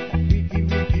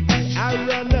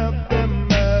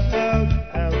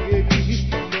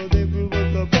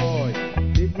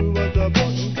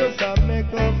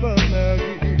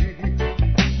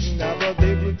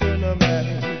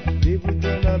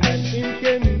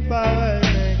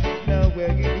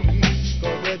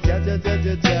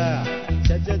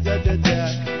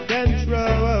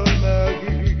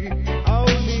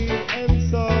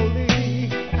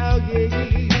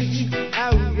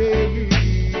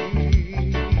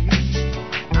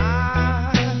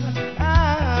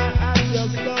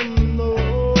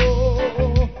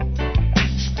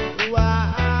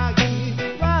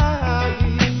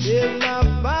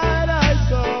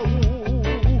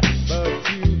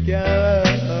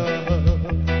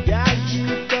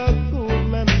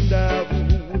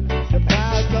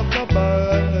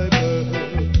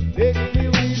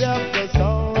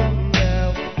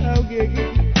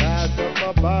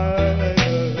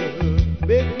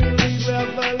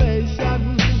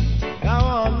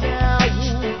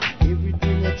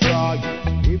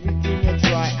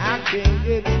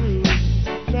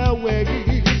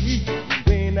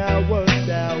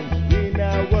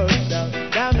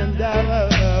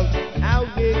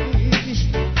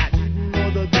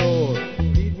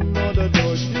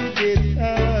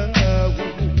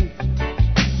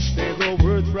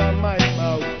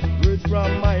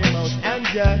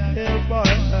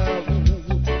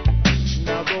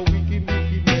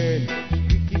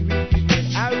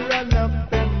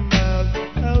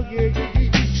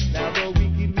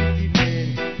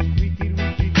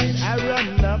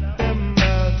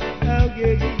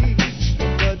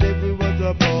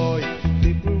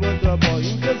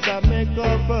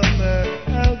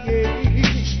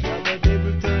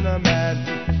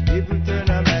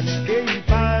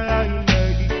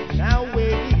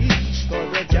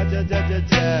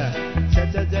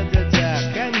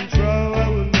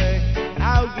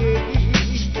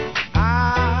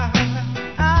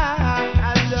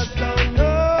I just don't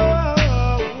know.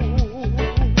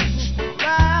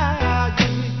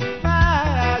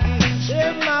 Maggie,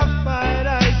 in my fight I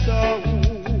saw,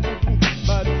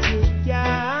 but you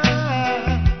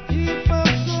can't keep a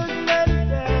good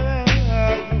letter.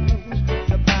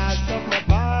 The past of my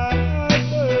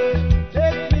Bible,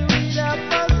 let me read up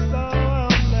a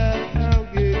song.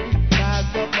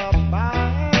 Past of my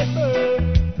Bible,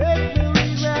 let me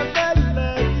read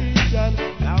Revelation.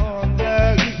 Now I'm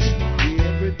there,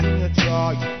 everything I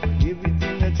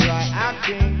try, I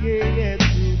can't get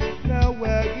through. Now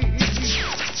where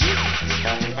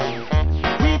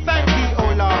we thank thee, O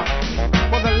Lord,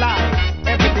 for the life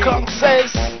every day. Kong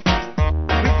says,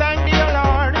 we thank thee, O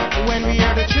Lord, when we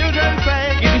hear the children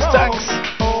say, give his thanks.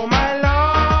 Oh my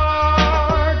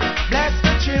Lord, bless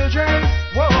the children.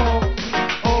 Whoa,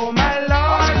 oh my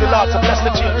Lord, ask the Lord to bless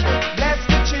the children. bless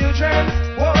the children.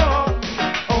 Whoa,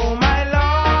 oh my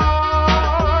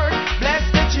Lord, bless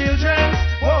the children.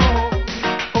 Whoa,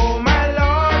 oh my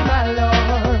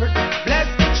Lord, bless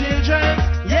the children.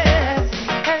 Yes,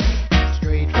 hey.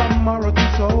 Straight from morrow to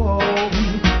soul,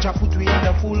 Jah put we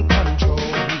under full control.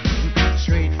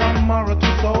 Straight from morrow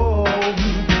to soul,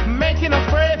 making us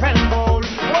brave and bold.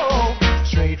 Whoa,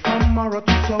 straight from morrow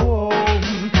to soul,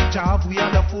 Jah we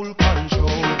under full control.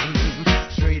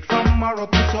 Straight from morrow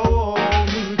to soul,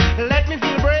 let me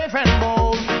feel brave and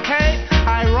bold. Hey,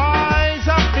 I rise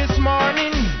up this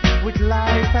morning with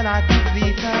life and I give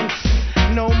thee thanks.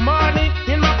 No money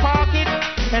in my pocket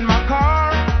and my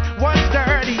car was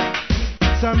dirty.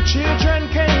 Some children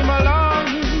came along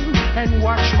and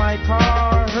washed my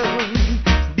car.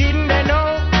 Didn't they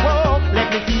know? Whoa,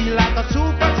 let me feel like a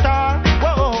superstar.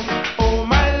 Whoa, oh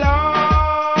my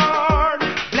Lord,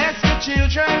 bless the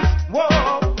children.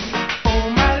 Whoa, oh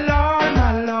my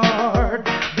Lord,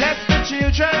 bless the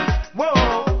children.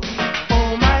 Whoa,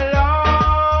 oh my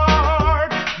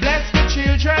Lord, bless the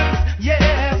children.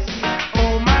 Yes,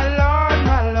 oh my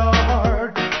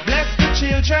Lord, bless the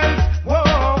children.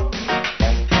 Whoa,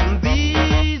 and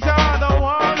these are the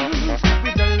ones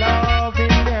with the love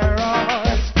in their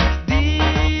hearts.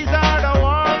 These are the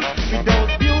ones with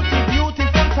those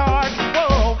beautiful thoughts.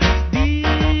 Whoa,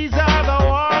 these are the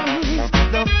ones,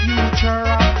 the future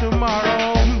of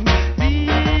tomorrow.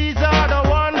 These are the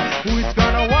ones who is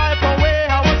gonna wipe away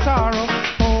our sorrow.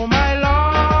 Oh my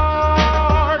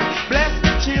Lord, bless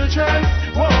the children.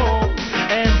 Whoa,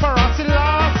 Emperor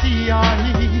Selassie,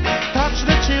 touch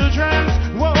the children.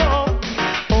 Whoa,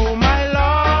 oh my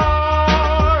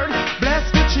Lord, bless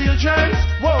the children.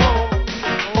 Whoa,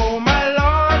 oh my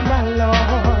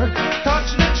Lord, touch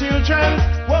the children.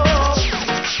 Whoa.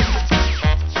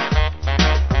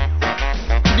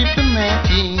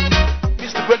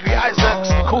 Mr. Gregory Isaacs,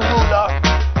 the cool ruler.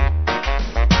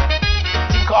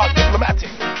 Team called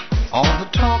Diplomatic. All the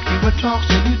talk you were talk,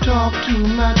 said you talk too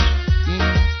much.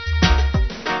 Yeah.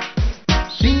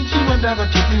 Since you were never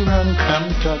took you run,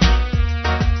 come touch.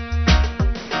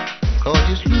 Cause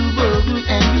you slew, burgled,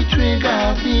 and betrayed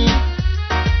Garvey.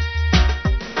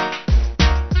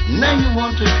 Now you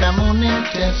want to come on and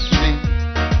test me.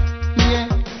 Yeah.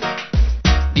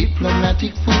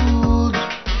 Diplomatic fools.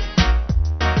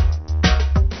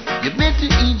 You better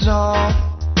ease off.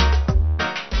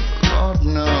 Lord,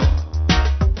 no.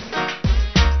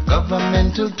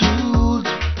 Governmental tools.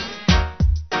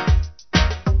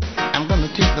 I'm gonna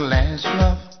take the last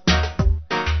laugh.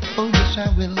 Oh, yes, I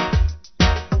will.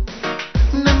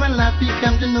 Now my life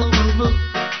becomes an open book.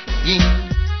 Yeah.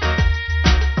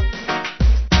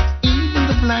 Even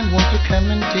the blind want to come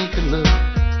and take a look.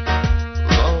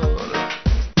 Lord,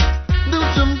 do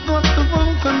some thought the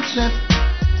wrong concept.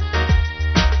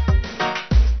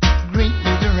 Great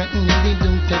ignorant and they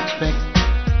don't expect.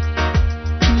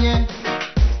 Yeah.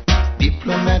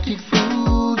 Diplomatic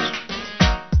fools.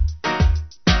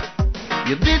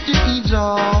 You better ease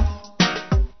off.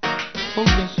 Oh,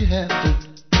 yes, you have to.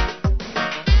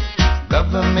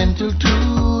 Governmental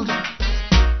tools.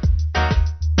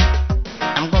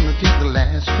 I'm gonna take the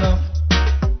last laugh.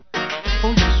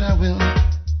 Oh, yes, I will.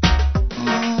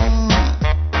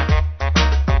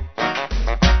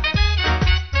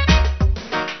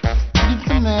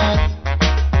 Diplomat.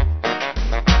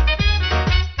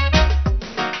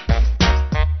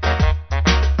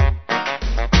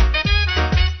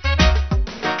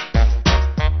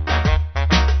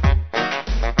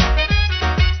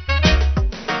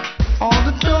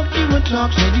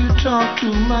 Talk, said you talk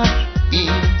too much,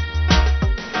 yeah.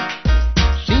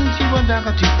 Since you were dark,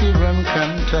 I take the run,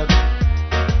 come touch.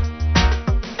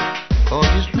 Cause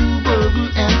you slew,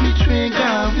 burgled, and betrayed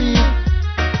Garvey.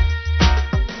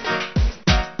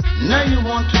 Now you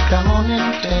want to come on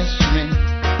and test me.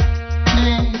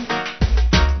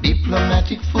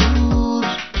 Diplomatic fools.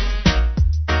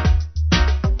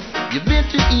 You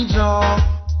better ease off.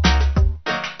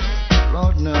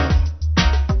 Lord, no.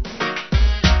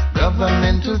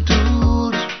 Governmental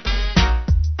tools.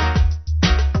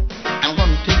 I'm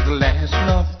gonna take the last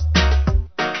love.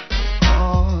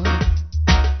 Oh,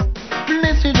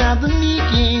 blessed are the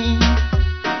meeking.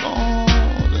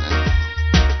 Lord.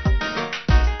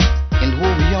 And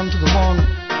woe be unto the one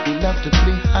who love to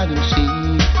play hide and seek.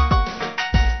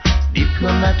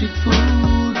 Diplomatic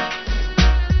fools.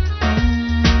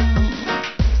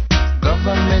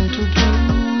 Governmental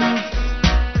tools.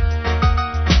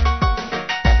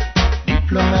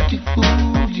 Diplomatic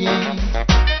food, yeah.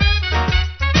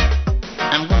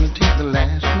 I'm gonna take the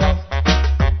last love.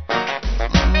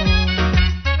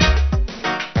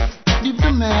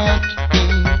 Diplomatic.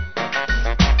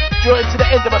 Join to the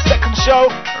end of my second show.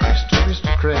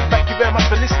 Aristocrat. Thank you very much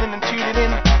for listening and tuning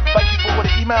in. Thank you for all the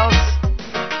emails.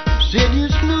 Said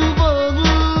you smooth over,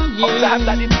 yeah. Hope to have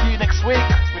that interview next week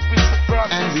with Vincent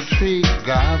Francis and Retreat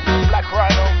Garvey. Black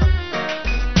Rhino.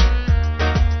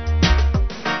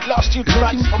 Last two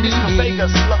tracks from Mr.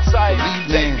 Vegas alongside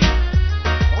Davey.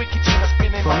 Wicked Tune has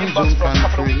been in my inbox for a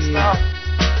couple of weeks now.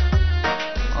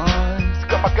 It's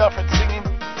got my girlfriend singing.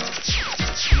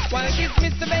 Thank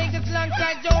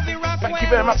you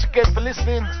very much again for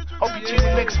listening. Hope you tune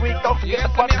in next week. Don't forget the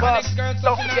podcast.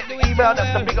 Don't forget the email.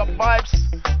 That's the Big Up Vibes.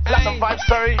 Platinum Vibes,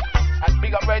 sorry. At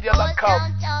BigUpRadio.com.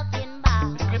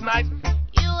 Good night.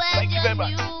 Thank you very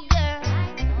much.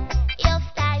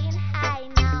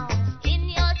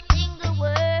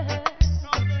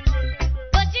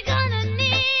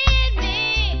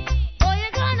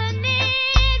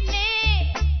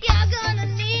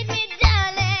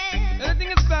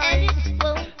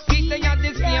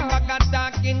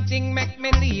 Thing make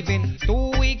me leaving.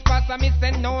 2 weeks past I miss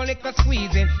and no liquor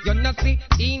squeezing. You know see,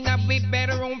 in a way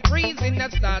better on freezing. I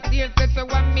start here, so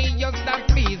when me you start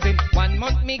freezing. 1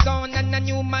 month me gone and a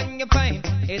new man you find.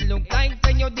 It look like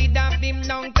say you did have him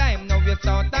long time. Now you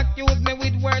start accuse me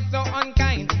with words so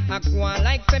unkind. I go on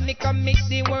like say me commit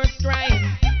the worst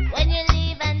crime. When you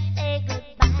leave and say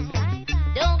goodbye,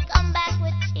 don't come back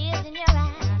with tears in your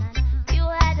eyes. You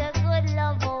had a good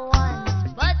lover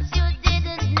once, but you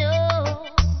didn't know.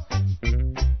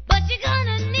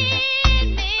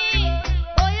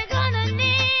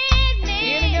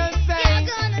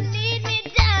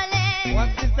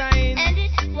 And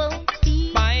it won't